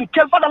Ben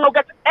Kelfala don't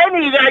get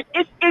any right.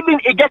 If even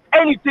he get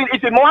anything,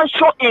 if he want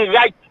show in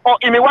right or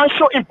if he want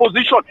show in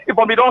position, if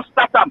we don't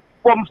start them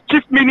from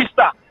chief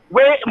minister,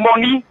 where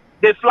money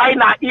They fly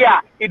in our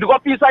ear, it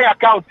drop inside your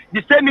account.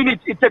 The same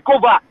minute it take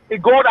over,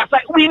 it go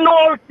outside. We know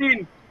all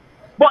things.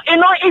 But it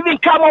not even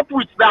come up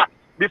with that.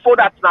 Before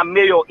that, the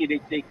mayor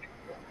it take.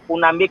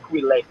 Una make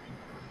we left.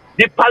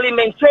 The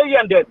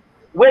parliamentarian then,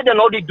 where they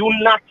not they do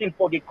nothing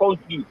for the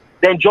country,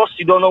 then just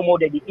you don't know more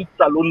than they eat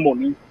salon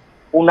money.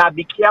 Una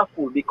be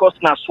careful because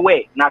na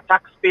swear, na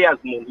taxpayers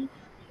money.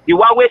 The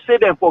one we say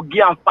them for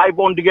give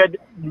 $500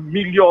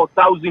 million,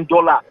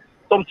 $1,000,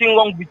 something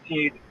wrong with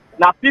it.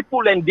 Now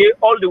people and they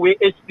all the way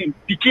esteem,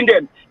 picking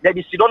them, that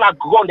they sit on a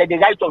ground, that they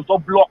write on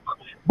top block.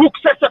 Book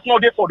success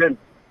not there for them.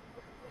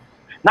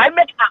 Now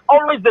I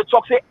always the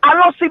talk say, I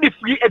don't see the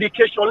free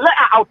education. Let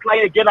I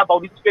outline again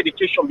about this free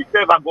education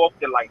before I go off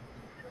the line.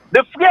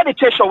 The free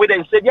education where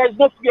they say there is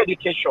no free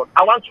education.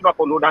 I want you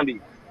to know that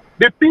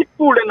the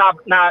people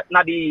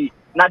na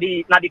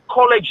the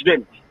college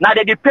them, now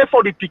they pay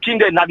for the picking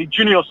them, now the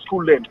junior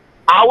school them.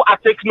 How I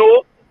take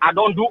no, I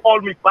don't do all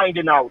me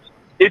finding out.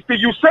 If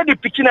you say the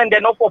picking and they're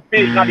not for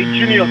pay, now the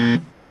junior,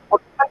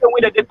 but the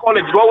way that they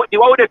college, the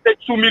way they pay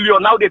 2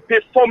 million, now they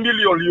pay 4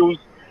 million use.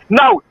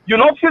 Now, you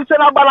know, feel say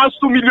that balance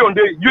 2 million,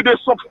 you they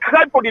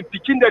subscribe for the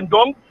picking them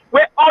done,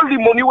 where all the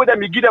money where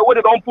they give them, where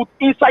they don't put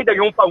inside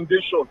their own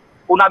foundation.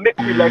 Una make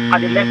me like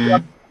at the next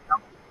one.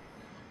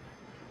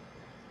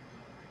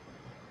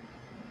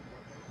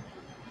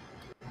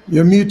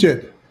 You're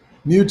muted.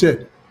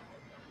 Muted.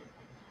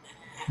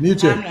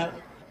 Muted.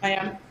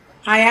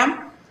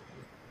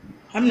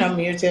 I'm not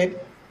muted.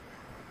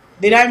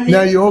 Did I mute?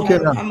 No, you're okay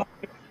now.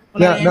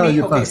 No,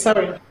 you're fine.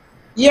 Sorry.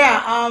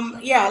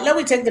 Yeah, let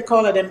me take the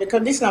caller then,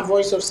 because this is not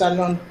voice of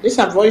Salon. This is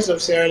not voice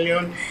of Sierra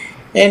Leone.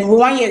 And we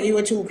want to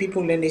hear two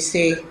people and they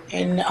say.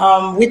 And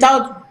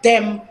without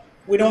them,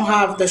 we don't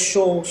have the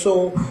show.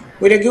 So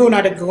we're going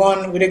at the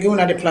ground, we're going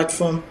at the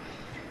platform.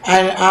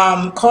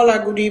 And caller,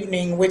 good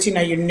evening. Waiting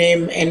at your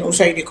name and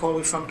also you call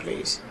me from,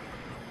 please.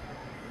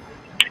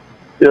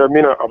 Yeah,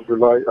 Mina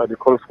Abdullah, I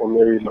call from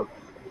Maryland.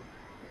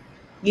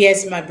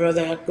 Yes, my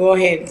brother. Go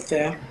ahead,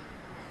 sir.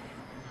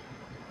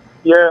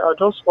 Yeah, I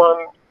just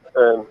want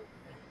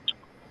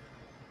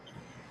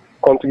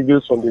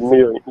contribute on the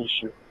mayor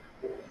issue.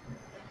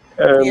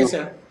 Yes,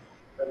 sir.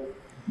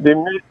 The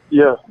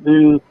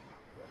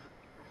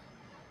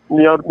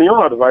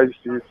mayor advice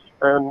is,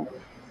 and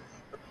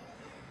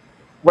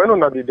when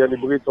they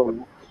deliberate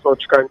on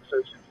such kind of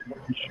sensitive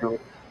issue,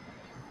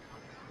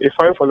 it's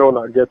fine for them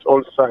to get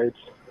all sides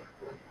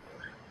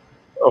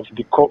of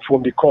the coin.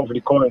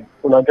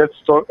 When I get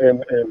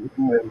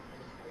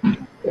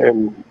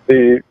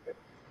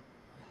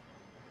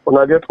when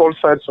I get all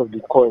sides of the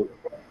coin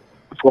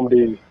from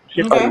the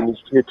chief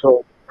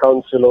administrator,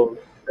 councillor,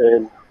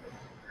 and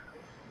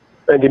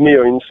the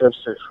mayor himself.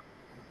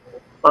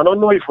 I don't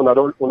know if when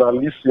I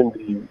listen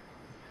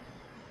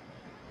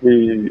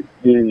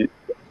the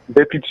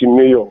deputy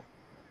mayor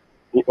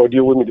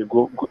audio when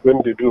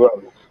they do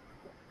rounds.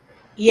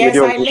 Yes,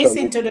 I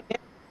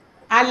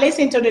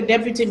listened to the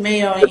deputy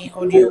mayor in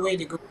audio way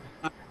they go.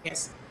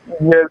 Yes.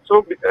 Yeah,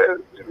 so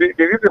the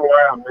reason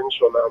why I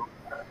mentioned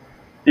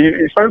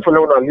it's time for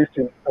them to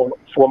listen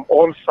from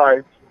all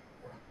sides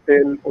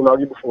and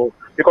before,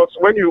 because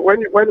if you're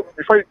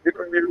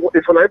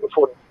able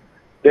to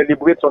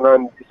deliberate on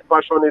and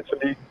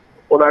dispassionately,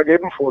 when I'm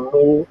able to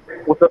know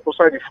what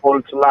side the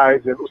fault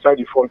lies and what side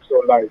the fault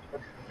not lies,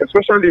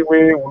 especially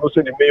when we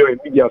also the mayor and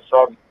media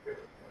serve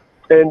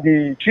and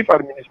the chief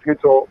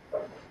administrator,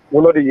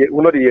 we're not the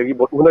area,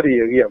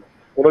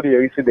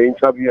 the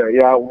interview,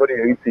 yeah, we're not the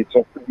area to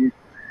talk to this.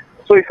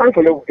 So it's time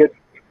for them to get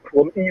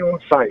from EU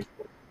side.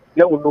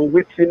 They will know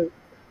waiting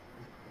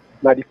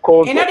na the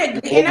cause. Not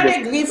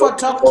agree for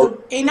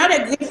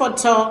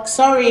talk.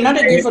 Sorry, not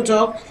agree for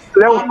talk.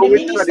 The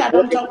minister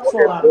don't talk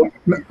for.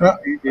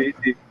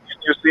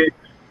 You see,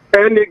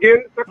 and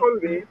again,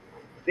 secondly,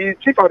 the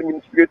chief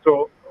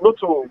administrator not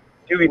to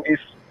during this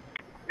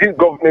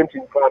government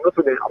in power, not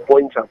to they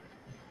appoint him.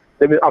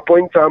 They will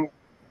appoint him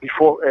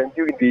before and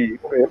during the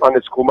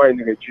Aneskoma in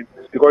the regime,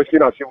 because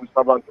in a civil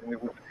servant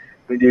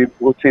they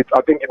rotate.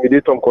 I think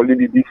immediately on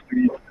Kolili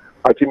district.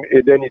 I think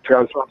then he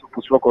transferred to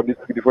Puswako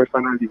district before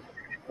finally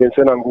then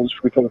send and goes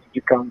FREETOWN City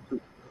Council.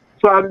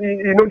 So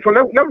so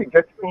let me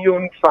get your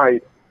own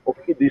side of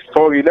the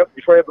story.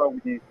 Before ever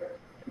we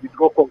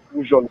draw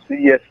conclusions, say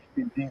yes,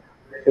 indeed,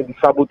 the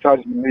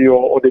sabotage the mayor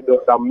or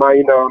the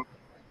minor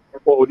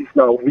or this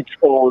now which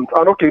on.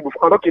 I'm not going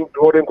to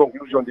draw them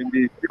conclusions in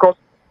this, because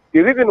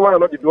the reason why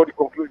I'm not draw the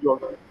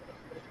conclusions.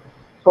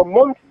 Some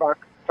months back,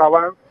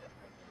 Sawan,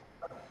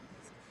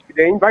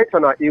 they invited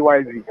an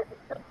AYZ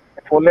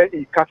for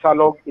a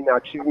catalog in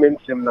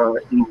achievements in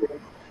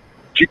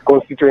Chief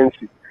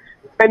constituency.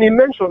 And he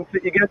mentioned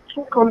he gets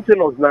 2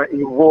 councillors now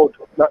involved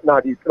now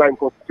the crime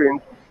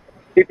constituency,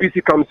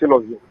 APC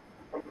councillors,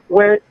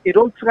 where he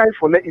don't try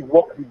for let it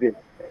work with them.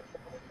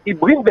 He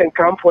bring them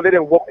camp for let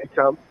them work with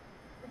them.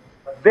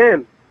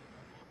 Then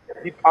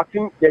I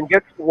think then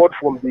get word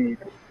from the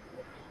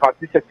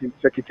party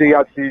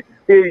secretariat say,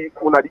 hey,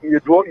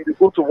 you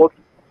go to work.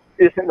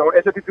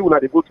 SFP when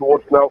they go to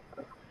work now.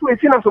 So you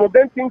see now some of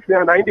them things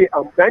there and they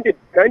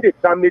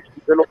damage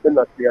development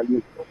that they are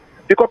doing.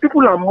 Because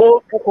people are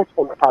more focused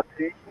on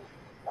party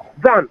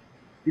than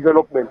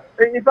development.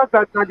 And in fact,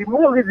 that's the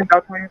more reason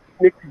that we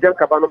make Jan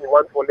Kabano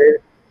want to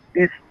let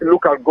this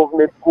local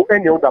government go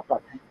any other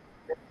party.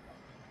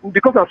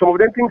 Because of some of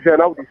them things are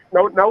now I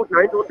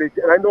know they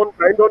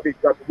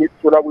examine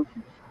so now we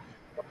see.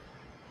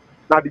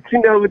 Now the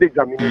thing that we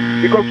examine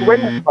because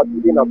when the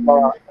party in a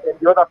power and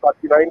the other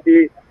party now in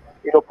the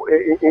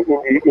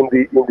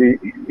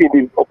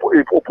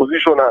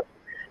opposition as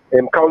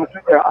council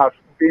as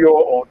mayor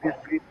or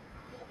district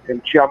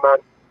chairman,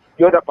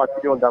 the other party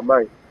they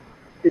undermine.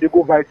 They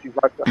go vice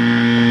versa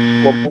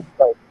from both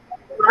sides.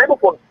 So I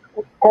hope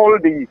call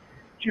the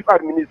chief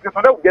administrator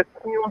so that we get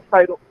one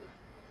side of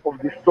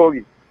the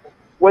story.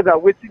 Whether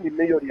waiting the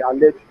mayor the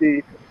alleged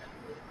say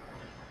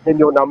then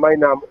you undermine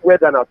them,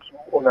 whether not true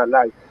or not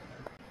lie.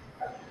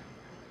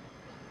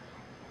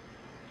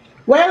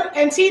 Well,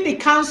 and see the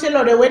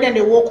councillor, the way that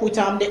they work with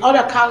them, the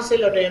other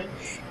councillor, them,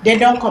 they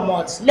don't come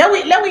out. Let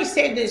me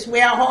say this: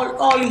 we are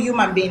all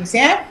human beings,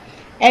 yeah.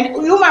 And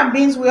human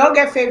beings, we all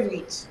get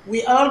favorites.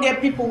 We all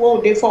get people who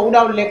are there for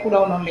without leg,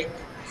 without no leg.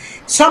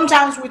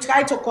 Sometimes we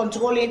try to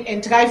control it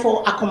and try to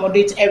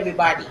accommodate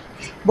everybody,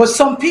 but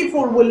some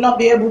people will not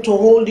be able to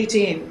hold it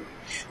in.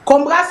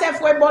 Congrats if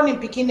we're born in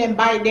Peking and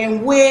by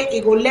them way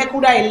it go leg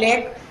without a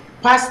leg.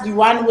 Pass the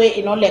one way,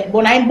 you know, like,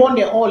 but I'm born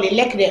they all,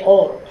 elect they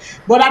all.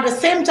 But at the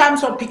same time,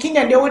 so picking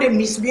and they would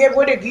misbehave,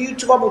 where they give you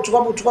trouble.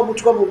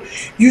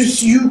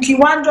 You can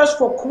want just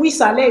for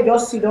quiz and they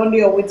just sit on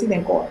there waiting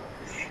and call.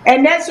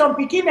 And then some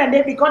picking and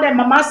they because their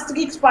mama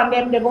strict upon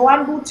them, they go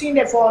one good thing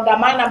they for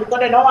undermine them because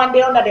they don't want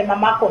they under the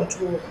mama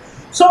control.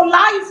 So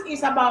life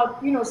is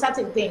about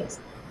certain things.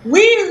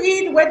 We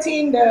read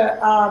waiting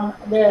how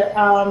they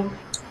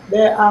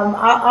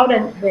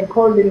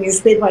call the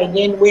newspaper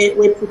again,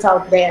 we put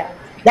out there.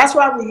 That's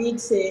why we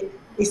read say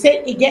he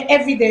said he get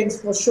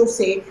evidence for sure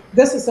say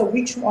this is a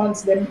which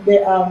ones the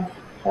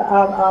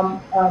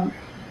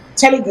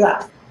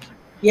telegraph.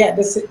 Yeah,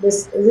 this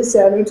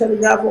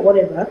telegraph or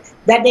whatever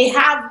that they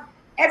have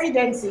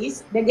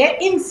evidences, they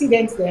get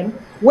incidents them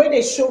where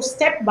they show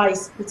step by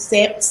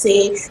step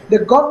say the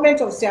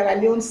government of Sierra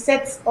Leone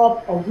sets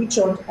up a witch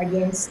hunt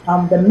against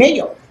the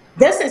mayor.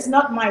 This is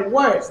not my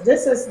words.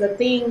 This is the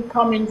thing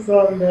coming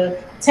from the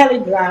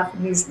Telegraph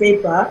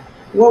newspaper.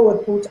 What we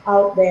put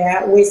out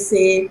there, we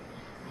say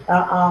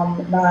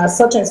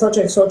such and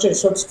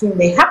such thing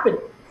may happen,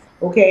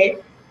 okay?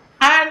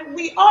 And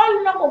we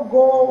all know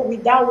go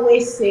without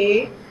way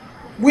say,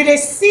 we they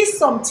see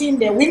something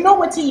there, we know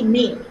what he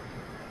mean.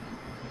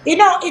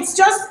 It's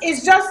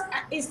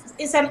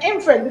an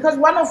inference because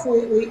one of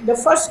the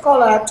first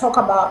caller talk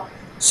about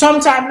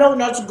sometimes no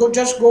not go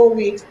just go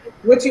with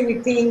what you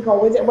would think or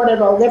with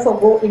whatever, therefore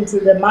go into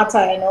the matter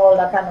and all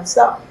that kind of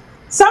stuff.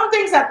 Some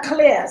things are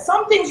clear.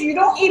 Some things you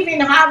don't even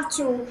have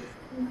to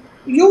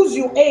use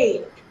your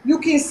aid. You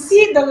can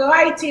see the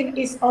writing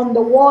is on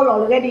the wall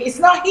already. It's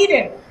not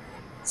hidden.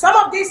 Some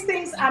of these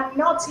things are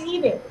not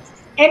hidden.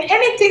 And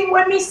anything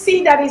when we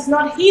see that is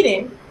not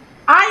hidden,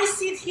 I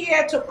sit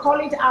here to call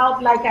it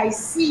out like I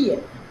see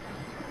it.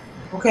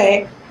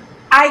 Okay?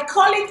 I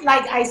call it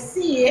like I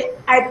see it.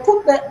 I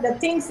put the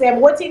things there,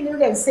 what you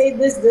do and say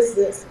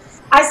this.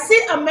 I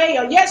see a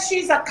mayor, yes,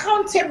 she's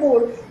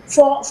accountable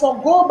for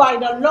go by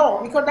the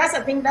law, because that's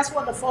the thing, that's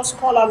what the first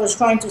caller was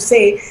trying to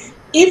say.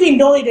 Even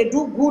though they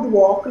do good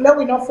work, let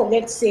me not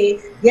forget to say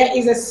there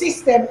is a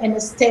system and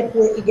a step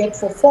where it gets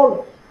for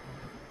follow.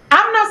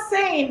 I'm not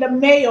saying the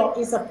mayor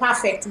is a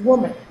perfect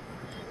woman,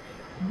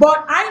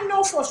 but I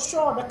know for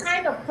sure the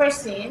kind of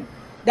person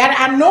that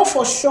I know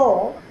for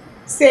sure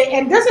say,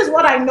 and this is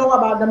what I know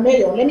about the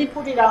mayor. Let me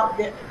put it out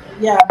there.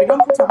 Yeah, we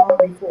don't put them on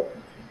before.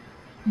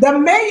 The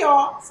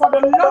mayor, for the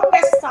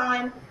longest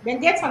time, then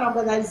gets an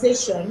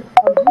organization,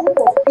 a group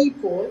of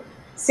people,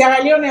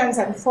 Sierra Leoneans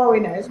and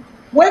foreigners,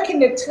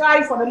 working to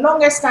try for the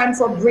longest time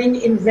for bring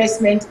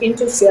investment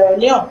into Sierra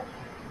Leone.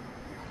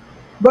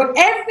 But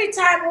every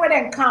time when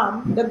they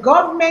come, the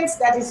government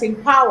that is in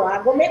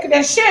power will make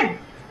them shame.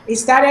 It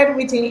started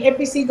with the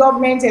APC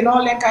government and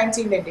all that kind of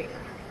thing they did.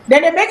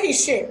 Then they make it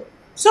shame.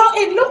 So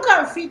it look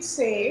and fit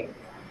say,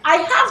 I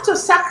have to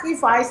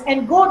sacrifice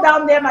and go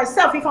down there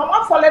myself. If I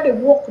want to follow the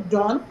work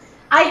done,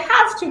 I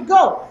have to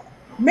go.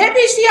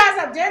 Maybe she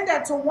has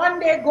agenda to one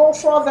day go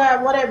further,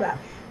 whatever.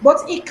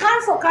 But it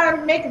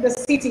can't make the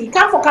city, it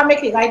can't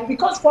make it right,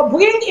 because for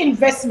bringing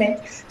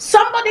investment,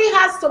 somebody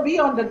has to be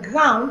on the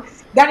ground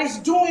that is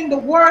doing the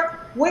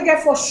work, we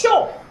get for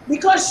sure.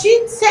 Because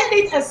she said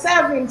it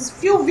herself in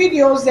few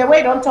videos that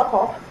we don't talk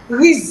of,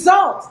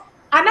 result.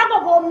 I'm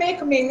not going to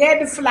make me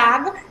red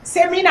flag,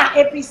 say me na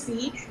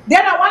APC,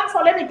 then I want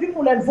for let me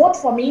people that vote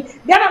for me,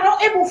 then I'm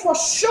not able for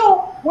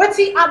sure what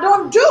I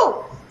don't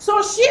do.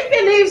 So she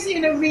believes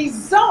in a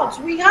result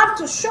we have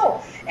to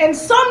show. And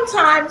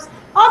sometimes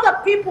other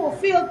people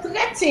feel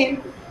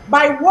threatened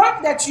by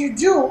work that you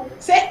do,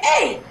 say,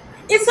 hey,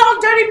 it's all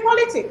dirty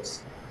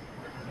politics.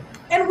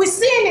 And we're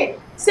seeing it.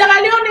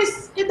 Sierra Leone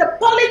is in the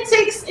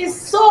politics is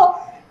so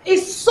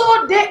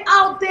there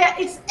out there.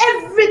 It's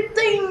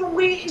everything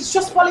it's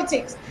just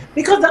politics.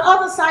 because the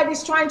other side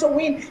is trying to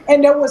win,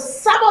 and they will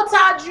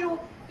sabotage you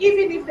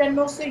even if they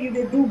know say you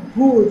they do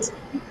good.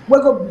 We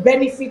go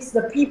benefits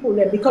the people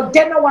then, because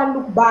they don't want to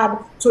look bad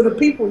to the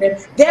people then.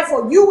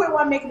 Therefore, you will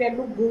want to make them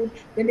look good,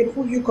 then they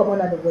pull you come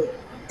on out of the way.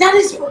 That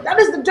is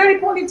the dirty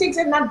politics,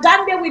 and not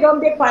done there we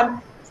don't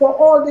depend for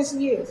all these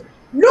years.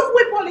 Look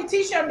with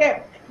politicians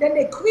there. Then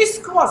they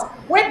crisscross.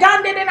 When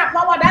down there, then a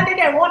power, down there,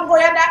 they won't go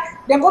yonder.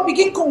 Then go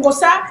begin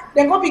Congosa.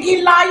 Then go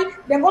begin lie.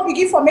 Then go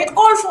begin for make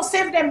all for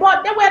save them.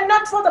 But they were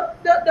not for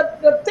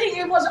the thing.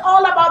 It was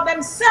all about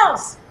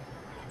themselves.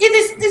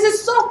 This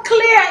is so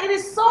clear. It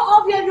is so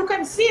obvious. You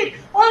can see it.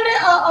 Only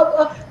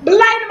a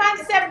blind man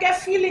self get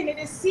feeling it.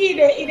 They see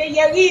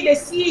they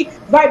see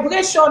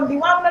vibration. The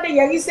one that the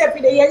yari self,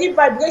 the yari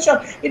vibration.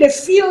 They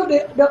feel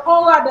the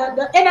aura,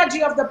 the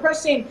energy of the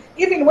person.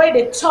 Even when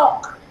they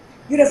talk,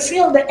 you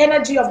feel the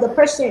energy of the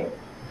person.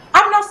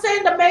 I'm not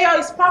saying the mayor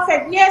is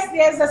perfect. Yes,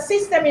 there's a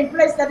system in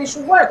place that it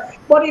should work.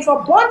 But if a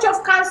bunch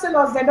of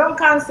councillors they don't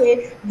cancel,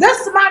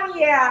 this man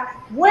here,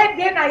 when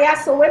then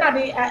when are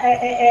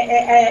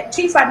the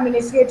chief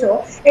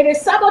administrator, and they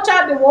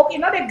sabotage the work,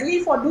 not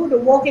agree for do the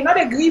work, not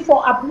agree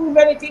for approve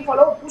anything, for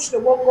not push the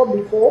work go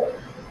before.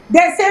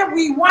 They say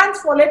we want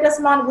for let this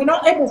man, we're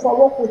not able for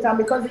work with him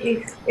because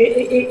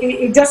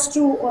it just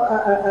too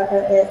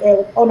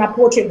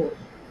unapproachable.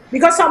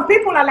 Because some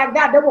people are like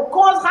that. They will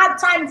cause hard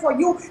time for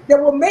you. They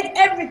will make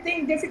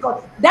everything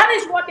difficult. That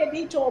is what they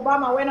did to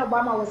Obama when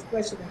Obama was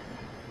president.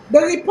 The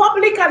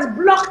Republicans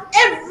blocked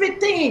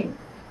everything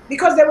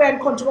because they were in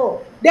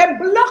control. They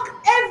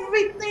blocked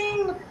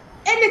everything.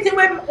 Anything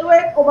when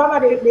Obama,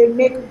 they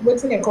make,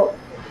 what's in call?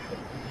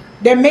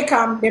 They make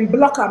them, they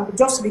block them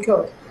just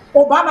because.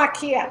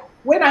 Obamacare.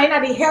 When I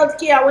in the health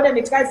care, when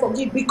they try to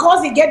forgive,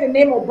 because they get the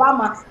name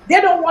Obama,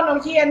 they don't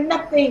want to hear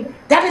nothing.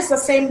 That is the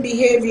same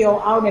behavior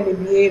how they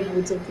behave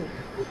with it.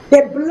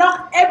 They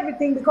block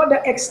everything because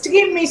the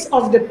extremists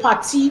of the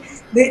party,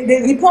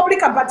 the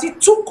Republican Party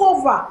took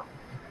over.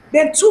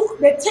 They took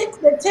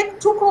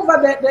over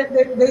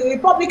the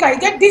Republican. You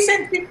get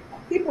decent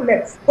people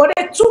there, but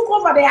they took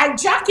over, they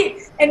hijack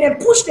it, and then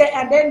push the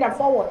agenda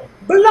forward.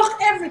 Block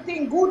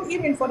everything good,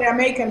 even for the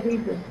American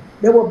people.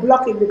 They will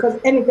block it because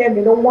anytime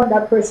they don't want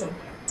that person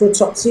to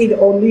succeed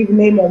or leave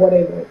name or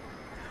whatever.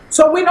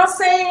 So we're not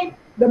saying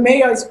the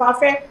mayor is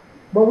perfect,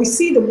 but we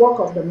see the work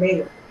of the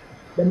mayor.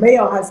 The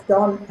mayor has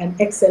done an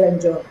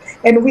excellent job.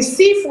 And we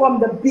see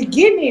from the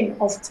beginning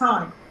of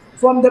time,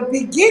 from the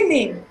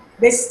beginning,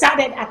 they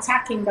started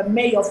attacking the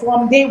mayor.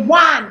 From day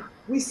one,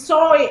 we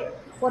saw it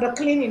for the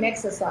cleaning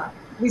exercise.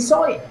 We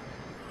saw it.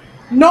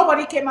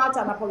 Nobody came out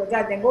and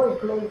apologized. Then go and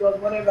close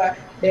doors, whatever,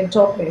 then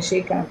talk, then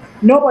shake hands.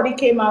 Nobody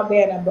came out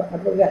there and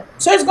apologized.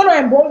 So it's going to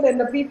embolden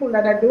the people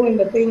that are doing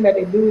the thing that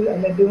they do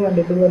and they do and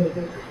they do and they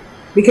do.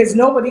 Because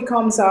nobody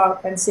comes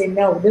out and say,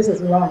 no, this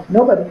is wrong.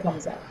 Nobody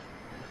comes out.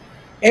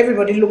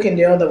 Everybody looking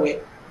the other way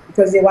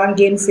because they want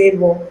to gain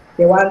favor.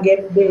 They want to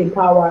get in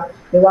power.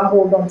 They want to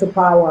hold on to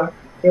power.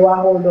 They want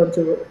to hold on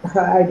to,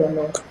 I don't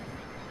know.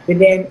 But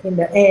then in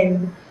the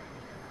end,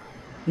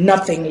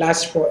 nothing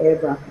lasts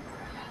forever.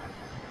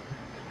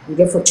 You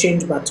get for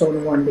change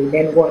baton one day,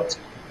 then what?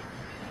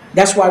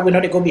 That's why we know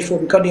they go before,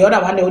 because the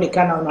other one they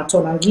can on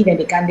turn and give, then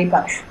they can't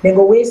depart. Then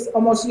go waste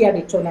almost here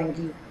they turn and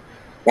give.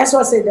 That's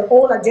what I say the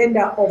whole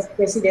agenda of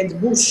President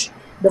Bush,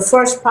 the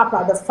first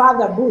Papa, the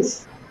father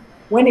Bush,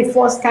 when he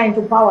first came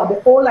to power, the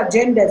whole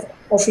agenda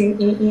of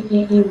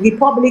in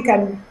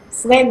Republican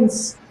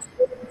friends,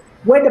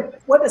 where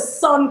the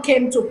son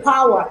came to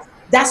power,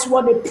 that's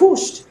what they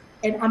pushed,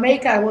 and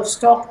America was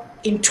stuck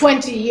in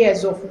 20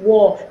 years of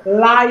war.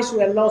 Lives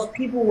were lost,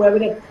 people were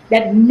in it,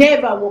 that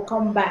never will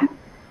come back.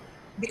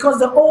 Because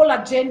the whole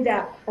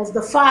agenda of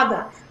the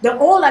father, the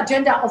whole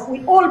agenda of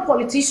we all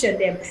politicians,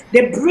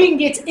 they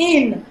bring it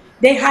in,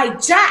 they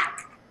hijack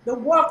the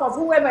work of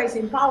whoever is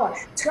in power,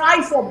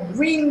 try for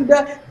bring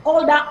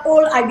all that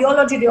old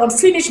ideology, the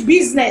unfinished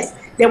business,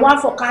 they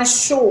want for can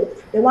show,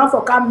 they want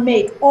for can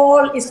make.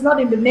 All it's not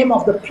in the name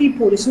of the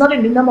people, it's not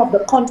in the name of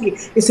the country,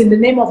 it's in the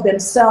name of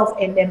themselves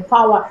and their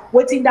power.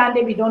 Waiting down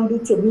there, we don't do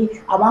to me,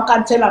 I want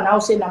can tell and now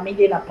say na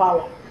me na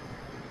power.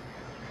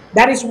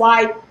 That is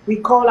why we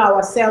call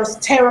ourselves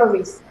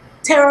terrorists.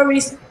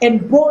 Terrorists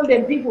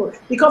embolden people,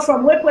 because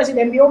from where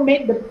President Bio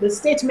made the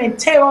statement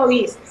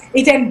terrorists,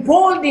 it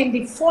emboldened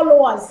the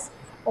followers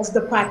of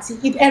the party.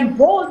 It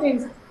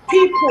emboldens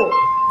people.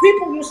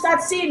 You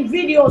start seeing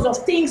videos of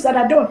things that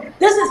are done.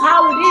 This is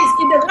how it is.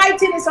 If the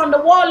writing is on the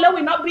wall, let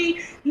we not be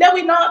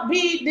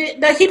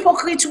the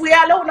hypocrites we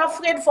are. Let we not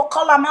afraid for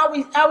column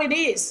how it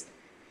is.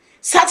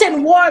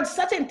 Certain words,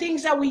 certain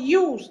things that we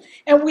use,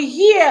 and we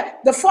hear.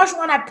 The first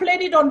one I played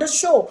it on the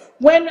show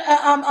when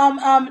the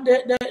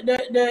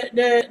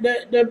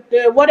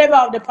whatever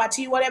of the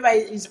party, whatever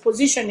his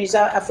position is,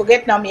 I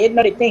forget now. Me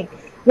not a thing.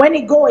 When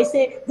he go, he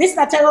say this is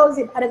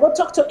terrorism, and I go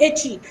talk to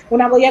Echi. When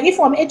I go yagi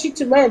from Echi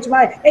to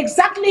tomorrow,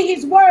 exactly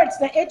his words.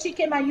 The Echi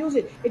came and used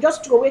it. He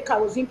just threw away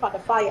kerosene for the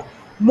fire.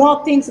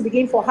 More things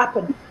begin to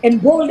happen.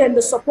 Embolden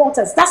the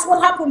supporters. That's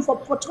what happened for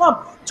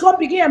Trump. Trump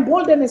began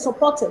emboldening the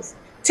supporters.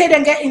 Till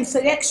then get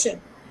insurrection.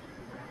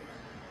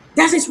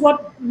 That is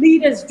what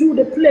leaders do.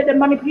 They play, they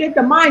manipulate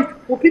the mind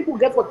for people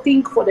get to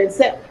think for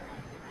themselves.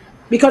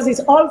 Because it's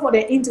all for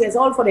their interest,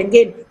 all for their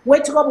gain.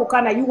 Where trouble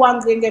can you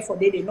want to for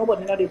daily,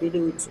 nobody know they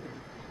do it.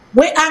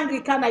 Where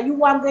angry can you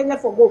want to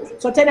for go.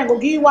 So tell them go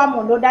give you one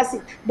more, no, that's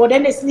it. But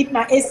then they sleep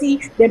na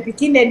AC, then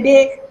begin the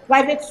day,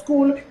 private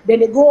school, then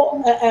they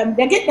go,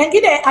 they get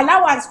the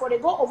allowance for they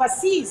go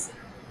overseas.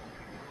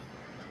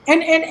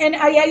 And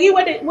I agree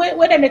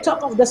when they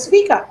talk of the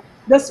speaker.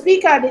 The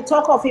speaker, they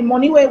talk of him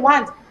money we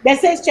want. They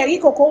say Cherry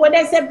Coco, when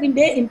they say been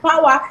there in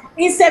power,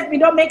 instead we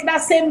don't make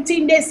that same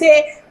thing. They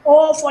say,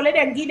 oh, for let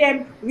them give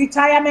them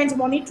retirement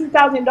money,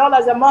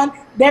 $2,000 a month.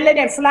 Then let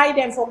them fly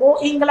them for go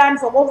England,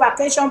 for go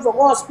vacation, for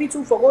go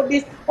hospital, for go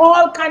this,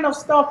 all kind of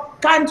stuff.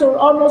 Can to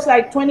almost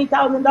like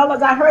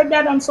 $20,000. I heard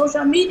that on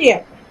social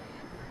media.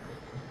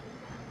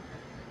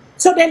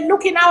 So they're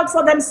looking out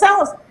for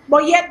themselves,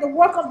 but yet the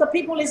work of the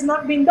people is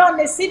not being done.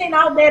 They're sitting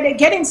out there, they're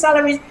getting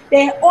salaries,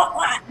 they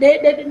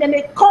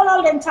call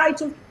all them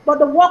titles, but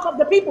the work of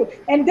the people.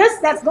 And this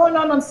that's going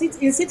on in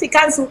city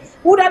council,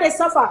 who do they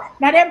suffer?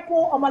 Now them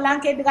poor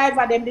Omalanke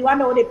driver, them the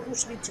one who they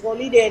push the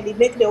trolley there, and they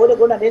make the other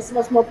go to this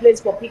small place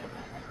for pick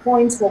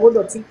points for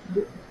go to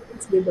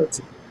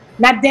dirty.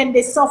 Now then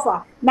they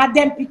suffer. Now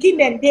them picking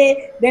then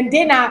they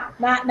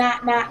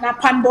na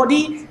pan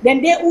body.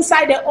 Then they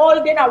outside the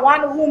all then a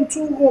 1 room,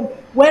 2 room.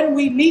 When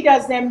we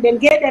leaders them, then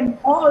get them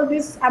all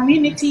these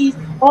amenities,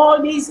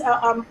 all these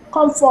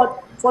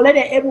comfort for let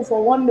them able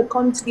for one the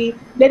country.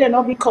 Let them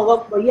not be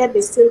corrupt, but yet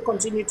they still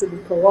continue to be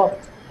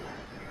corrupt.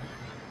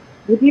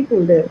 The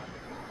people there.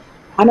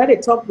 I know they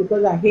talk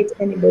because I hate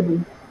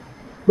anybody,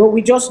 but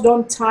we just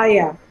don't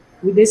tire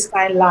with this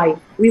kind of life.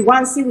 We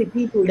want to see with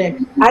people there.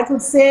 I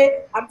could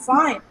say I'm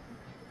fine.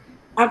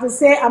 I could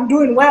say I'm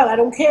doing well. I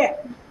don't care.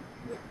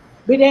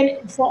 But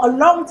then for a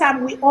long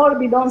time we all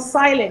been on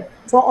silent.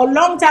 For a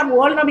long time we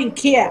all not been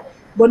care.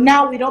 But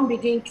now we don't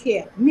begin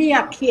care. Me,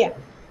 I care.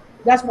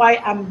 That's why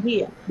I'm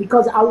here,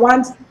 because I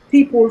want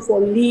people to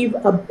live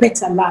a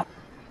better life.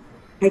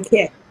 I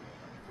care.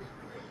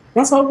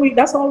 That's all we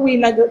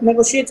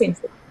negotiating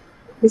for.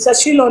 Mr.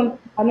 Shilon,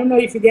 I don't know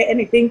if you get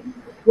anything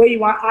where you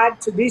want to add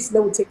to this.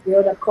 Then we'll take the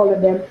other call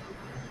of them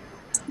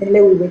and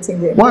then we're waiting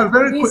there. Well,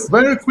 very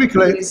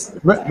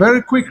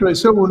quickly,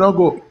 so we'll not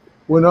go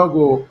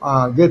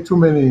get too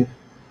many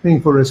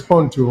things to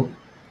respond to.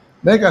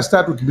 Make us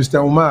start with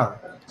Mr. Umar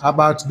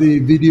about the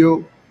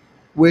video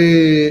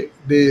where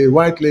the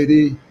white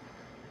lady,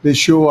 they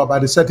show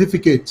about the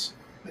certificate.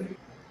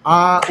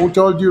 With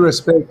all due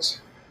respect,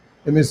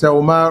 Mr.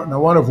 Umar, now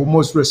one of the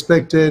most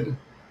respected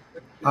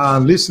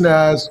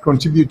listeners,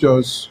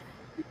 contributors,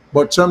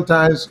 but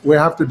sometimes we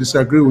have to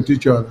disagree with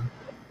each other.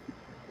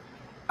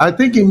 I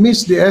think he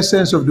missed the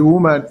essence of the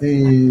woman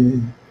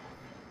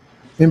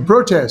in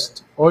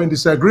protest or in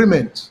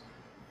disagreement,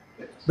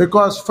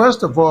 because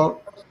first of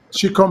all,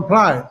 she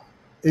complied.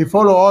 He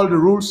followed all the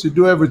rules, she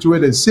do everything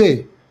they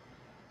say.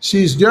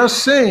 She's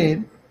just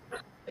saying,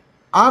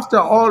 after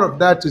all of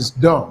that is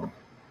done,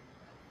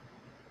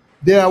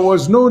 there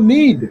was no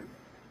need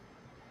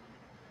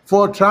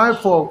for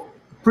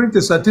print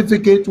a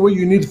certificate where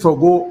you need to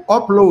go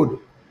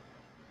upload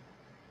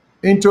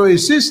into a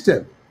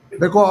system,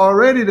 because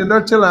already the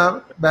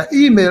doctor by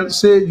email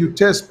say you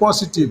test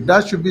positive.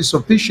 That should be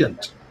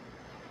sufficient.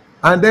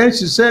 And then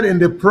she said in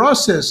the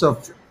process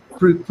of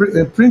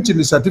printing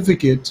the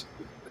certificate,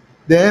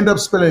 they end up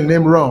spelling the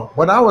name wrong.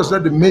 But that was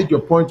not the major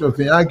point of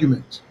the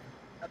argument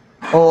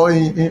or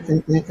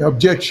in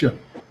objection.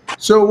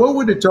 So what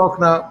would they talk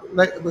now?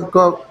 Like,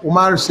 because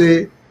Umar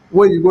say,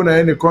 where you go to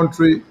any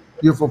country,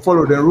 you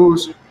follow the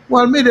rules.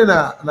 Well, me in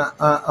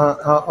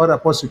other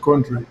person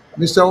country.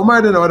 Mr.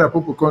 Umar in other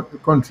people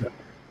country.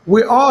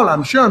 We all,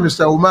 I'm sure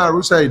Mr. Umar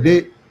who say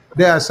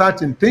there are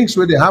certain things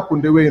where they happen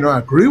the way you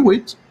agree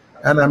with.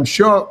 And I'm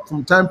sure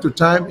from time to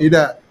time,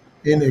 either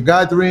in a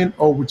gathering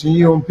or within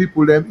your own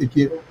people,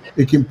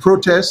 it can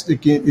protest,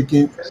 it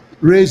can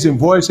raise a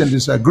voice and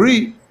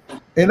disagree.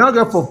 In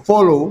order for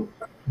follow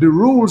the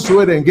rules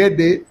where they get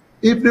there,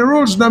 if the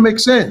rules don't make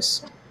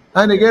sense,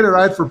 and they get a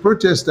right for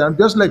protest,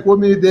 just like what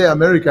me there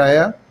America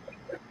here.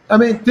 I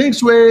mean,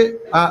 things where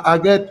I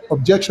get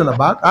objection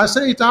about, I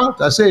say it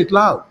out, I say it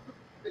loud.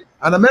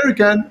 An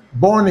American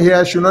born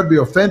here should not be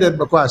offended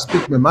because I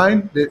speak my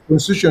mind. The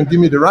Constitution give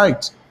me the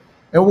right.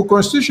 And the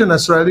Constitution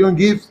as Sierra Leone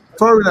give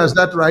foreigners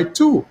that right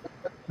too.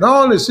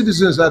 Not only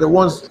citizens are the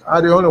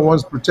only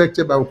ones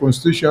protected by the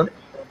Constitution,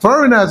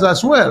 foreigners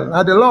as well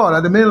are the law,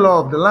 are the main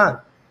law of the land.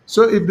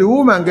 So if the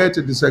woman gets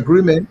a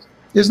disagreement,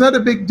 it's not a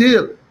big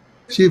deal.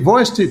 She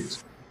voiced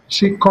it,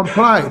 she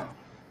complied,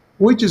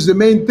 which is the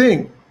main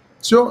thing.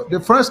 So the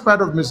first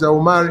part of Mr.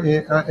 Umar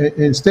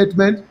in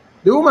statement,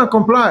 the woman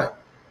complied.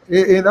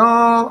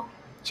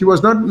 She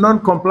was not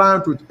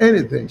non-compliant with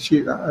anything.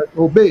 She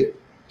obeyed.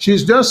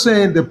 She's just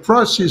saying the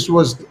process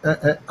was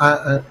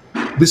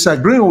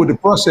disagreeing with the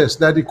process,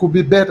 that it could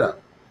be better.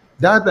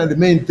 That's the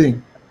main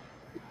thing.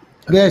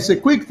 There's a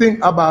quick thing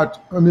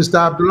about Mr.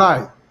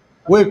 Abdullahi.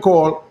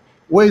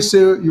 We say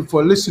you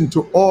for listen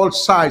to all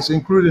sides,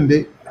 including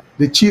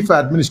the chief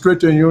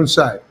administrator on your own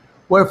side.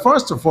 Well,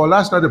 first of all,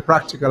 that's not a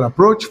practical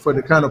approach for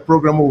the kind of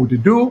program we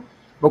would do,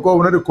 because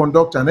we're not to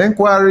conduct an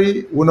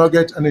inquiry, we'll not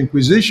get an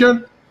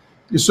inquisition.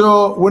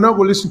 So we're not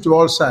going to listen to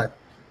all sides.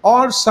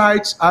 All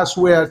sides, as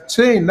we are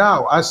saying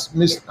now, as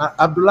Ms.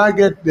 Abdullah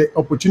get the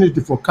opportunity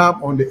for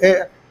come on the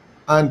air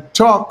and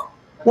talk,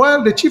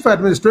 well, the chief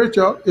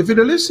administrator, if he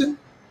listen,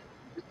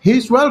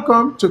 he's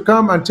welcome to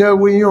come and tell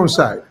we your own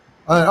side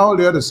and all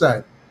the other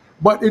side.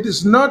 But it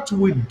is not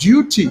with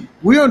duty.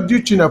 We are on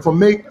duty now for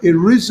make a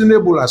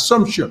reasonable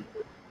assumption.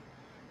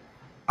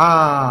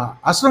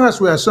 As long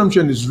as our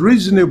assumption is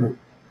reasonable,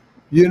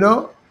 you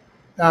know,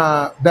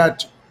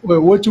 that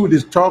what you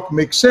would talk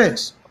makes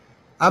sense.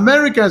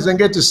 Americans then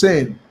get to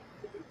saying,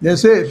 they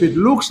say if it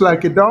looks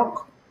like a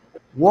dog,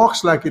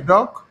 walks like a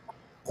dog,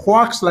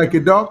 quacks like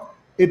a dog,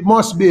 it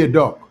must be a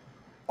dog.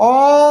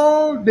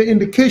 All the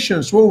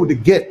indications what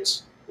would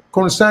get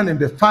concerning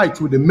the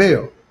fight with the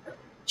mayor,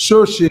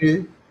 so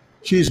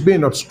she's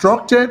being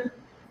obstructed,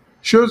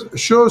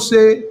 so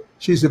say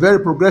she's a very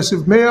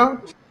progressive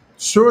mayor,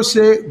 so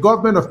say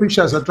government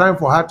officials are trying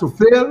for her to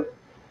fail.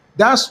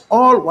 That's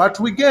all what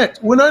we get.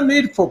 We don't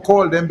need for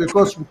call them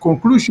because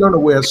conclusion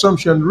or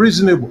assumption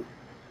reasonable.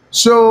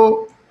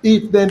 So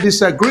if they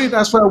disagree,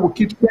 that's why we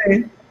keep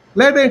saying,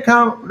 let them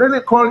come, let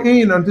them call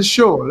in on the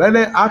show, let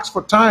them ask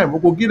for time. We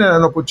will give them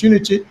an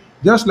opportunity,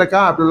 just like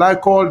Abdullah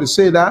called to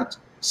say that,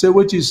 say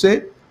what you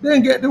say,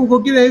 then we will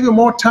give them even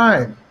more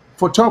time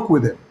for talk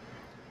with them.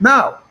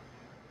 Now,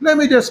 let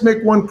me just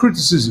make one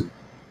criticism.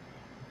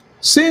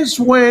 Since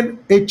when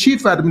a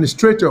chief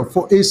administrator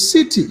for a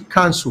city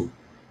council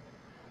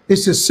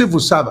is a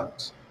civil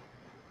servant?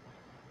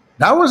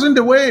 That wasn't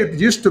the way it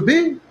used to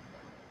be.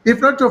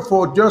 If not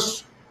for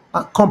just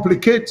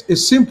complicate a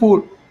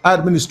simple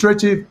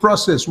administrative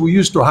process we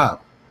used to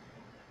have.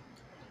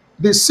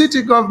 The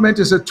city government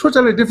is a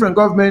totally different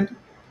government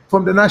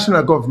from the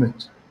national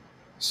government.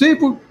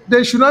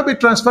 They should not be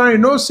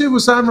transferring no civil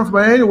servant from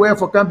anywhere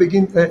for can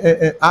begin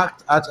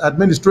act as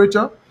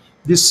administrator.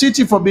 The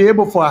city for be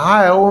able for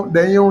hire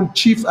their own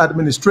chief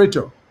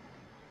administrator,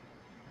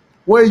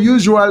 where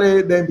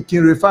usually they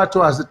can refer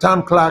to as the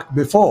town clerk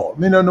before.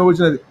 I don't know which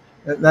is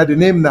the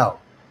name now.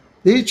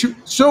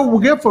 So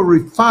we get for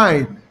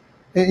refine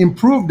and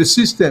improve the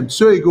system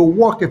so it will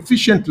work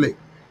efficiently,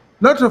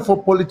 not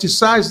for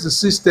politicize the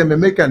system and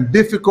make it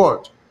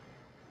difficult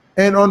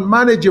and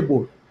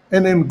unmanageable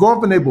and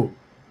ungovernable.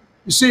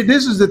 You see,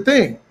 this is the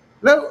thing.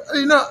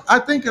 You know, I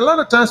think a lot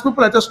of times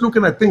people are just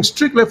looking at things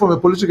strictly from a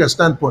political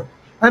standpoint.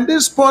 And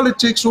this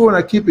politics we want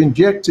to keep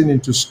injecting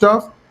into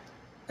stuff.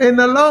 In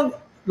the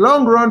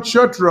long run,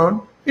 short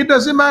run, it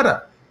doesn't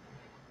matter.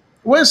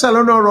 When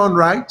SALONE run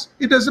right,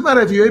 it doesn't matter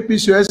if you're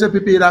APC or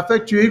SAPP, it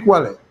affects you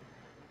equally.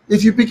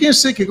 If you become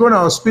sick, you go to the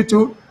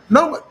hospital.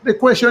 Now, the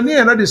question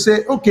here, now they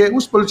say, okay,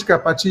 whose political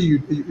party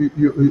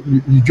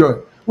you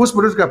join? Whose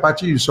political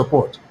party you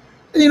support?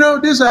 You know,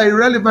 these are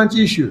irrelevant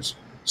issues.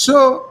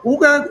 So we're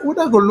going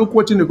to look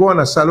what you go on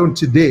a SALONE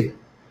today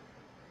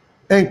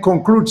and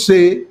conclude,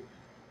 say,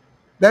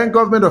 then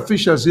government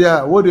officials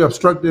here, what they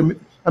obstruct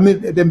them, I mean,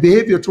 the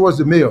behavior towards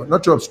the mayor,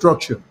 not to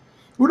obstruction.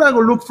 We're not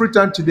going to look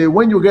FREETOWN today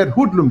when you get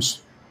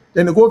hoodlums,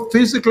 then you go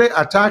physically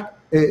attack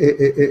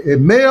a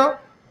mayor,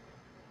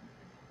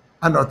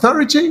 an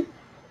authority,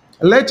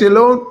 let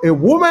alone a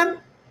woman,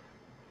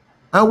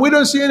 and we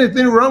don't see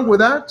anything wrong with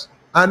that.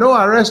 And no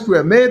arrests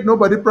were made,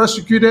 nobody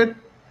prosecuted.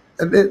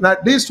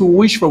 Like this, we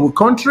wish for our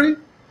country,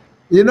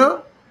 you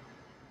know.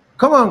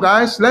 Come on,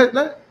 guys.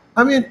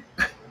 I mean,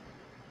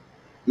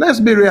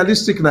 let's be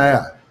realistic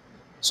now.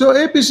 So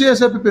APC,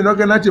 SAPP, not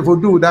going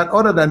to do that,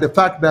 other than the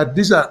fact that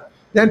these are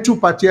then two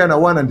parties are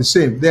one and the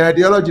same. Their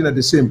ideology are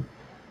the same.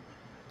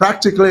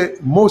 Practically,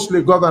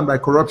 mostly governed by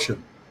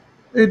corruption.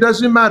 It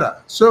doesn't matter.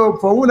 So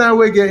for when I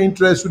will get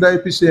interest with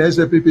APC and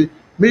SAPP,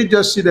 me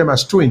just see them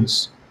as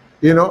twins.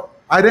 You know,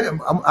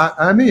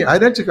 I mean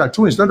identical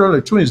twins, not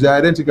only twins, they're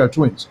identical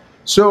twins.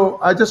 So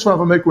I just want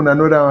to make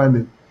another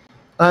one.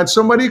 And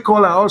somebody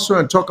call also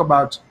and talk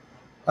about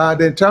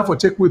the time for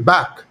take we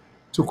back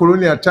to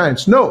colonial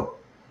times. No,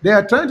 they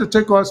are trying to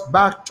take us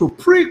back to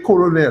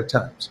pre-colonial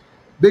times.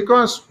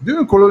 Because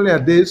during colonial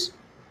days,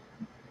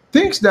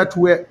 things that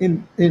were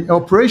in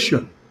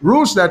operation,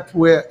 rules that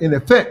were in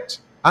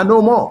effect are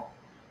no more.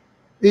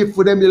 If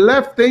we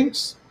left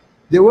things,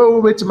 the way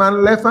we which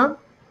man left them,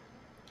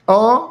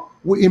 or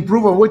we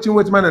improve on which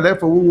man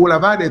left, we would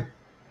have had a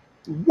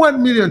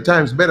 1 million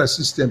times better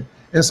system,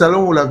 and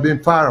SALONE would have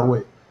been far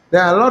away.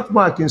 There are a lot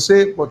more I can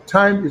say, but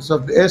time is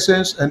of the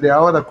essence, and there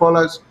are other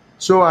callers.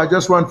 So I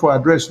just want to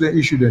address the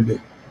issue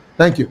today.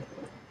 Thank you.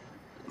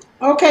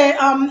 Okay,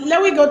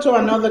 let me go to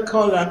another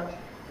caller.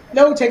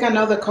 Let me take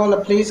another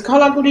caller, please.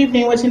 Caller, good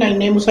evening. What's your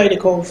name? What's the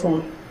call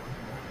from?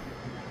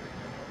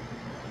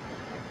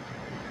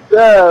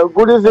 Yeah,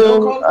 good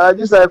evening.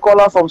 This is a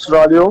caller from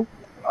Sierra Leone.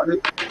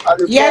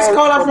 Yes,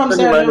 caller from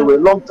Sierra Leone. Anyway,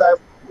 long time.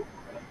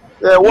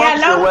 Yeah,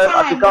 once in a while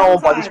I become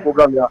on for this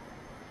program. Yeah.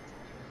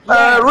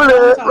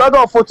 Really, rather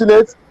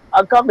unfortunate.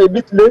 I come a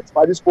bit late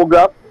for this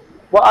program,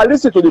 but I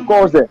listen to the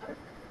calls there.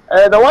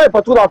 The one in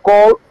particular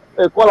call,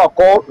 a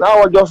call.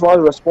 Now I just want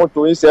to respond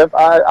to himself.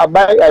 I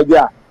buy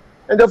idea.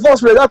 In the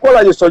first place, that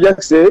caller you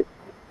suggest say,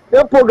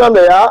 the program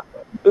there,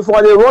 if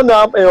when they run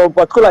up a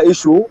particular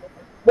issue,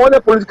 more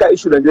the political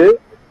issue than they,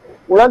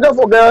 we don't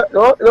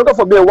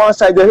forget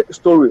one-sided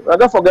story. We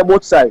don't forget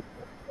both sides.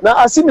 Now,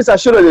 I see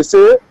Mr. Shiro, they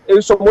say,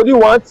 if somebody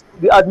wants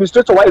the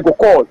administrator, why he go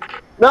call.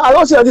 Now, I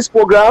don't see on this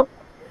program,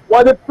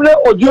 while they play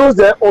audios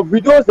there or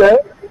videos there,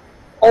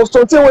 of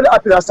something when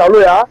happen as a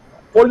lawyer,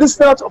 for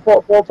listeners,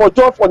 for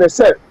job for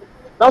themselves.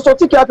 Now,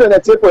 something can happen in the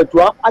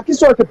table, I can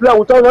show the player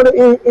without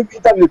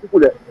interview the people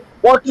there.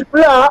 But the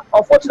player,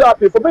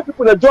 unfortunately, for many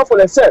people, they job for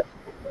themselves.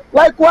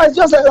 Likewise,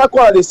 just like that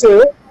what they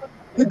say,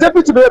 the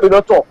deputy may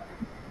not talk.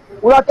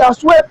 We can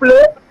swear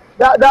play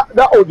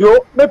that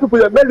audio, make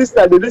people, make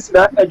listener, the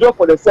listener enjoy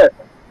for themselves.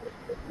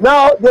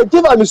 Now, the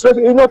chief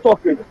administrator is not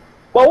talking.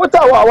 But what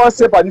I want to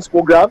say about this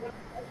program,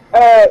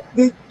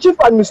 the chief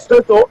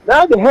administrator,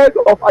 now the head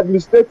of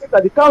administrative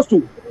and the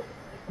council,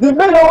 the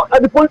mayor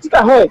and the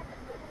political head.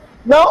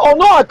 Now, on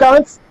no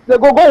accounts, they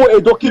go with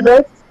a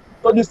document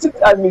to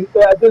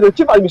the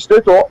chief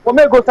administrator for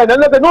me to go sign.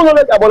 And they no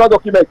knowledge about that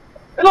document.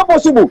 It's not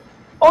possible.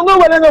 On no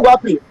when they no go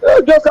happy.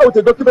 Just out with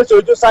the document so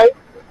you just sign.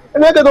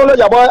 And then they don't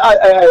know about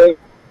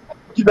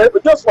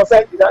document, just for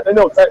sign,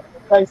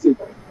 sign it.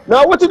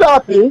 Now, what did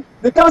happen?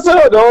 The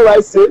councillor don't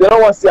right say they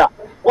don't want to say.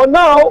 But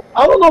now,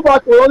 I don't know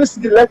about we only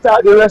see the letter,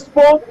 the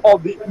response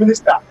of the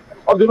minister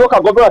of the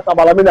local government of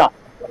Malamina.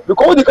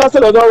 Because the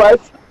councillor don't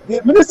write,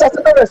 the minister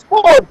said not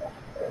respond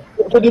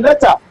to the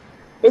letter.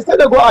 Instead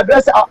they go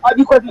address it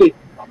adequately.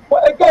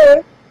 But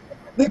again,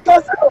 the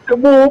councillor of the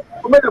move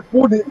to make the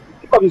pull the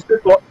chief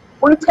administrator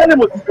politically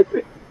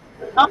motivated.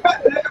 Now,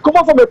 come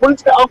on from a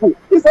political angle.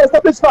 It's an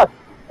established fact.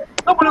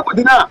 Nobody will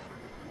deny.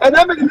 And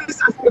then the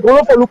minister said,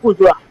 go for look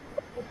to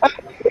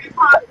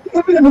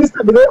even the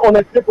minister be on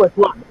a table as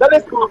well. That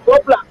is not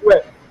problem as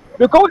well.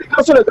 Because the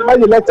council has write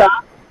the letter,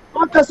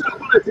 one council is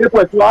on a table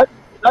as well.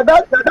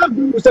 That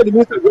you said the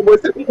minister go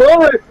say, we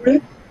don't wait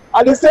me,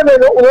 and they say, we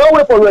don't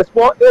wait for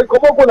response, they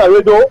come up on the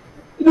radio.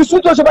 The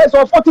situation is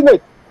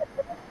unfortunate.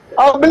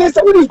 Our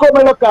minister, with this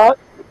government local,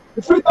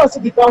 the Freetown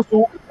City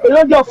Council, they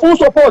don't get full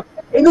support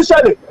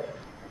initially.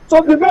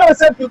 So the mayor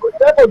said,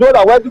 therefore, do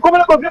otherwise, the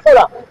government will pay for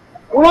that.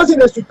 We don't see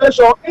the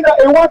situation, in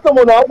a one time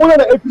on a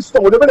APC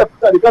system, we don't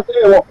put the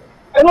council.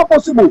 It's not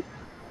possible.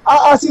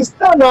 As it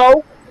stands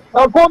now,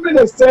 the government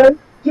is sent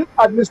the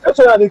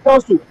administration and the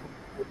council.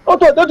 Not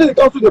the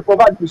council they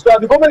provide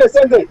administration, the government is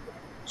sending.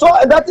 So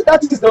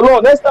that is the law.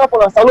 Next time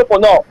for a SALONE for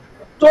now.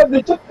 So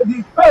the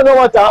fair no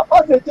matter,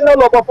 what's the general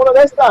law for the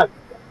next time?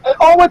 And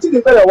all what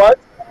the fair want,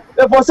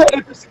 therefore say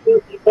APC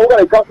over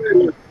the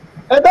council.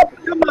 And that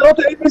not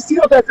the APC,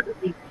 not the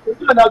SPP.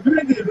 And now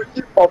during the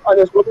regime of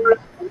an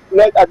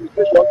government-led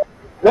administration,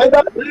 let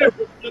that be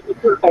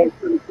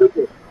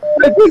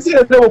the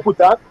PCS they will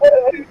put out, but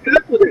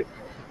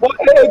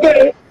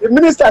again, the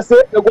minister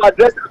said they will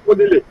address that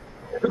accordingly.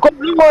 Because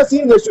we want to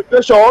see in the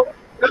situation,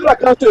 the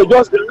council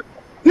just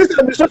this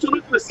administration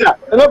not to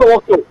another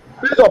work to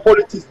based on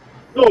politics.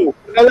 No,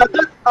 and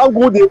that's how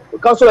good the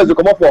council has to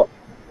come up for.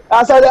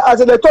 As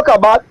they talk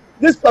about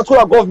this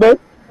particular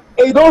government,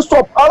 it don't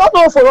stop. I don't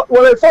know for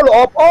when they follow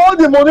up, all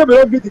the money will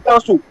not be the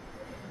council.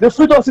 The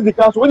Freetown City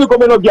Council, when the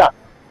government not get.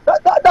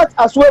 That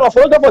as well,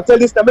 for tell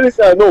this, the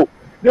minister no.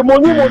 The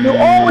money,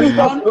 all the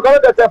council, we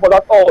cannot get time for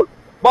that all.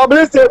 But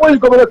please say, when you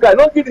come in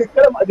don't give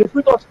the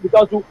Freetown City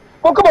Council,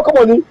 come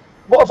on,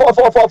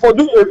 for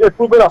doing a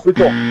proven of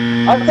Freetown.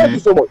 And thank you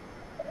so much.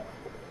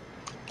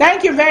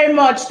 Thank you very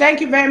much. Thank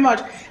you very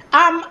much.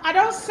 I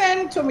don't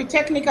send to my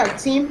technical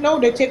team. No,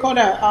 they take on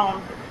the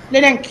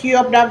let them queue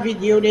up that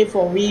video there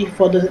for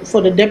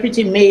the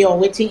deputy mayor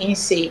waiting in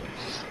say.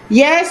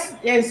 Yes,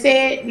 they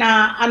say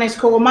now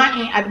Aneskoroma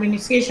in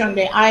administration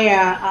they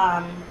hire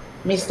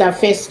Mr.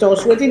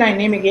 Festus. What's his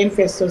name again?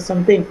 Festus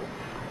something.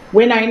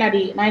 When I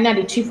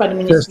the chief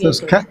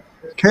administrator. Festus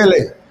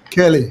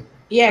Kelly.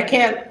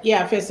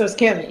 Yeah, Festus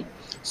Kelly.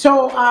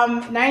 So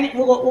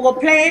we'll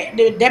play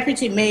the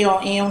deputy mayor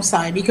on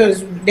side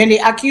because then they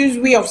accuse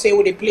we of say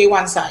we they play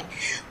one side.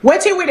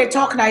 Waiting with they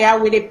talk now,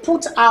 we they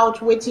put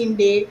out waiting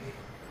the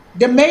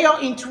mayor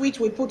in tweet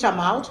we put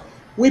them out.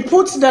 We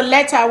put the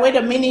letter where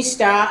the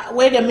minister,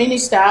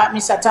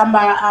 Mr.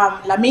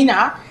 Tamba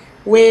Lamina,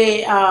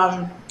 where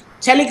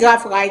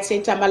Telegraph writes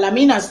say Tamba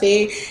Lamina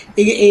say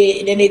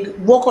then they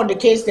work on the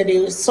case, that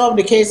they solve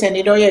the case and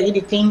they don't hear the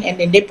thing and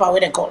then they power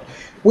the call.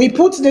 We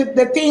put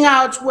the thing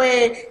out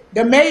where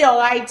the mayor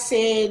writes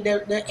say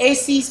the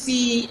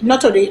ACC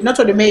not to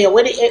the mayor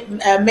where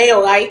the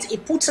mayor writes he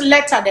puts a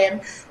letter them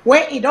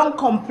where he don't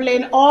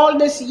complain all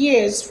these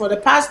years for the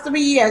past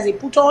 3 years he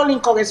put all in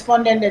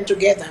correspondence and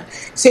together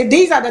say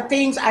these are the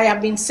things I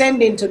have been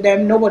sending to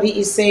them, nobody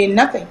is saying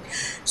nothing.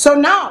 So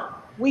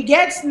now we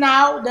get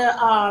now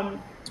the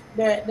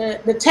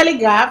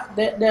Telegraph,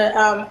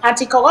 the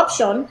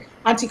anti-corruption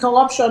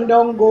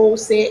don't go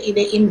say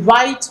they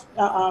invite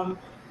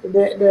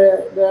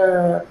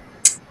the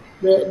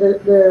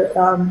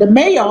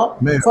mayor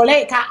for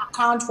like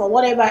account for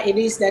whatever it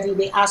is that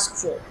they ask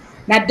for.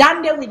 Now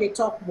done there with the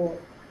talk board.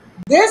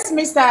 this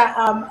Mr.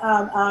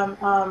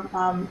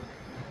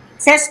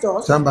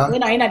 Festus, Samba.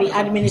 when I in the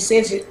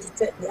administration,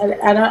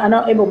 I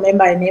don't able to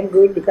remember his name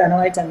good because I don't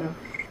write him.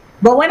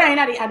 But when I in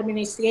the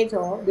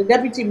administrator, the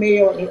deputy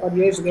mayor of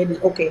the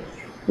USGD, okay,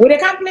 we they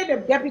can't play the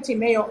deputy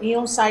mayor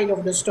on side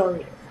of the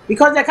story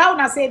because the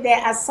counter say there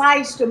are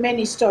sides to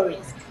many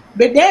stories.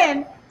 But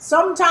then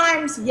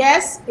sometimes,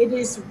 yes, it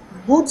is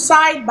good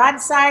side, bad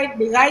side,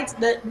 the right,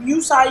 the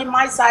you side,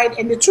 my side,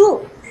 and the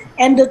truth.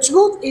 And the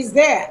truth is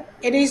there.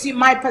 It is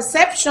my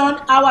perception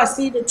how I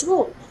see the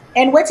truth.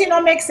 And what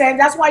not make sense,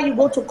 that's why you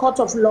go to court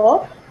of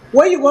law.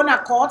 Where you go to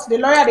court, the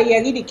lawyer they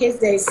read the case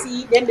they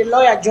see, then the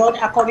lawyer judge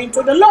according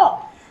to the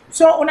law.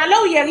 So on a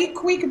law you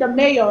quick the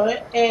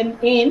mayor and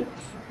in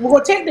we go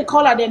take the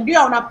caller, then do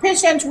on a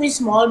patient we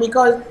small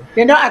because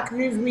they don't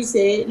accuse we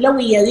say let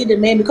we read the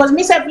man because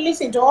me have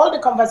listened to all the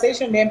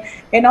conversation them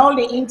and all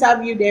the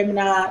interview them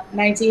na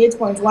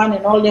 98.1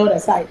 and all the other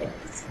side them.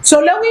 So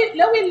let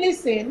we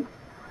listen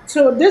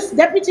to this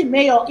deputy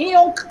mayor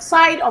in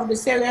side of the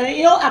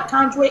ceremony, in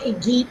account where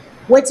it give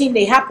waiting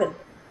they happen.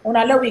 On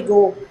a let we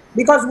go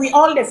because we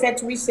all the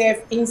fact we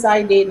serve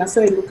inside there, and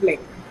so it look like.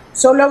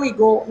 So let we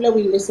go, let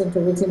we listen to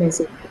what they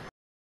say.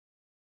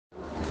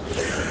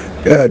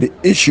 The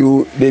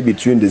issue they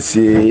between the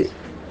CA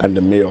and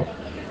the mayor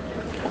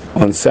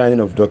on signing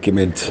of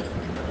document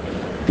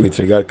with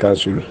regard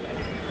council.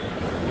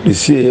 The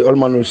CA, all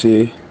man will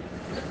say,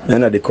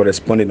 and the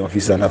corresponding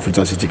officer and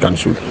Freetown City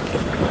Council.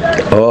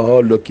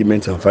 All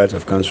documents and files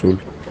of council,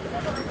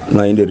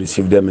 now they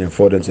receive them and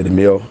forward them to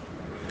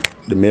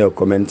the mayor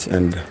comments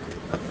and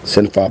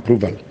send for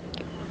approval.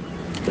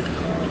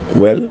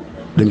 Well,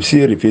 the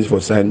CA refused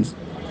for sign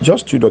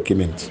just 2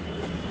 documents.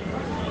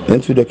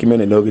 Then 2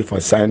 documents and agree for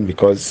sign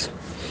because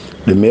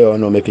the mayor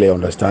no make clear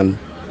understand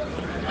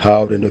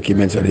how the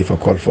documents are there for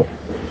call for.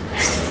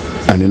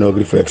 And they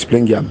agree for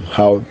explain them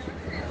how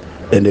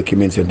the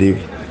documents are there,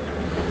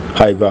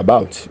 how you go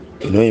about.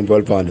 You know,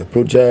 involved on the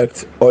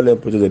project, all the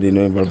projects that they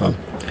know involved on.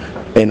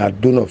 And I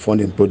do not fund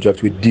in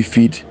projects with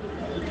defeat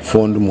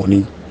fund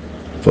money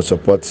for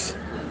support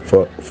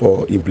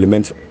for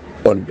implement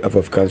on behalf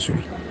of council.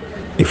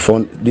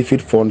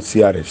 Defeat fund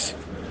CRS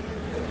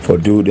for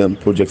do them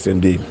projects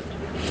and the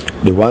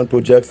one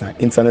project an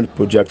internet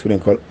project we can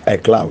call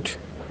iCloud.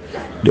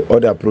 The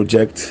other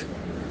project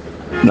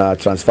na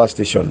transfer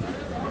station.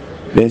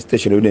 Then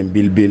station we then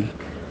bill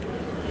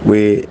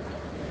where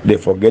they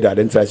forget that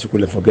identity school,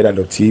 they forget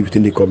adoptee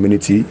within the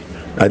community,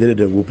 and then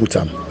they go put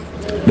them.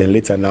 Then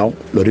later now,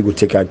 Lori go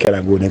take care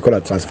and go. Then call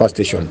a transfer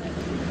station.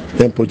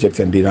 Then project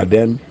and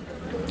then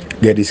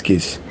get this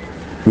case.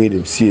 Where the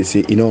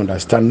CSA, you don't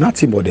understand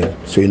nothing about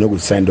them, so you know go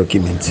sign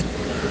documents.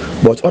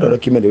 But other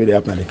documents the way they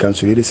happen at the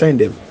council, they sign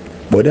them.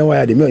 But then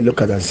why they may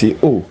look at and say,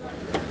 oh,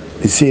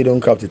 the CA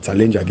don't have the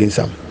challenge against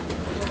them.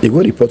 They go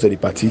report to the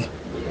party,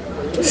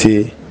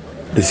 say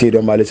the CA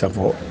don't manage them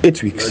for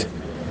 8 weeks.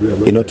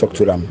 You not talk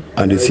to them,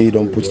 and they say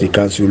don't put the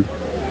council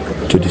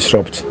to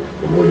disrupt,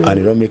 and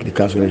they don't make the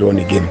council run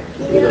again.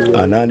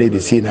 And now they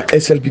say na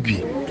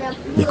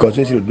SLPP because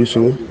they should do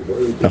so.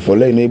 Now for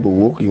letting neighbor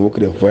work, you work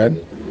them for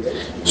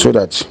so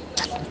that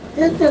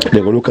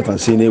they go look at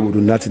and say neighbor do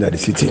nothing at the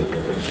city,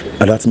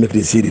 and that make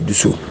the city do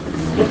so.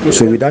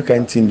 So with that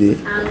kind of thing, they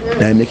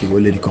make it go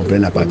let the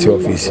complaint at party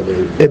office.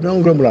 They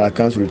don't grumble at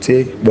council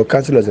say, but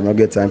councillors do not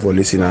get time for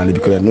listening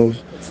because they know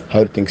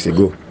how things they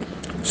go.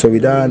 So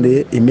with that,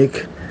 they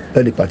make.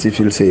 Let the party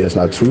feel say it's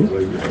not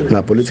true,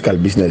 not political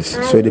business.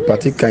 So the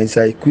party can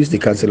say quiz the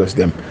councillors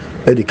them.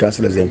 Let the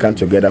councillors then come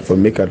together for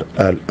make a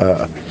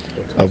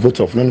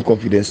vote of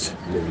non-confidence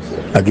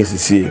against the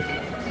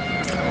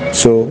CA.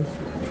 So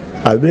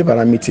I believe at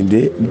a meeting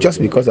day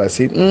just because I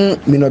said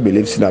me not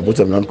believe in a vote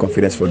of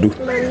non-confidence for do.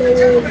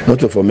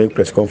 Not for make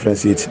press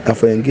conference it and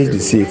for engage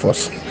the CA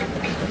first.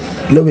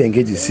 Let me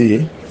engage the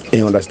CA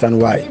and understand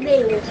why.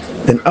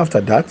 Then after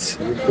that,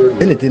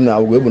 anything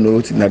now we will know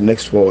in the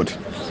next word.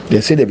 They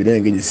say they be don't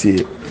engage the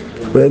CA.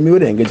 But me when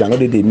they engage, I know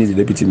they meet the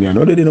deputy mayor. I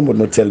know they don't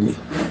not tell me.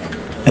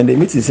 And they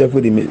meet itself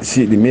with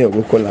the mayor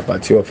go call the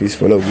party office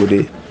for go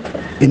day.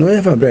 You know,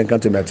 if I bring come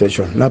to my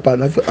attention, now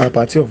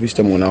party office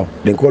them now.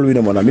 Then call with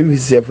them on. Maybe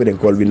it's safe then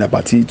call with the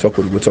party talk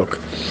or go talk.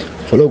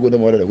 Follow go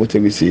them order go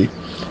take we see.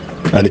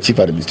 And the chief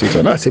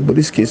administrator. Now I say, but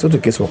this case, not a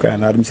case for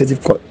an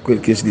administrative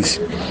case this.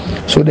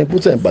 So they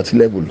put her in party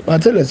level. I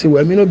tell them say,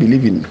 well, me not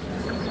believe in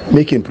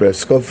making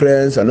press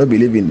conference. I don't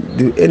believe in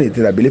do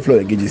anything. I believe for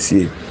engage the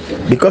CA.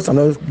 Because I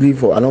don't believe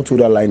for I don't do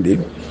that line there.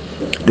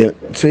 They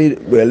say,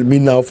 well, me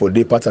now for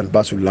day part and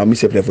parcel allow me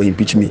separate for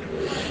impeach me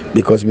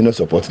because we not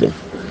support them.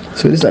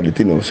 So these are the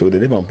things. So they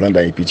never plan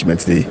that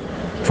impeachment day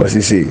for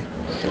CC,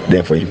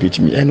 then for impeach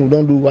me. And we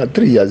don't do what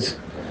 3 years,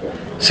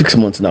 6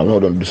 months now. We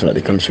don't do so at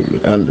the council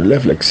and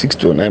left like 6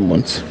 to 9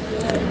 months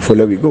for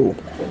let we go.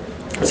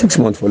 6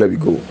 months for let we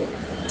go.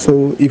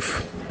 So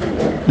if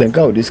then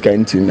how this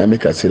kind of thing, I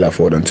make a sell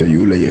afford until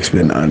you let you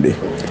explain Andy.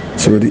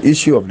 So the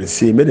issue of the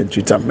same, made them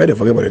treat them, made them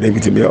forget about the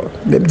deputy mayor.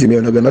 Deputy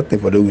mayor not got nothing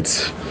for the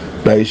roots.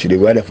 That issue they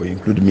were there for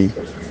include me,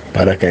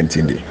 para that kind of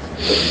thing.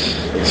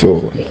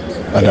 So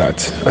that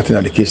I think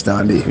that the case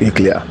now they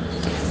clear.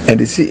 And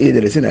the CA,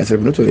 the resident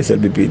SLP, not only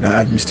SLP, now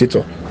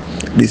administrator.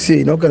 The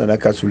CA, not going to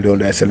council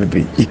under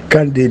SLP. It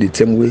can't do the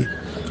same way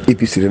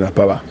APC in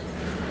power.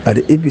 And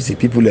the APC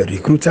people are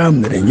recruit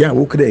them, and yeah,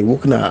 work there,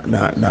 work na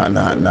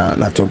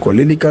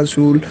Tonkolili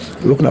Council,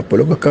 work na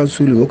Poloko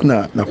Council, work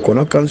na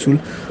Kono Council,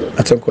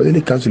 at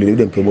Tonkolili Council,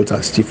 they promote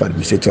as chief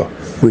administrator,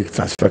 we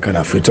transfer kind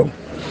of FREETOWN.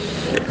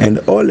 And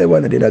all the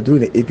one that they are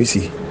doing the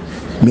APC,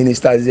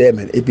 ministers them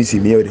and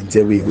APC mayor and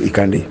say we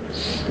can do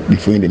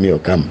before the mayor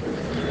come.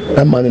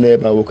 That man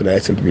never work in the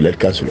SLP led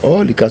council.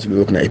 All the council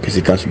work in the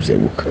APC council say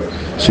work.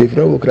 So if you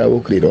don't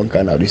work, they don't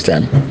can out this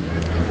time.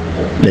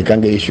 They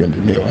can't get issue on the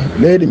mayor.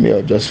 Let the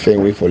mayor just fair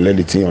way for let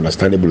the thing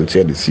understandable to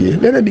tell the CA.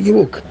 Let them begin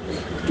work.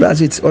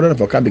 That's it. Other than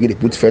for can begin to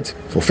put fet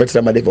for fet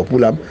somebody for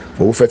pull up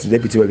for who fet the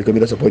deputy will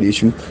become support the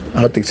issue.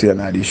 I'll take say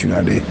another issue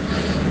now day.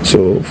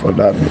 So for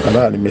that,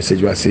 another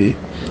message I say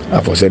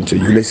I for send to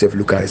you. Let's have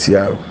look and see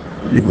how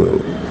you go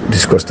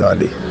discuss that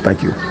day.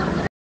 Thank you.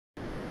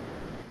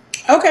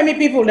 Okay, me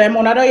people, them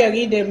another you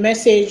read the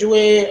message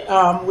where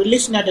we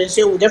listen and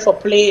say we therefore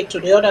play to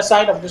the other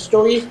side of the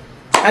story.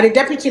 And the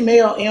deputy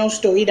mayor in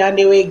story that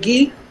they were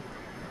give,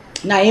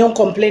 now he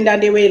complain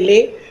that they were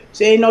late,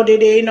 say no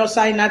they no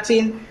sign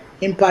nothing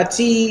in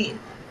party,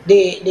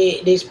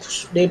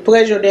 they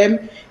pressure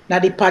them, now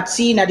the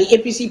party, now the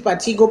APC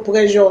party go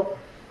pressure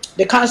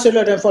the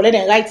councillor them for let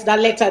them write that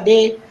letter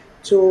there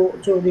to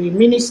the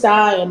minister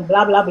and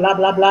blah blah blah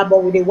blah blah,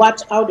 but we they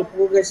watch how the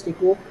progress they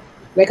go.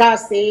 Like I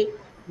say,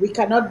 we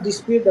cannot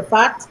dispute the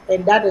fact,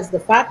 and that is the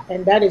fact,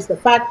 and that is the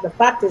fact. The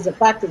fact is the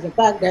fact is the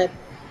fact that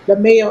the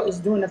mayor is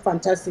doing a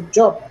fantastic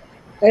job.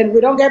 And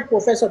we don't get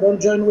Professor, don't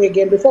join me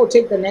again. Before we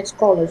take the next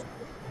callers,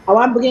 I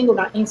want to bring you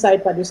an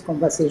insight for this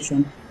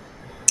conversation.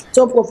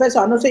 So, Professor,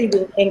 I know so you've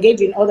been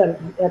engaged in other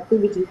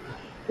activities.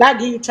 That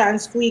give you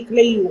chance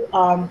quickly, you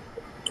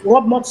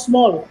what much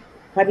small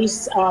for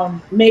this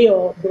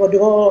mayor,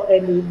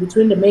 and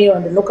between the mayor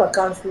and the local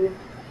council,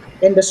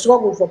 and the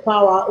struggle for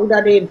power, who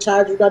are they in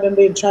charge, who are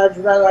they in charge,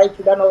 who are right,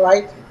 who are not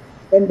right,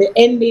 and the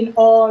ending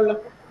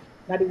all.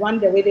 Now the one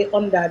the way they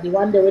under, the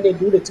one the way they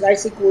do the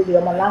tricycle, the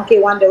Amalanke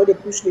one the way they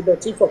push the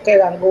dirty for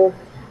care and go,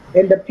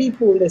 and the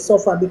people they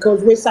suffer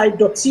because we side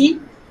dirty,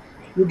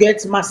 you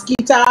get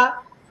mosquito,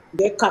 you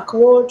get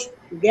cockroach,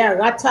 you get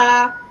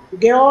rata, you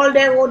get all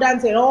the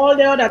rodents and all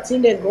the other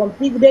things that go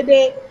big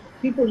day.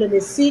 People that they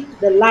sick,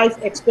 the life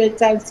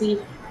expectancy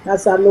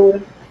that's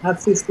alone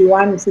at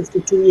 51,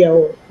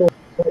 52-year-old. So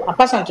I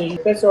pass on to you,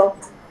 Professor.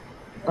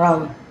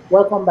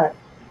 Welcome back.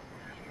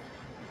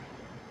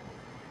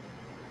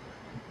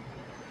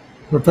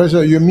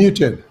 Professor, you're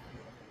muted.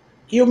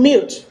 You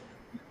mute.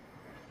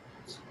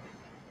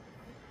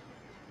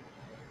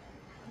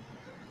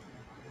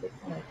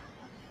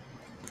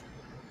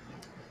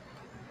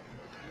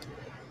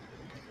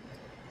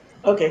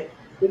 Okay,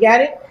 you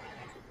got it?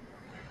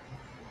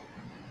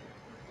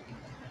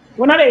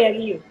 We're not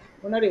hearing you.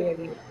 We're not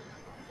hearing you.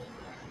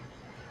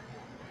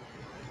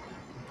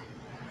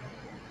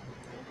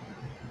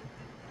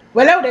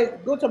 Well, now they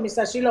go to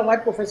Mr. Shilon,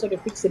 white professor, they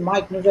fix the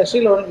mic. Mr.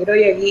 Shilon, you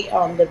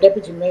know, the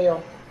deputy mayor,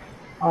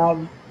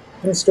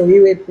 Mr.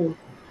 Iwepu.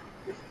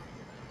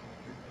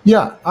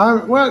 Yeah,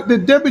 well, the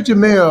deputy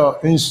mayor,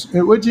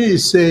 what do you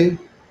say?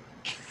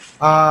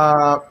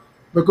 Because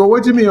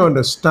what do you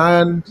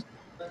understand,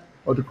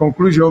 or the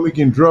conclusion we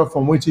can draw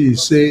from what you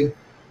say,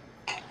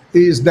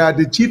 is that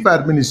the chief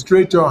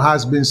administrator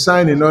has been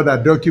signing other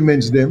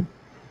documents them.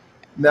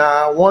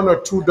 Now, one or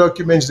two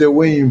documents that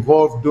were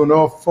involved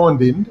donor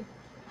funding,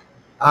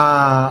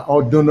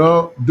 or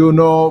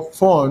donor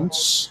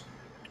funds,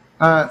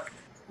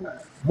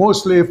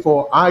 mostly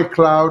for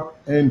iCloud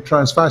and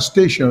transfer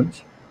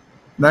stations.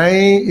 Now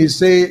he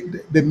say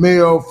the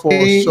mayor for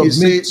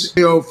submit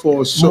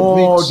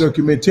more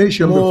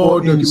documentation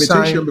before he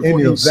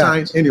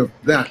sign any of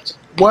that.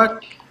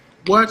 What?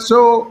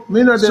 So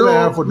me not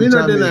there for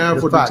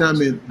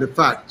determine the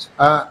fact.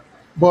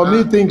 But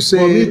me think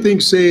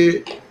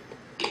say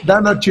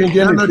that not change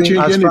anything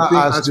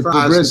as the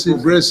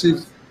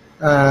progressive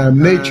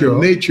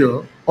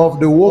nature of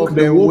the work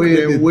the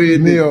way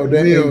the mayor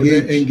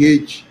they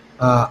engage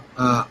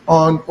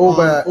on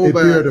over a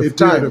period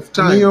of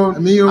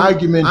time. My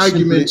argument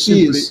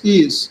simply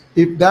is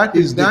if that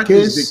is the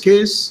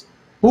case,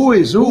 who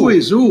is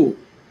who?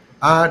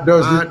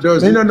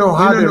 Does they don't know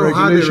how the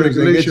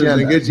regulations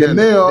engage. The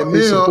mayor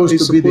is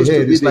supposed to be the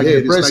head. It's like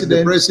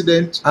the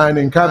president and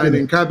in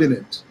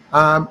cabinet.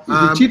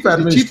 The chief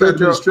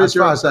administrator, as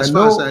far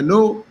as I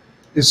know,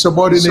 is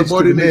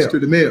subordinate to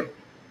the mayor.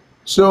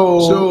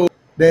 So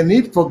they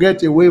need to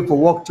get a way for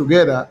work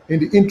together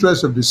in the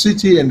interest of the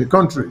city and the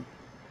country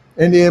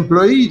and the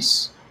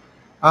employees.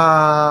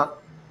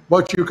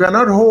 But you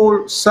cannot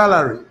hold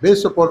salary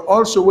based upon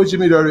also what you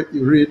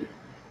read,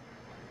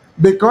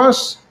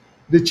 because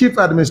the chief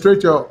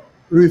administrator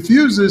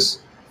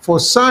refuses for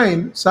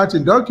sign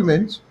certain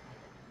documents,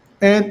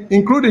 and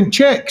including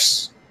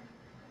checks.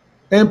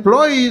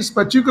 Employees,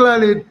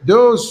 particularly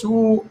those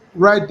who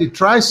ride the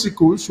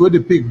tricycles where they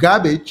pick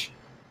garbage,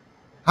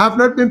 have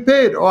not been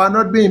paid or are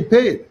not being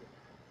paid.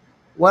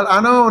 Well,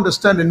 I now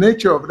understand the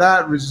nature of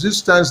that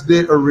resistance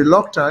there or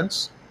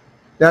reluctance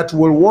that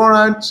will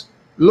warrant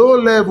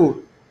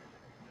low-level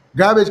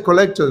garbage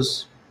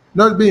collectors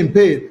not being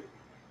paid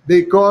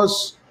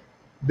because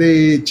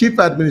the chief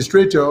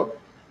administrator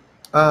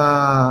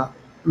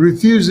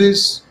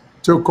refuses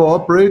to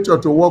cooperate or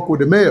to work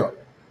with the mayor.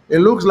 It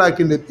looks like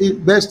in the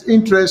best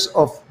interest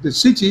of the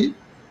city,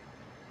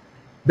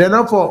 they're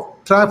not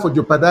try to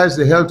jeopardize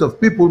the health of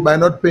people by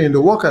not paying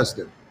the workers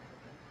then.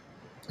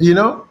 You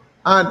know,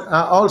 and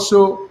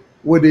also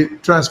with the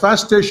transfer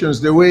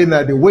stations, the way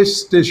at the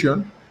waste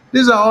station,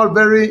 these are all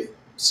very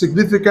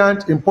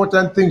significant,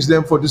 important things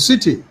then for the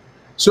city.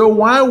 So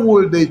why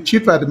would the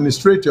chief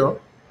administrator,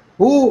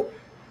 who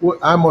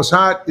I must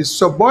add is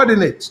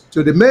subordinate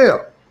to the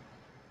mayor,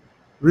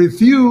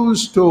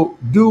 refuse to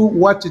do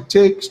what it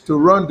takes to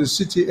run the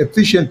city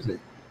efficiently?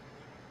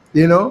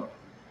 You know,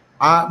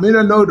 I may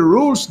not know the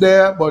rules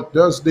there, but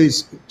does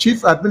this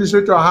chief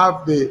administrator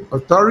have the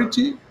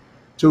authority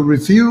to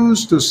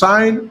refuse to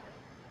sign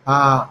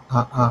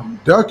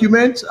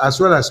documents as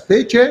well as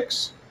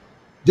paychecks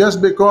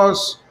just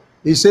because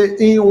he said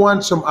he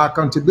wants some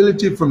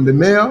accountability from the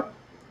mayor?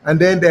 And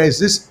then there is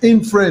this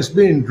inference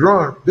being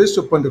drawn based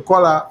upon the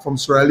caller from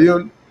Sierra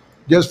Leone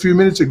just a few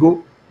minutes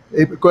ago,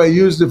 because he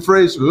used the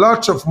phrase,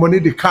 lots of money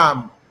to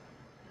come.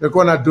 They're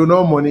going to do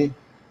no money.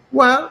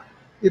 Well,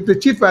 if the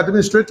chief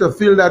administrator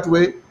feel that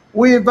way,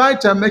 we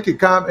invite him, make it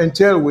come and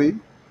tell we,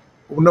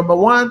 number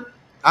one,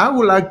 I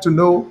would like to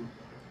know,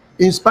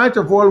 in spite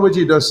of all what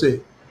he does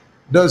say,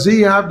 does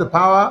he have the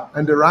power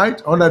and the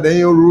right under the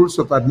new rules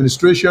of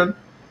administration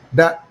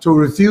that to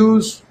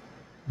refuse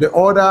the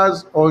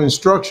orders or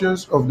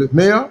instructions of the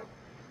mayor?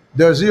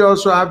 Does he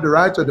also have the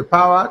right or the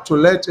power to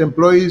let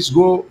employees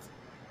go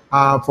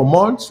for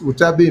months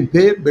without being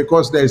paid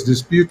because there is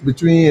dispute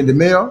between and the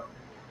mayor?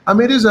 I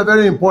mean, this is a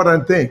very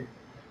important thing.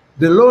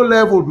 The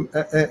low-level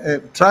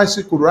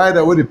tricycle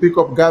rider where they pick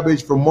up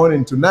garbage from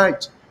morning to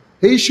night,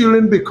 he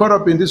shouldn't be caught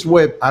up in this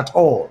web at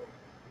all,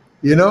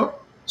 you know?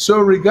 So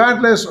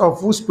regardless of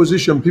whose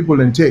position people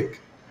can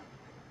take,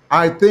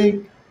 I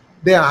think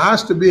there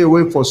has to be a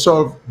way for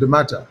solve the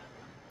matter.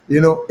 You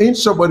know,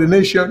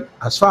 insubordination,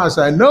 as far as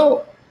I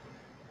know,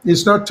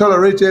 is not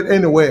tolerated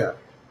anywhere.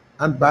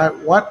 And by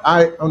what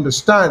I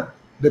understand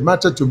the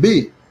matter to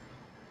be,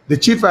 the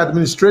chief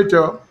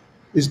administrator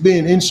is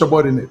being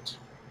insubordinate.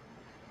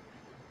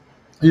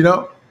 You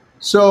know,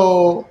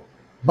 so,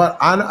 but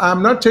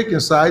I'm not taking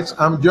sides.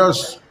 I'm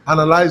just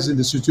analyzing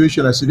the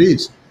situation as it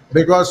is,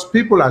 because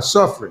people are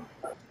suffering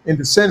in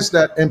the sense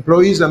that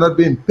employees are not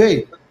being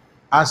paid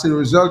as a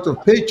result of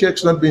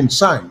paychecks not being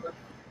signed.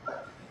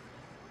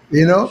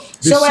 You know,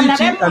 the so when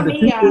city and the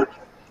people.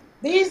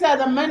 These are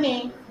the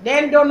money,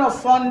 they don't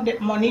fund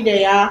money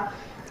they are.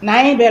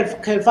 Nine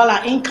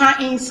Kelvala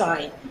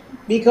inside.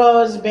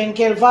 Because Ben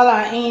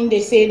Kelvala in,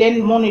 they say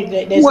then money,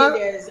 they Well, say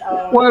there's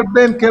well,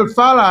 Ben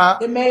Kelfala,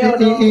 the mayor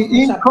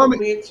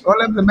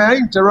may I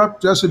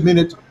interrupt just a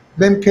minute?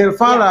 Ben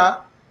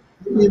Kelfala,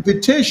 the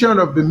invitation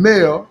of the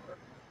mayor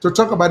to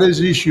talk about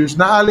these issues,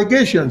 now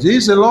allegations,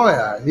 he's a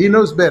lawyer, he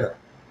knows better.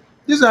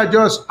 These are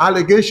just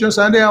allegations,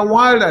 and they are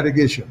wild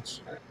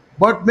allegations.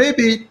 But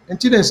maybe,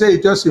 until they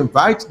say just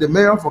invite the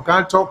mayor for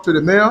can't talk to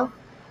the mayor,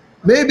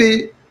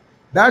 maybe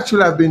that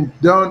should have been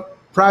done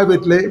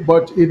privately,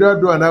 but he don't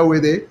do another way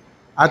there.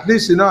 At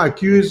least, you know,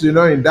 accuse, you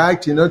know,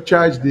 indict, you know,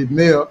 charge the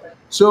mayor,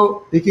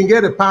 so he can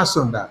get a pass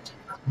on that.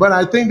 But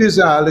I think these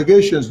are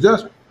allegations.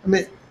 Just, I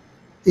mean,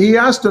 he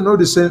has to know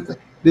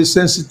the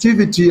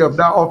sensitivity of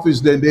that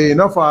office that they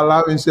enough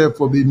allow himself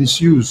to be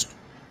misused.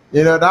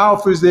 You know, that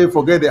office, they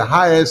forget the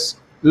highest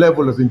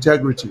level of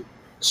integrity.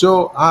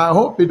 So I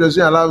hope he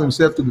doesn't allow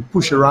himself to be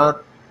pushed around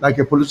like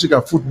a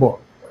political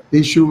football.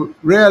 He should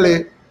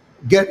really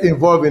get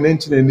involved in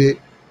anything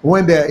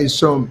when there is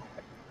some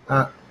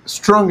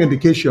strong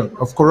indication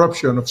of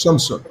corruption of some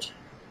sort.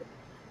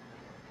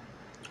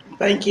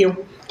 Thank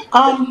you.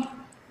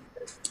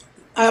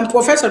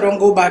 Professor, don't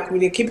go back.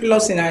 They keep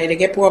losing it. They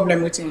get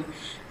problem with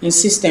in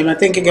system. I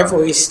think again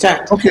for a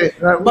start. Okay,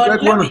 we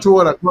got one or two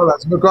other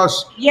callers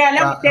because. Yeah,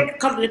 let me take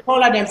the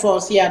caller then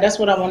first. Yeah, that's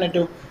what I want to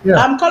do.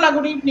 Yeah. Caller,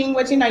 good evening.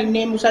 What's in your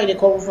name? Who's the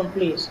call from,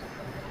 please?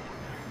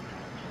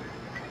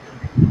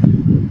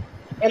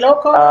 Hello,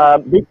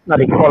 caller. This is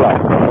the caller.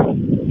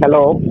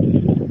 Hello.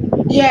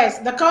 Yes,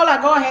 the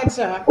caller. Go ahead,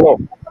 sir. Oh.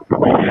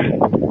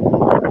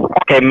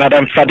 Okay,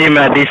 Madam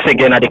Fadima, this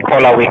again at the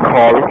caller we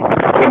call.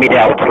 We need the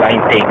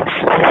outline things.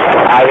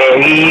 I will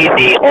read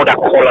the other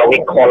caller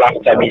we call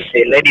after me.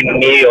 Say, let the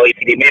mayor, if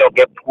the mayor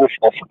get proof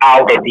of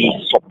how they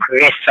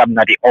suppress them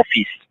at the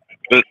office.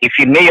 If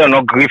the mayor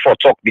not agree for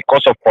talk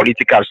because of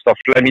political stuff,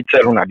 let me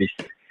tell you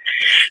this.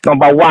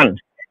 Number one,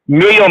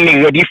 mayor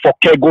me ready for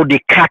go the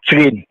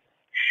catering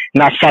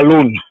na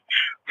SALONE.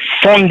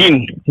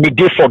 Funding me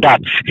dey for that.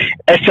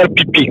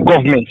 SLPP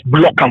government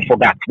block them for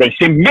that. They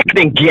say make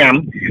them give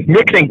them,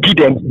 make them give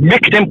them,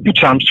 make them put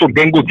them so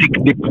then go take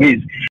the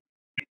praise.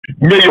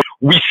 Mayor,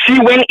 we see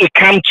when it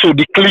comes to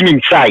the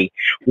cleaning side,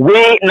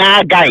 where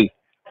now guy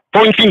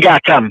pointing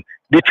at them,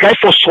 They try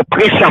for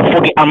suppression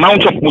for the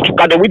amount of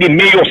motoka. The way the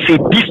mayor say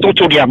this not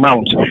to the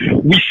amount.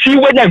 We see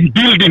when they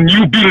build a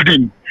new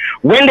building.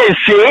 When they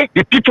say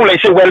the people, they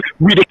say, well,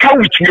 we the car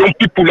with young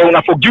people, they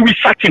wanna forgive we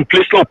certain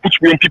place now put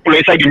young people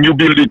inside the new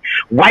building.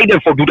 Why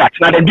them for do that?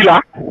 Now they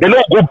don't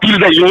go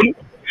build their own.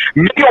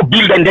 Mayor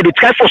build and then they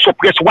try for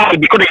suppress. Why?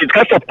 Because they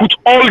try for put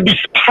all this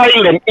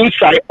pile them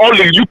inside, all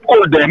the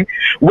loophole them,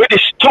 where they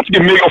stop the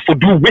mayor for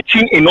do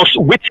waiting in us,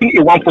 waiting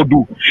a one for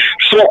do.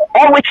 So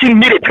all waiting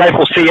me they try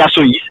for say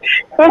so is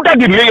who that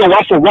the mayor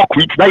wants to work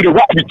with, that they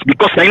work with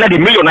because now the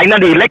mayor, now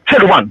the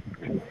elected one,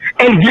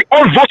 and they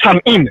all vote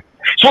him in.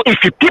 So if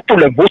the people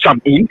vote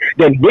him in,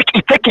 then make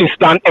it take a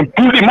stand and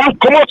pull the man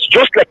come out,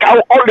 just like how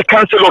all the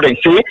councillors they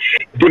say,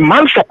 the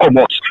man for come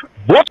out.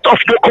 Vote of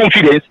no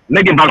confidence,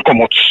 let the man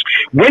come out.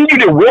 When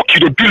you work,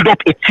 you build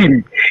up a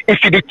team. If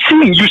the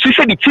team, you see,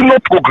 say the team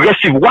not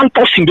progressive, one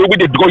person the way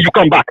they draw, you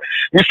come back.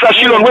 Mr.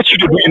 Shillon, what you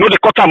do? You know they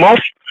cut him off.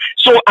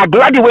 So I'm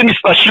glad when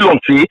Mr. Shillon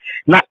say,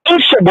 now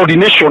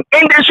insubordination,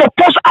 and they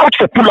suppose out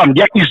for Pulam,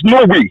 there is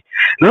no way.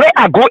 Let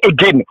I go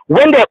again.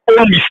 When they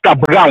own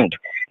Mr. Brown,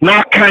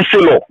 now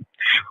councillor.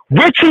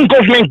 Waiting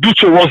government do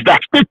towards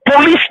that. They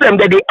police them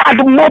that they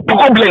had no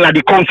problem in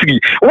the country.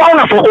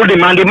 One for all the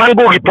man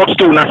go report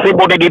to and say,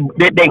 but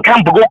they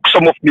can't broke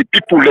some of the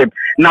people them.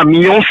 Now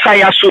million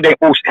sire so they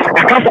host.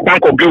 I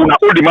can't complain on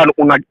all the man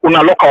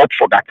on lock up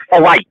for that.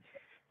 For why?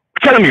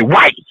 Tell me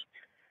why?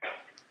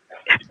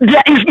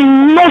 There is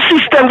no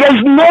system, there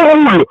is no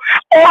rule.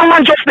 All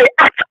man just they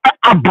act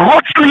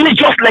abruptly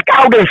just like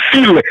how they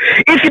feel.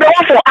 If they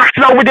want to act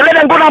now, we let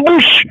them go to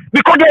bush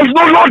because there is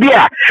no law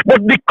there.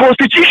 But the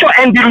constitution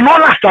and the law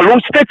as alone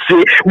state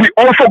say we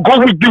also go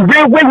with the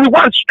way we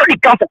want. Study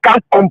can't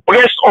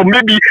compress or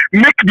maybe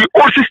make the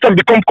whole system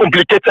become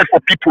complicated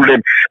for people.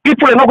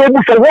 People are not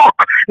able to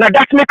work. Now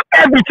that make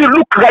everything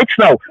look right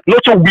now.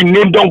 Not so we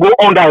name don't go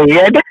on the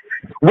head.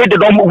 Where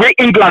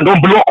England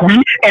don't block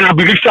we, and I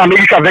believe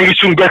America very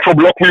soon get for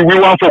block we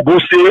want to go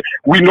say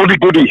we know the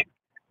goodie.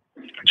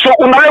 So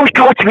now we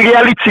count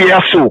reality here,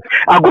 so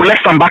I go let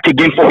some back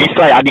again for his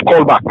side at the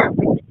callback.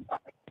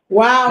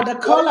 Wow, the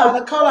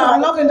color,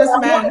 I'm loving this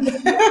man.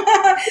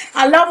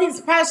 I love his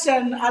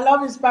passion.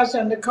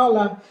 The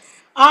color.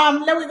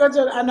 Let me go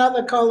to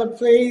another caller,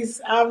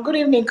 please. Good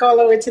evening,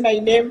 caller. What's your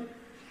name?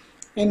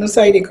 And who's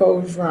the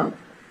call from?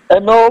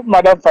 Hello,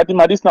 Madam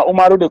Fatima. This is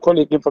Umaru. They call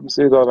again from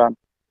Switzerland.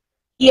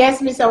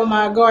 Yes, Mr.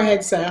 Omar, go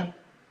ahead, sir.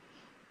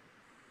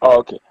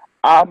 Okay.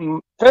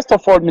 First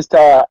of all,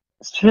 Mr.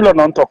 Shillon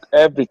don't talk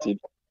everything.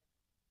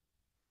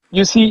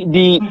 You see,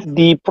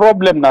 the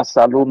problem na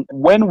SALONE,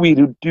 when we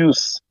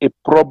reduce a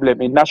problem,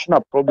 a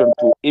national problem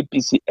to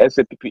APC,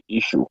 SAPP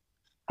issue,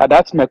 and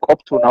that make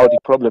up to now the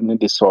problem in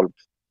the solve.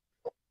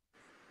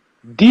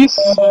 This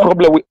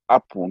problem will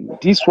happen.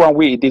 This one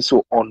way it is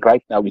so on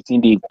right now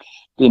within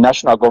the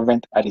national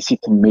government and the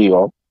city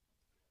mayor.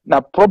 Now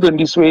problem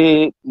this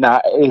way now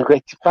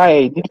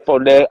rectify need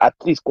for at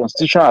least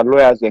constitutional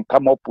lawyers then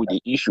come up with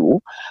the issue,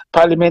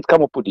 parliament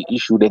come up with the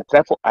issue, then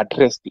try to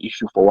address the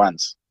issue for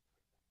once.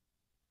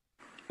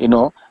 You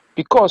know,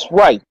 because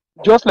why?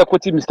 Just like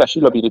what Mr.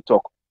 Shillon did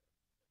talk,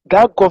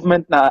 that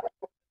government now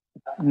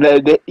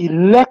they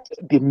elect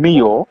the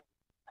mayor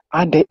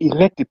and they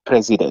elect the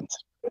president.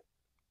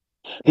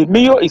 The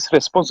mayor is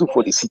responsible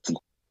for the city.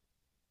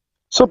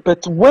 So,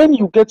 but when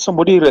you get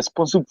somebody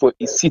responsible for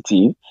a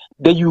city,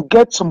 then you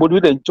get somebody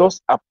that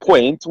just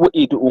appoint where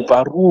it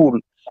overrule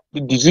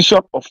the decision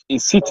of a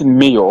sitting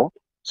mayor.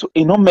 So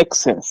it don't make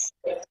sense.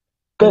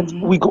 But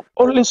we go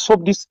only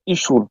solve this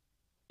issue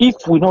if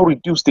we not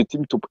reduce the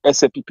team to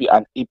SAPP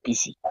and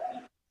APC.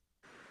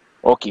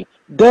 Okay.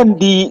 Then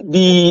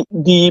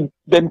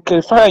then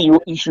clarify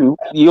your issue,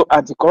 your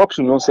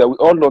anti-corruption. You say we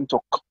all don't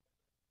talk.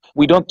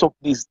 We don't talk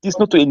this. This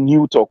not a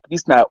new talk.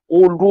 This now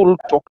old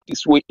talk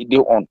this way they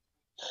on.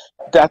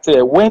 That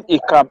when it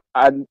come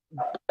and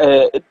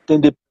then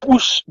they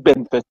push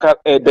Ben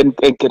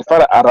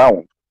Kerfara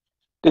around,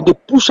 then they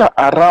push her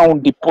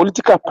around, the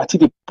political party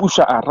they push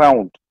her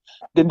around,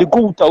 then they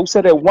go with her, who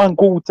said they want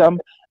go with them,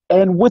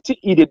 and what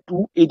they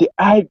do is they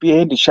hide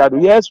behind the shadow.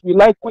 Yes, we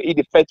like what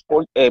they fight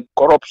for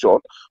corruption.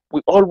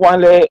 We all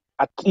want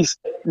at least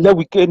let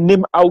we can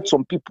name out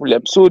some people.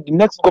 So the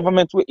next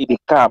government where they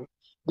come,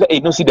 let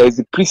you know see there is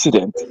a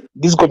precedent.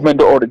 This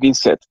government already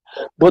set.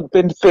 But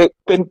then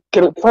then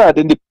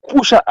they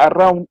push her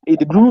around, they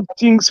do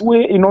things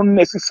where you know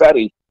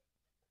necessary.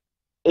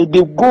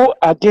 They go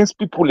against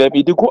people,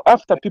 they go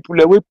after people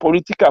where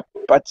political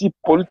party,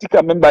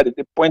 political member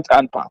they point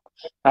and pack.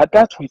 Now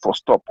that we for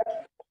stop.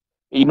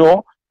 You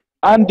know,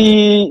 and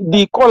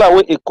the caller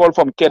where a call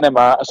from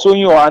Kenema, so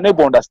you are unable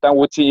to understand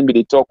what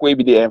they talk, where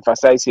they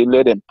emphasize,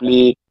 let them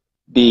play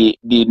the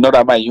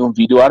Northern my own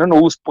video. I don't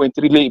know whose point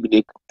really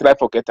they try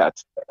to get at.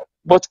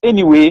 But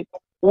anyway,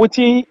 what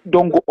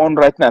don't go on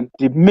right now,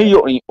 the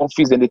mayor in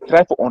office and they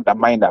try to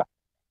undermine her.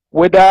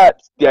 Whether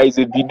there is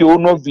a video or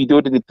no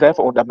video, then they try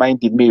to undermine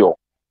the mayor.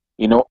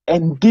 You know,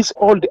 and this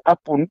all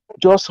happen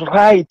just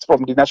right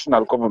from the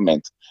national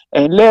government.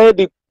 And let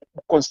the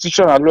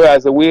constitutional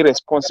lawyers the way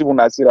responsible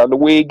as the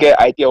way get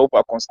idea of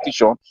a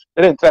constitution,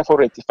 let them try to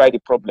rectify the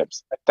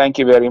problems. Thank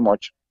you very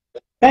much.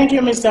 Thank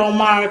you, Mr.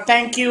 Omar.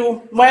 Thank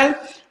you. Well,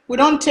 we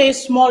don't take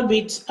small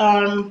bits.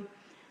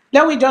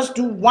 Let we just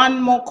do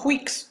one more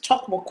quick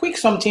talk, quick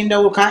something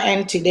that we can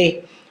end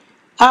today.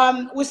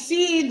 We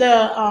see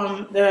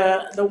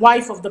the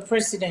wife of the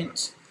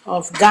president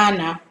of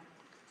Ghana.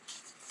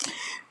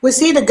 We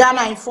see the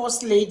Ghana and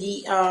First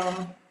Lady,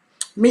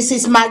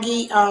 Mrs.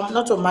 Maggie,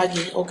 not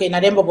Maggie, okay, now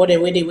them about the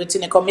way they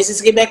waiting,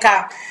 Mrs.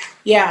 Rebecca,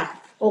 yeah,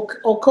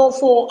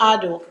 Okofo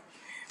Addo.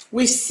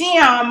 We see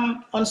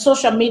on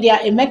social media,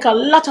 it make a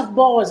lot of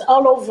buzz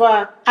all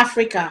over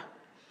Africa.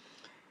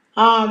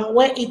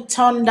 Where it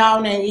turned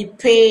down and it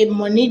pay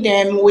money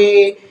them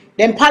where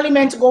then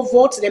parliament go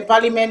vote, then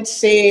parliament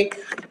say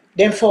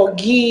then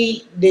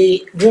forgive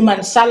the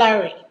woman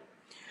salary.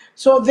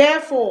 So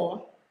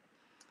therefore,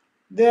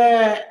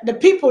 the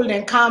people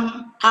then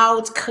come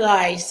out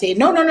cry, say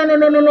no,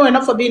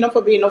 enough for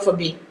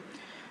be.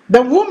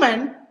 The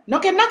woman no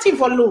get nothing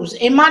for lose.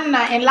 A man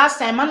and last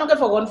time man no get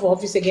for going for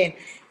office again.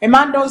 A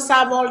man don't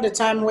serve all the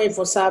time wait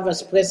for serve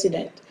as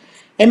president.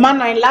 A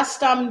man and last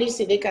time this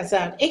they can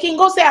say he can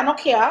go say I don't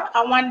care,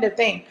 I want the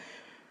thing.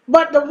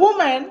 But the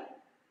woman,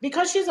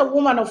 because she's a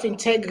woman of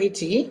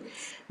integrity,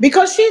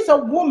 because she's a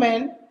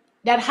woman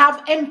that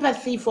have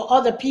empathy for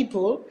other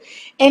people,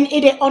 and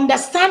it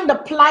understand the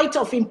plight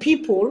of in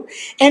people,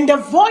 and the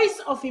voice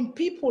of in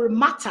people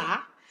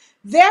matter.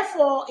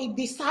 Therefore, it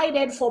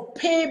decided for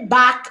pay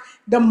back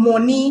the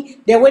money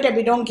the way that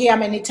we don't give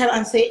them, and it tell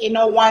and say, you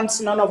know, wants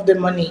none of the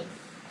money.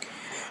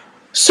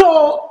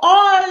 So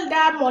all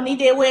that money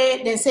they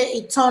say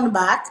it turned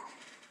back.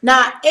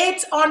 Now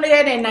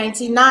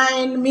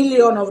 899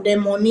 million of the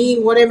money,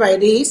 whatever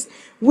it is,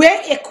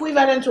 we're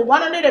equivalent to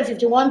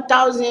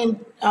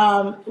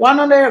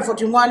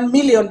 $141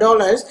 million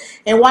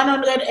and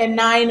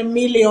 £109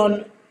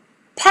 million.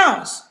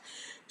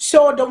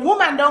 So the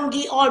woman don't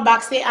give all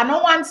back, say I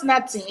don't want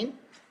nothing.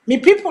 Me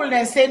people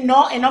then say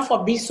no, enough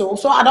for be so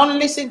I don't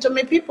listen to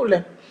me people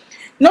then.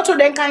 Not to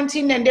the kind of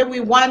thing and then we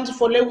want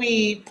for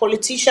we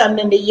politician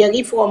and the year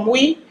from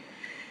we.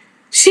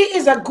 She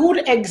is a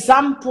good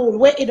example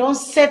where it don't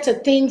set a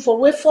thing for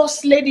where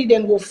first lady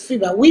then go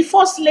fever. We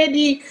first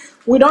lady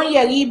we don't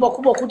hear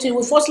boku.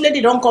 We first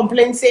lady don't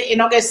complain say you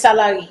not get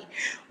salary.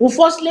 We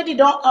first lady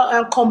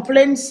don't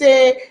complain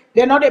say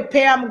they not they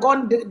pay them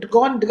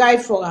gone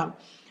drive for them.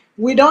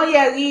 We don't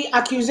hear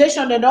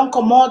accusation they don't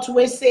come out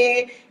we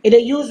say they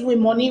use with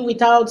money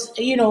without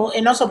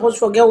and not supposed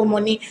to forget with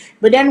money.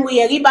 But then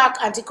we hear back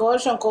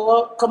anti-corruption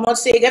come out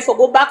say therefore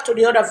go back to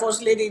the other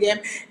first lady them.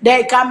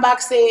 They come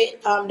back say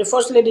the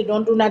first lady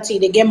don't do nothing,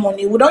 they get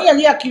money. We don't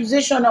hear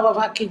accusation of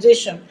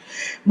accusation.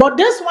 But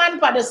this one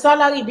for the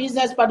salary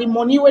business, for the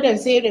money where they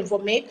say them for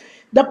make,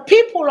 the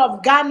people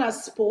of Ghana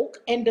spoke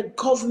and the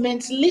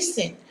government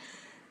listened.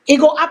 It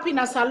go up in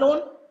a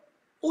salon,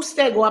 who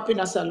still go up in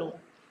a salon?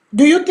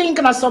 Do you think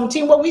that's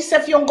something where we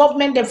say young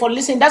government them for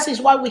listen? That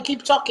is why we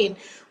keep talking.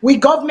 We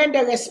government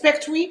they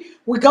respect we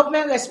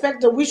government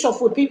respect the wish of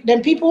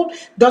them people.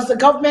 Does the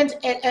government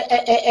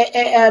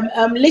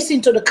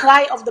listen to the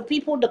cry of the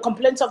people, the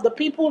complaints of the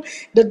people,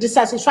 the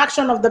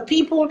dissatisfaction of the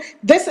people?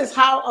 This is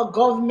how a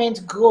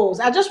government grows.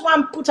 I just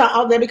want to put her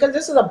out there because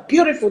this is a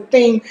beautiful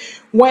thing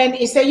when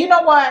he say, you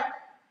know what?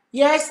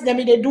 Yes,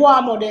 they do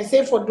am or they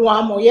say for do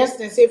am or yes,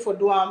 they say for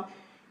do am.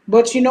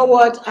 But you know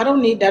what? I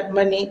don't need that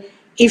money.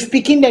 If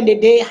picking them the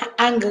day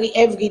angry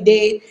every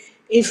day,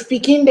 if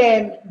picking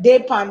them day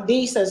pan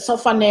this and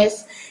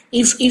sufferness,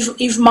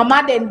 if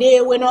mama then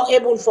they were not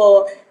able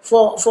for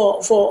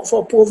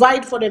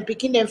provide for them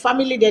picking them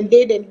family then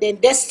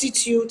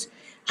destitute,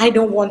 I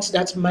don't want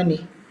that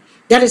money.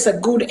 That is a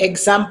good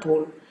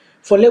example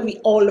for let we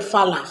all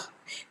follow.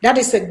 That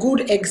is a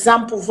good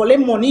example for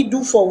let money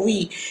do for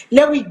we.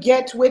 Let we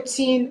get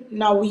waiting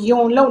now we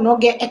own, let we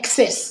not get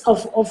excess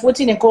of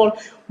waiting and call.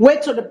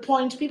 Wait to the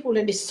point people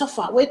and they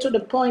suffer. Wait to the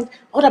point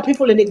other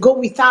people and they go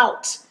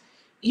without.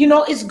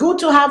 It's good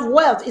to have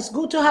wealth. It's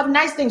good to have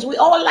nice things. We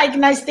all like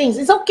nice things.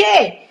 It's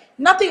okay.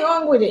 Nothing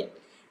wrong with it.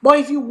 But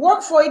if you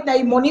work for it, now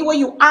money where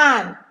you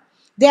earn.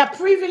 There are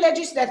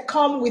privileges that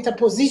come with a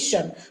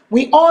position.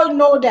 We all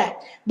know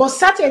that. But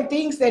certain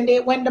things, then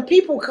when the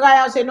people cry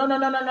out, say, no.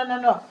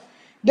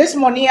 This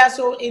money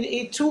also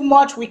it too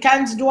much. We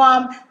can't do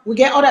them. We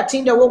get other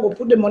things that we will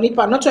put the money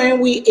for. Not only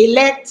we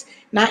elect,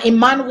 now a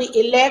man we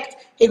elect,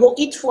 it go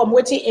eat from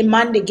what a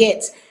man they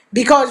get.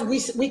 Because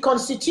we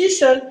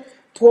constitution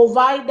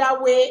provide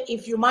that way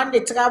if you man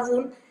they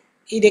travel,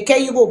 if they care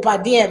you go per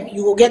diem,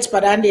 you go get per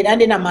diem,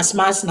 and then a mass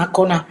na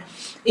corner.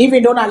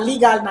 Even though na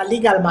legal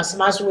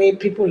mass way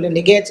people then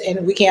they get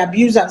and we can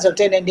abuse and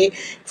certain and they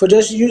for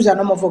just use a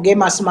number for game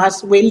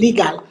mass way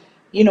legal.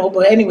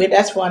 But anyway,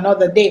 that's for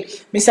another day.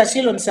 Mr.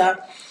 Shilon, sir,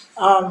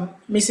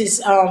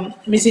 Mrs.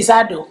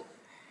 Addo,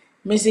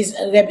 Mrs.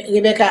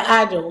 Rebecca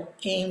Addo,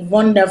 in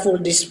wonderful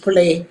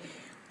display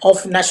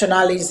of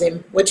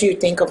nationalism. What do you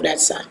think of that,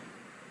 sir?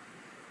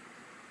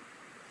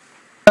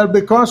 Well,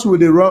 because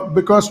we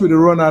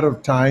run out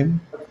of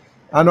time,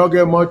 I don't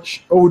get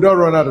much. Oh, we don't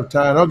run out of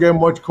time. I don't get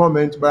much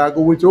comment, but I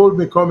go with all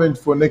my comment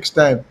for next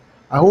time.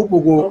 I hope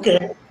we go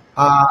Okay.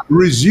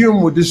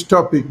 resume with this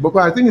topic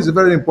because I think it's a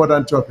very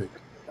important topic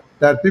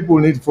that people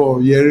need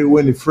for Yeri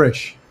when it's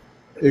fresh.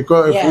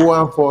 Because if we Yeah.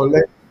 want for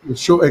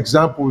show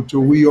example to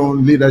we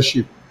own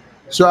leadership.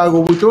 So I go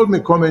with all my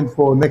comment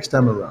for next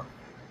time around.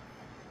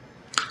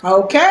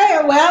 Okay,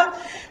 well,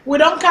 we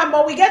don't come,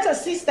 but we get a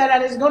sister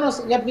that is going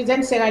to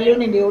represent Sierra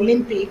Leone in the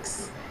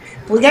Olympics.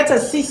 We get a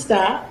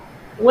sister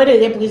where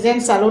they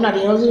represent Salone at the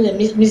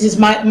Mrs.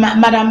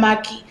 Madam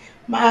Maggie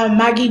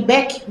Maggie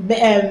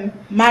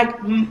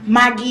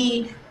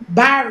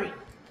Barry.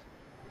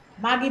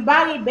 Maggie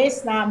Barry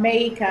based in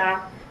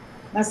America.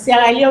 Na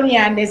Sierra Leone,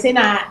 and they say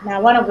na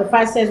one of the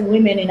fastest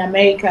women in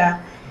America,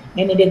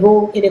 and they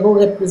go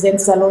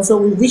represent Salone. So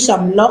we wish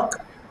them luck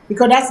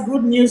because that's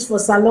good news for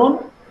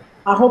Salone.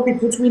 I hope he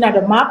puts win at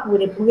the map.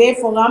 We pray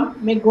for him.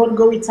 May God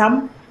go with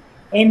him,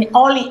 and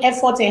all the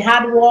effort and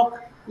hard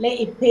work, let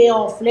it pay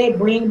off. Let it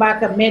bring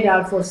back a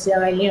medal for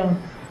Sierra Leone.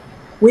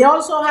 We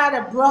also had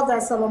a brother,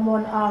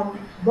 Solomon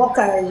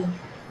Bokari.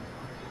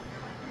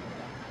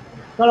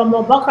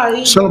 Solomon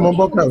Bokari. Solomon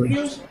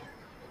Bokari.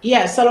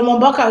 Yeah, Solomon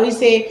Bokari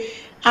say,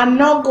 I'm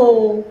not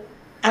go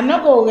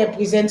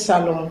represent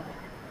Salone.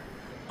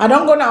 I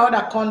don't go to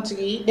other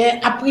country. They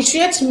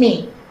appreciate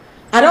me.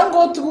 I don't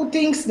go through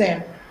things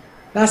then.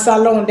 That's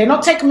Salone. They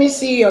not take me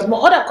serious, but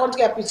other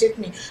country appreciate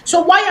me.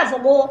 So why I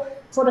go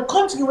for the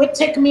country we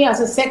take me as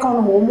a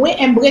second home, we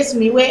embrace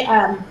me, we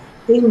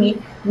think me.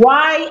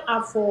 Why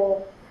I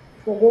for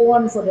go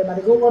on for them? I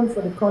go on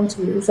for the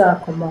country who's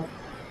come out.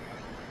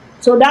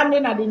 So that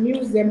means at the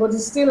news them, but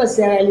it's still a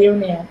Sierra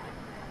Leonean.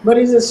 But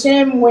it's a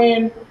shame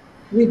when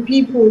we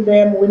people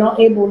them we're not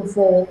able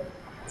for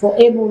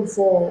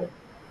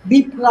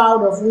be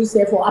proud of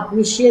ourselves or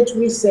appreciate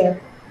ourselves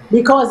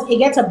because it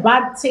gets a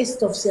bad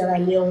taste of Sierra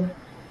Leone.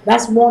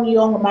 That's one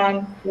young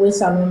man with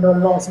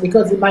Salone lost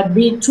because it might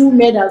be 2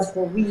 medals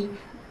for we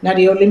at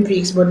the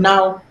Olympics, but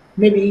now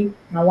maybe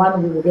now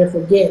one we will get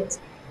forget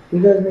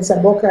because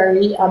Mr.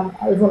 Bokari,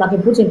 if I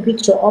can put a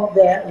picture up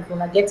there, if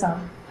I get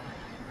him.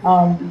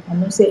 I'm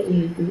gonna say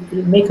he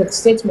make a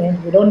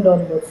statement. We don't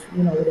done, but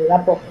you know, with the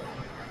wrap up.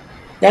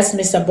 That's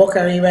Mr.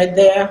 Bokari right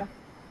there,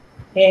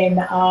 and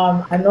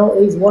I know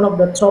he's one of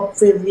the top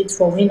favorites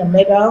for winning a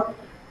medal.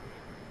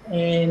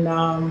 And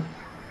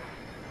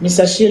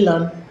Mr.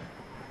 Shilon,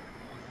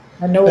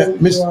 I know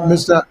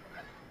Mr.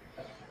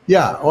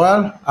 Yeah,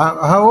 well,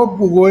 I hope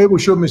we will able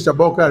to show Mr.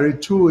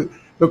 Bokari too,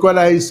 because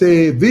I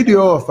see a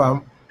video of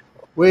him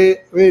where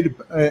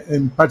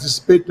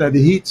participate in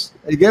the heats.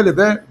 He get a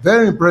very,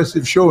 very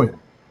impressive showing.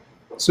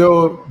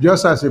 So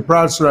just as a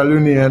proud Sierra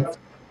Leonean,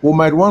 we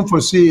might want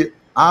to see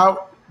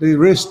how the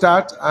race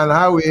start and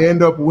how we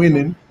end up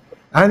winning.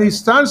 And it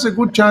stands a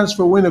good chance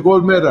for winning a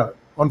gold medal.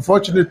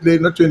 Unfortunately,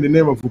 not in the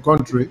name of the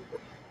country,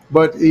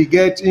 but he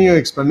gets in your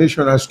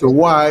explanation as to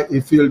why he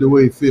feel the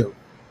way he feel.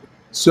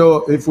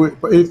 So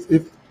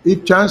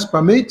if chance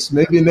permits,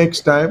 maybe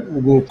next time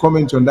we will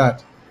comment on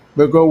that.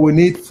 Because we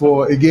need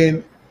for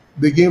again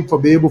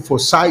be able for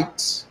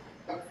sites,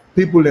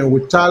 people then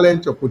with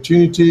talent,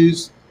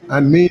 opportunities,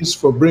 and means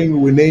for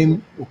bringing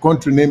the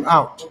country name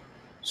out.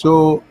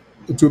 So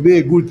it will be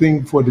a good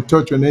thing for the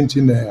touch on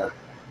anything there.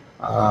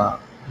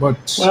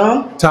 But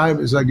time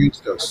is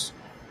against us.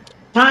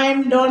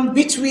 Time don't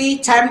beat we,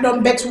 time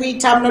don't bet we,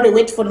 time not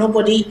wait for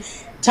nobody.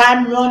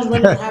 Time runs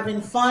when you're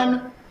having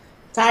fun.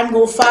 Time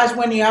go fast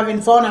when you're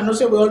having fun. I know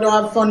say we all don't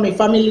have fun. My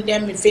family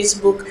them, my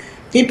Facebook.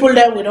 People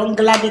there, we don't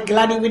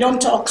gladdy. We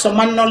don't talk. Some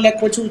man not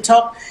like what we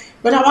talk.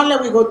 But I want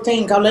let we go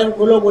think. I let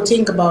we go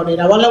think about it.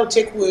 I want let we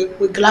take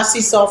with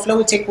glasses off. Let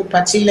we take with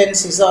party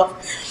lenses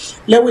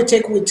off. Let we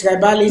take with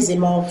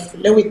tribalism off.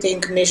 Let we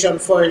think nation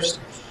first.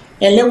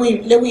 And let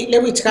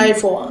we try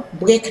for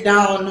break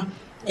down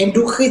and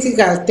do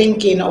critical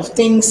thinking of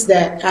things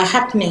that are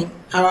happening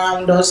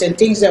around us and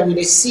things that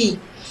we see.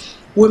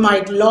 We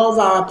might love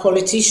our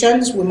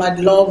politicians, we might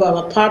love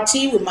our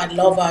party, we might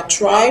love our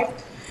tribe,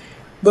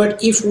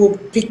 but if we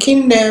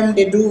picking them,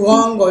 they do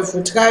wrong, or if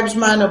we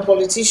tribesman or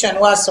politician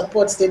who has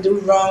supports, they do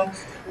wrong,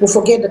 we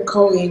forget the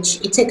courage.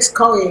 It takes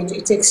courage,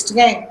 it takes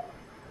strength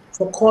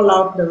to call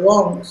out the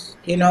wrongs,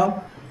 you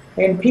know.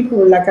 And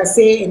people, like I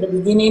say in the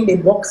beginning, they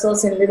box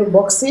us in little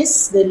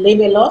boxes, they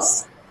label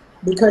us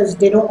because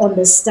they don't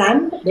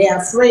understand, they are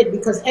afraid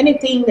because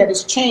anything that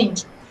is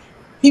changed,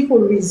 people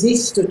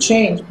resist to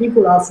change.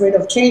 People are afraid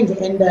of change.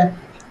 And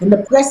in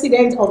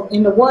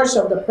the words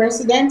of the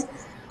president,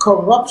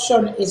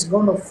 corruption is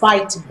going to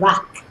fight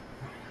back.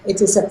 It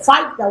is a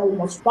fight that we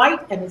must fight,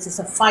 and it is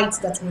a fight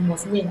that we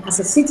must win. As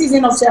a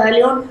citizen of Sierra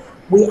Leone,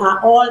 we are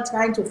all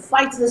trying to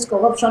fight this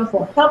corruption,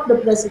 for help the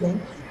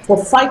president,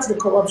 for fight the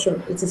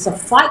corruption. It is a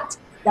fight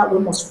that we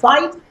must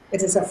fight.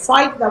 It is a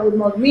fight that we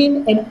must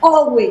win, and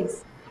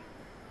always.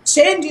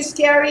 Change is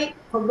scary,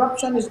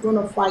 corruption is going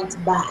to fight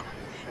back.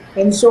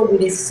 And so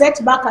with a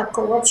setback at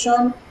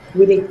corruption,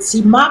 with a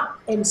team up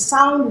and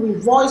sound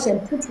with voice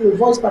and put with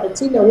voice, but the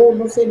thing the whole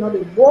no say not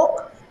a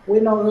walk, we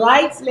not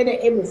right, let them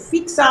able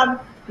fix them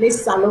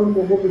let's salon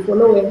go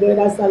before we enjoy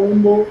that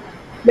salon go.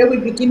 Then we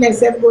begin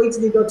themselves go eat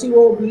the dirty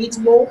wo, we eat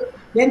more.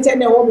 Then tell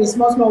them what we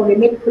small, they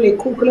make play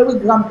cook, let we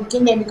grand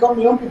picking and become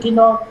young picking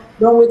now,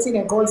 don't waiting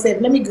and call self.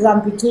 Let me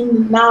grand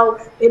picking now,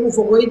 able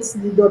for go eat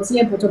the dirty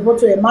and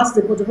potato and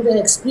master the potato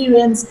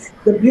experience,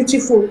 the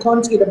beautiful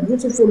country, the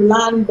beautiful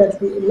land that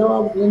we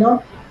love, you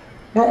know.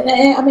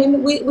 I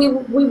mean, we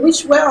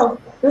wish well.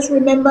 Just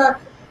remember,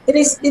 it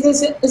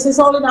is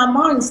all in our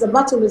minds. The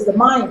battle is the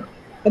mind.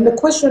 And the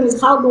question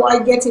is, how do I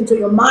get into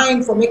your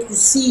mind for make you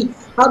see?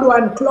 How do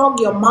I unclog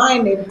your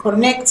mind and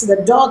connect the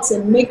dots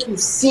and make you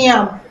see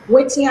them?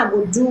 What thing I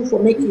will do for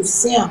make you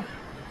see them?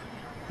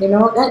 You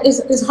know, that is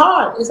it's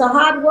hard. It's a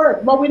hard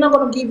work, but we're not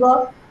going to give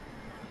up.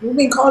 We've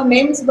been called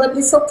names, but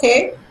it's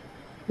okay.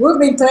 We've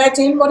been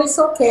threatened, but it's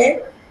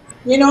okay.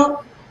 You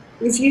know,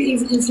 if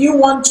you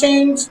want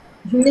change,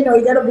 you know,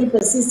 you got to be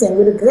persistent.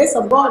 With the grace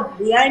of God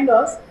behind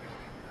us,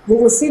 we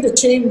will see the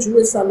change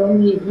with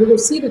Salone. We will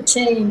see the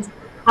change.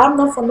 I'm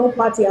not for no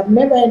party. I've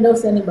never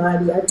endorsed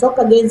anybody. I talk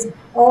against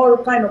all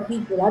kind of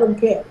people. I don't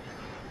care.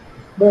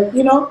 But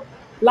you know,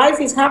 life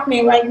is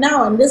happening right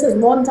now, and this is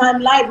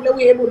one-time life. Let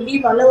we able to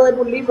live, and let we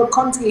able to leave a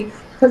country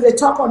because they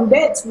talk on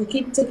debts. We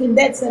keep taking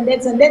debts and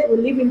debts and debt. We're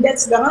leaving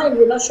debts behind.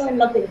 We're not showing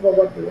nothing for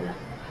what we have.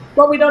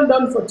 But we don't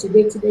done for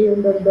today. Today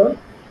we don't done.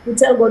 We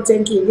tell God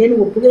thank you again.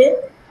 We pray.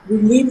 We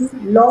live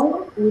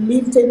long. We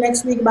live till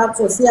next week back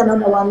for see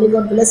another one. May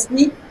God bless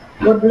me.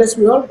 God bless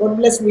we all. God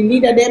bless we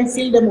leader them.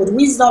 Fill them with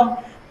wisdom.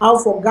 How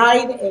for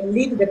guide and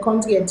lead the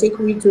country and take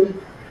we to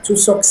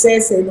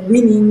success and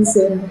winnings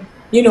and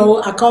you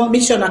know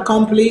mission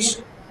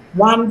accomplished.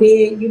 One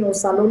day you know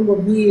Salone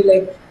will be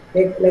like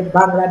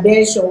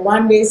Bangladesh, or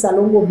one day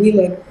Salone will be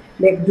like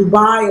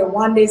Dubai, or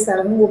one day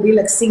Salone will be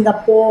like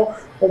Singapore,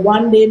 or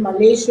one day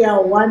Malaysia,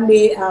 or one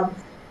day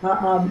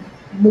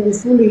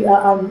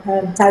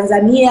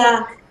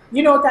Tanzania.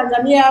 You know,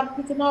 Tanzania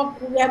picking up.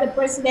 We had the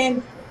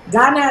president.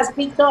 Ghana has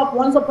picked up.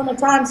 Once upon a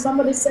time,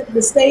 somebody set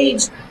the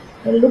stage,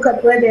 and look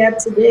at where they are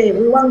today.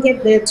 We won't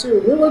get there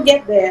too. We will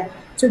get there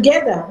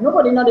together.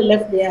 Nobody not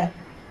left there.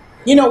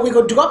 You know, we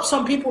go drop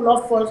some people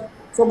off for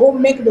go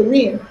make the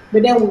win,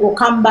 but then we will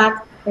come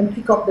back and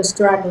pick up the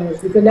stragglers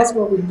because that's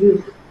what we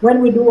do.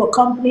 When we do a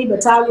company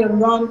battalion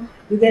run,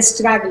 you get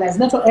stragglers.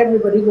 Not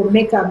everybody will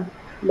make them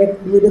like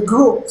with a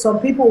group. Some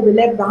people will be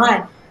left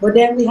behind, but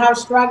then we have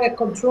straggler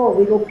control.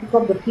 We go pick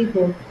up the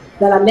people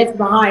that are left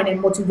behind and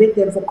motivate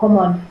them for come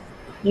on.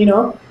 You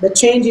know, the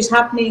change is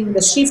happening,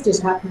 the shift is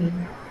happening,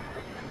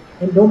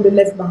 and don't be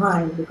left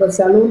behind because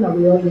Salone,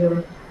 we all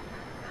here.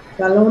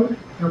 Salone,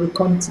 and we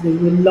come today.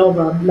 We love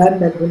our land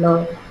that we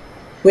love.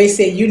 We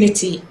say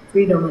unity,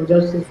 freedom, and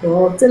justice for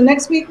all. Till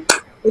next week,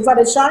 if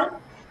I shine,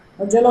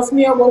 or jealous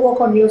me, or go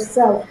work on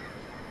yourself.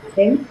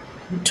 Okay?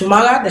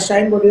 Tomorrow, the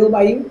shine will be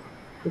over you,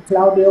 the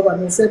cloud will be over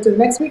me. So till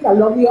next week, I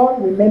love you all.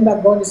 Remember,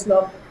 God is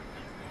love.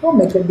 Don't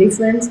make a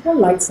difference. Don't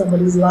light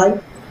somebody's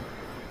life.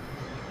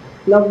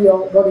 Love you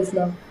all. God is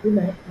love. Good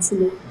night. See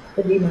you.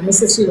 Good evening.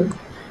 Mr. Sheila.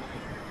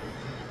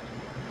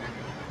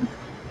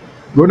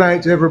 Good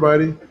night,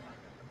 everybody.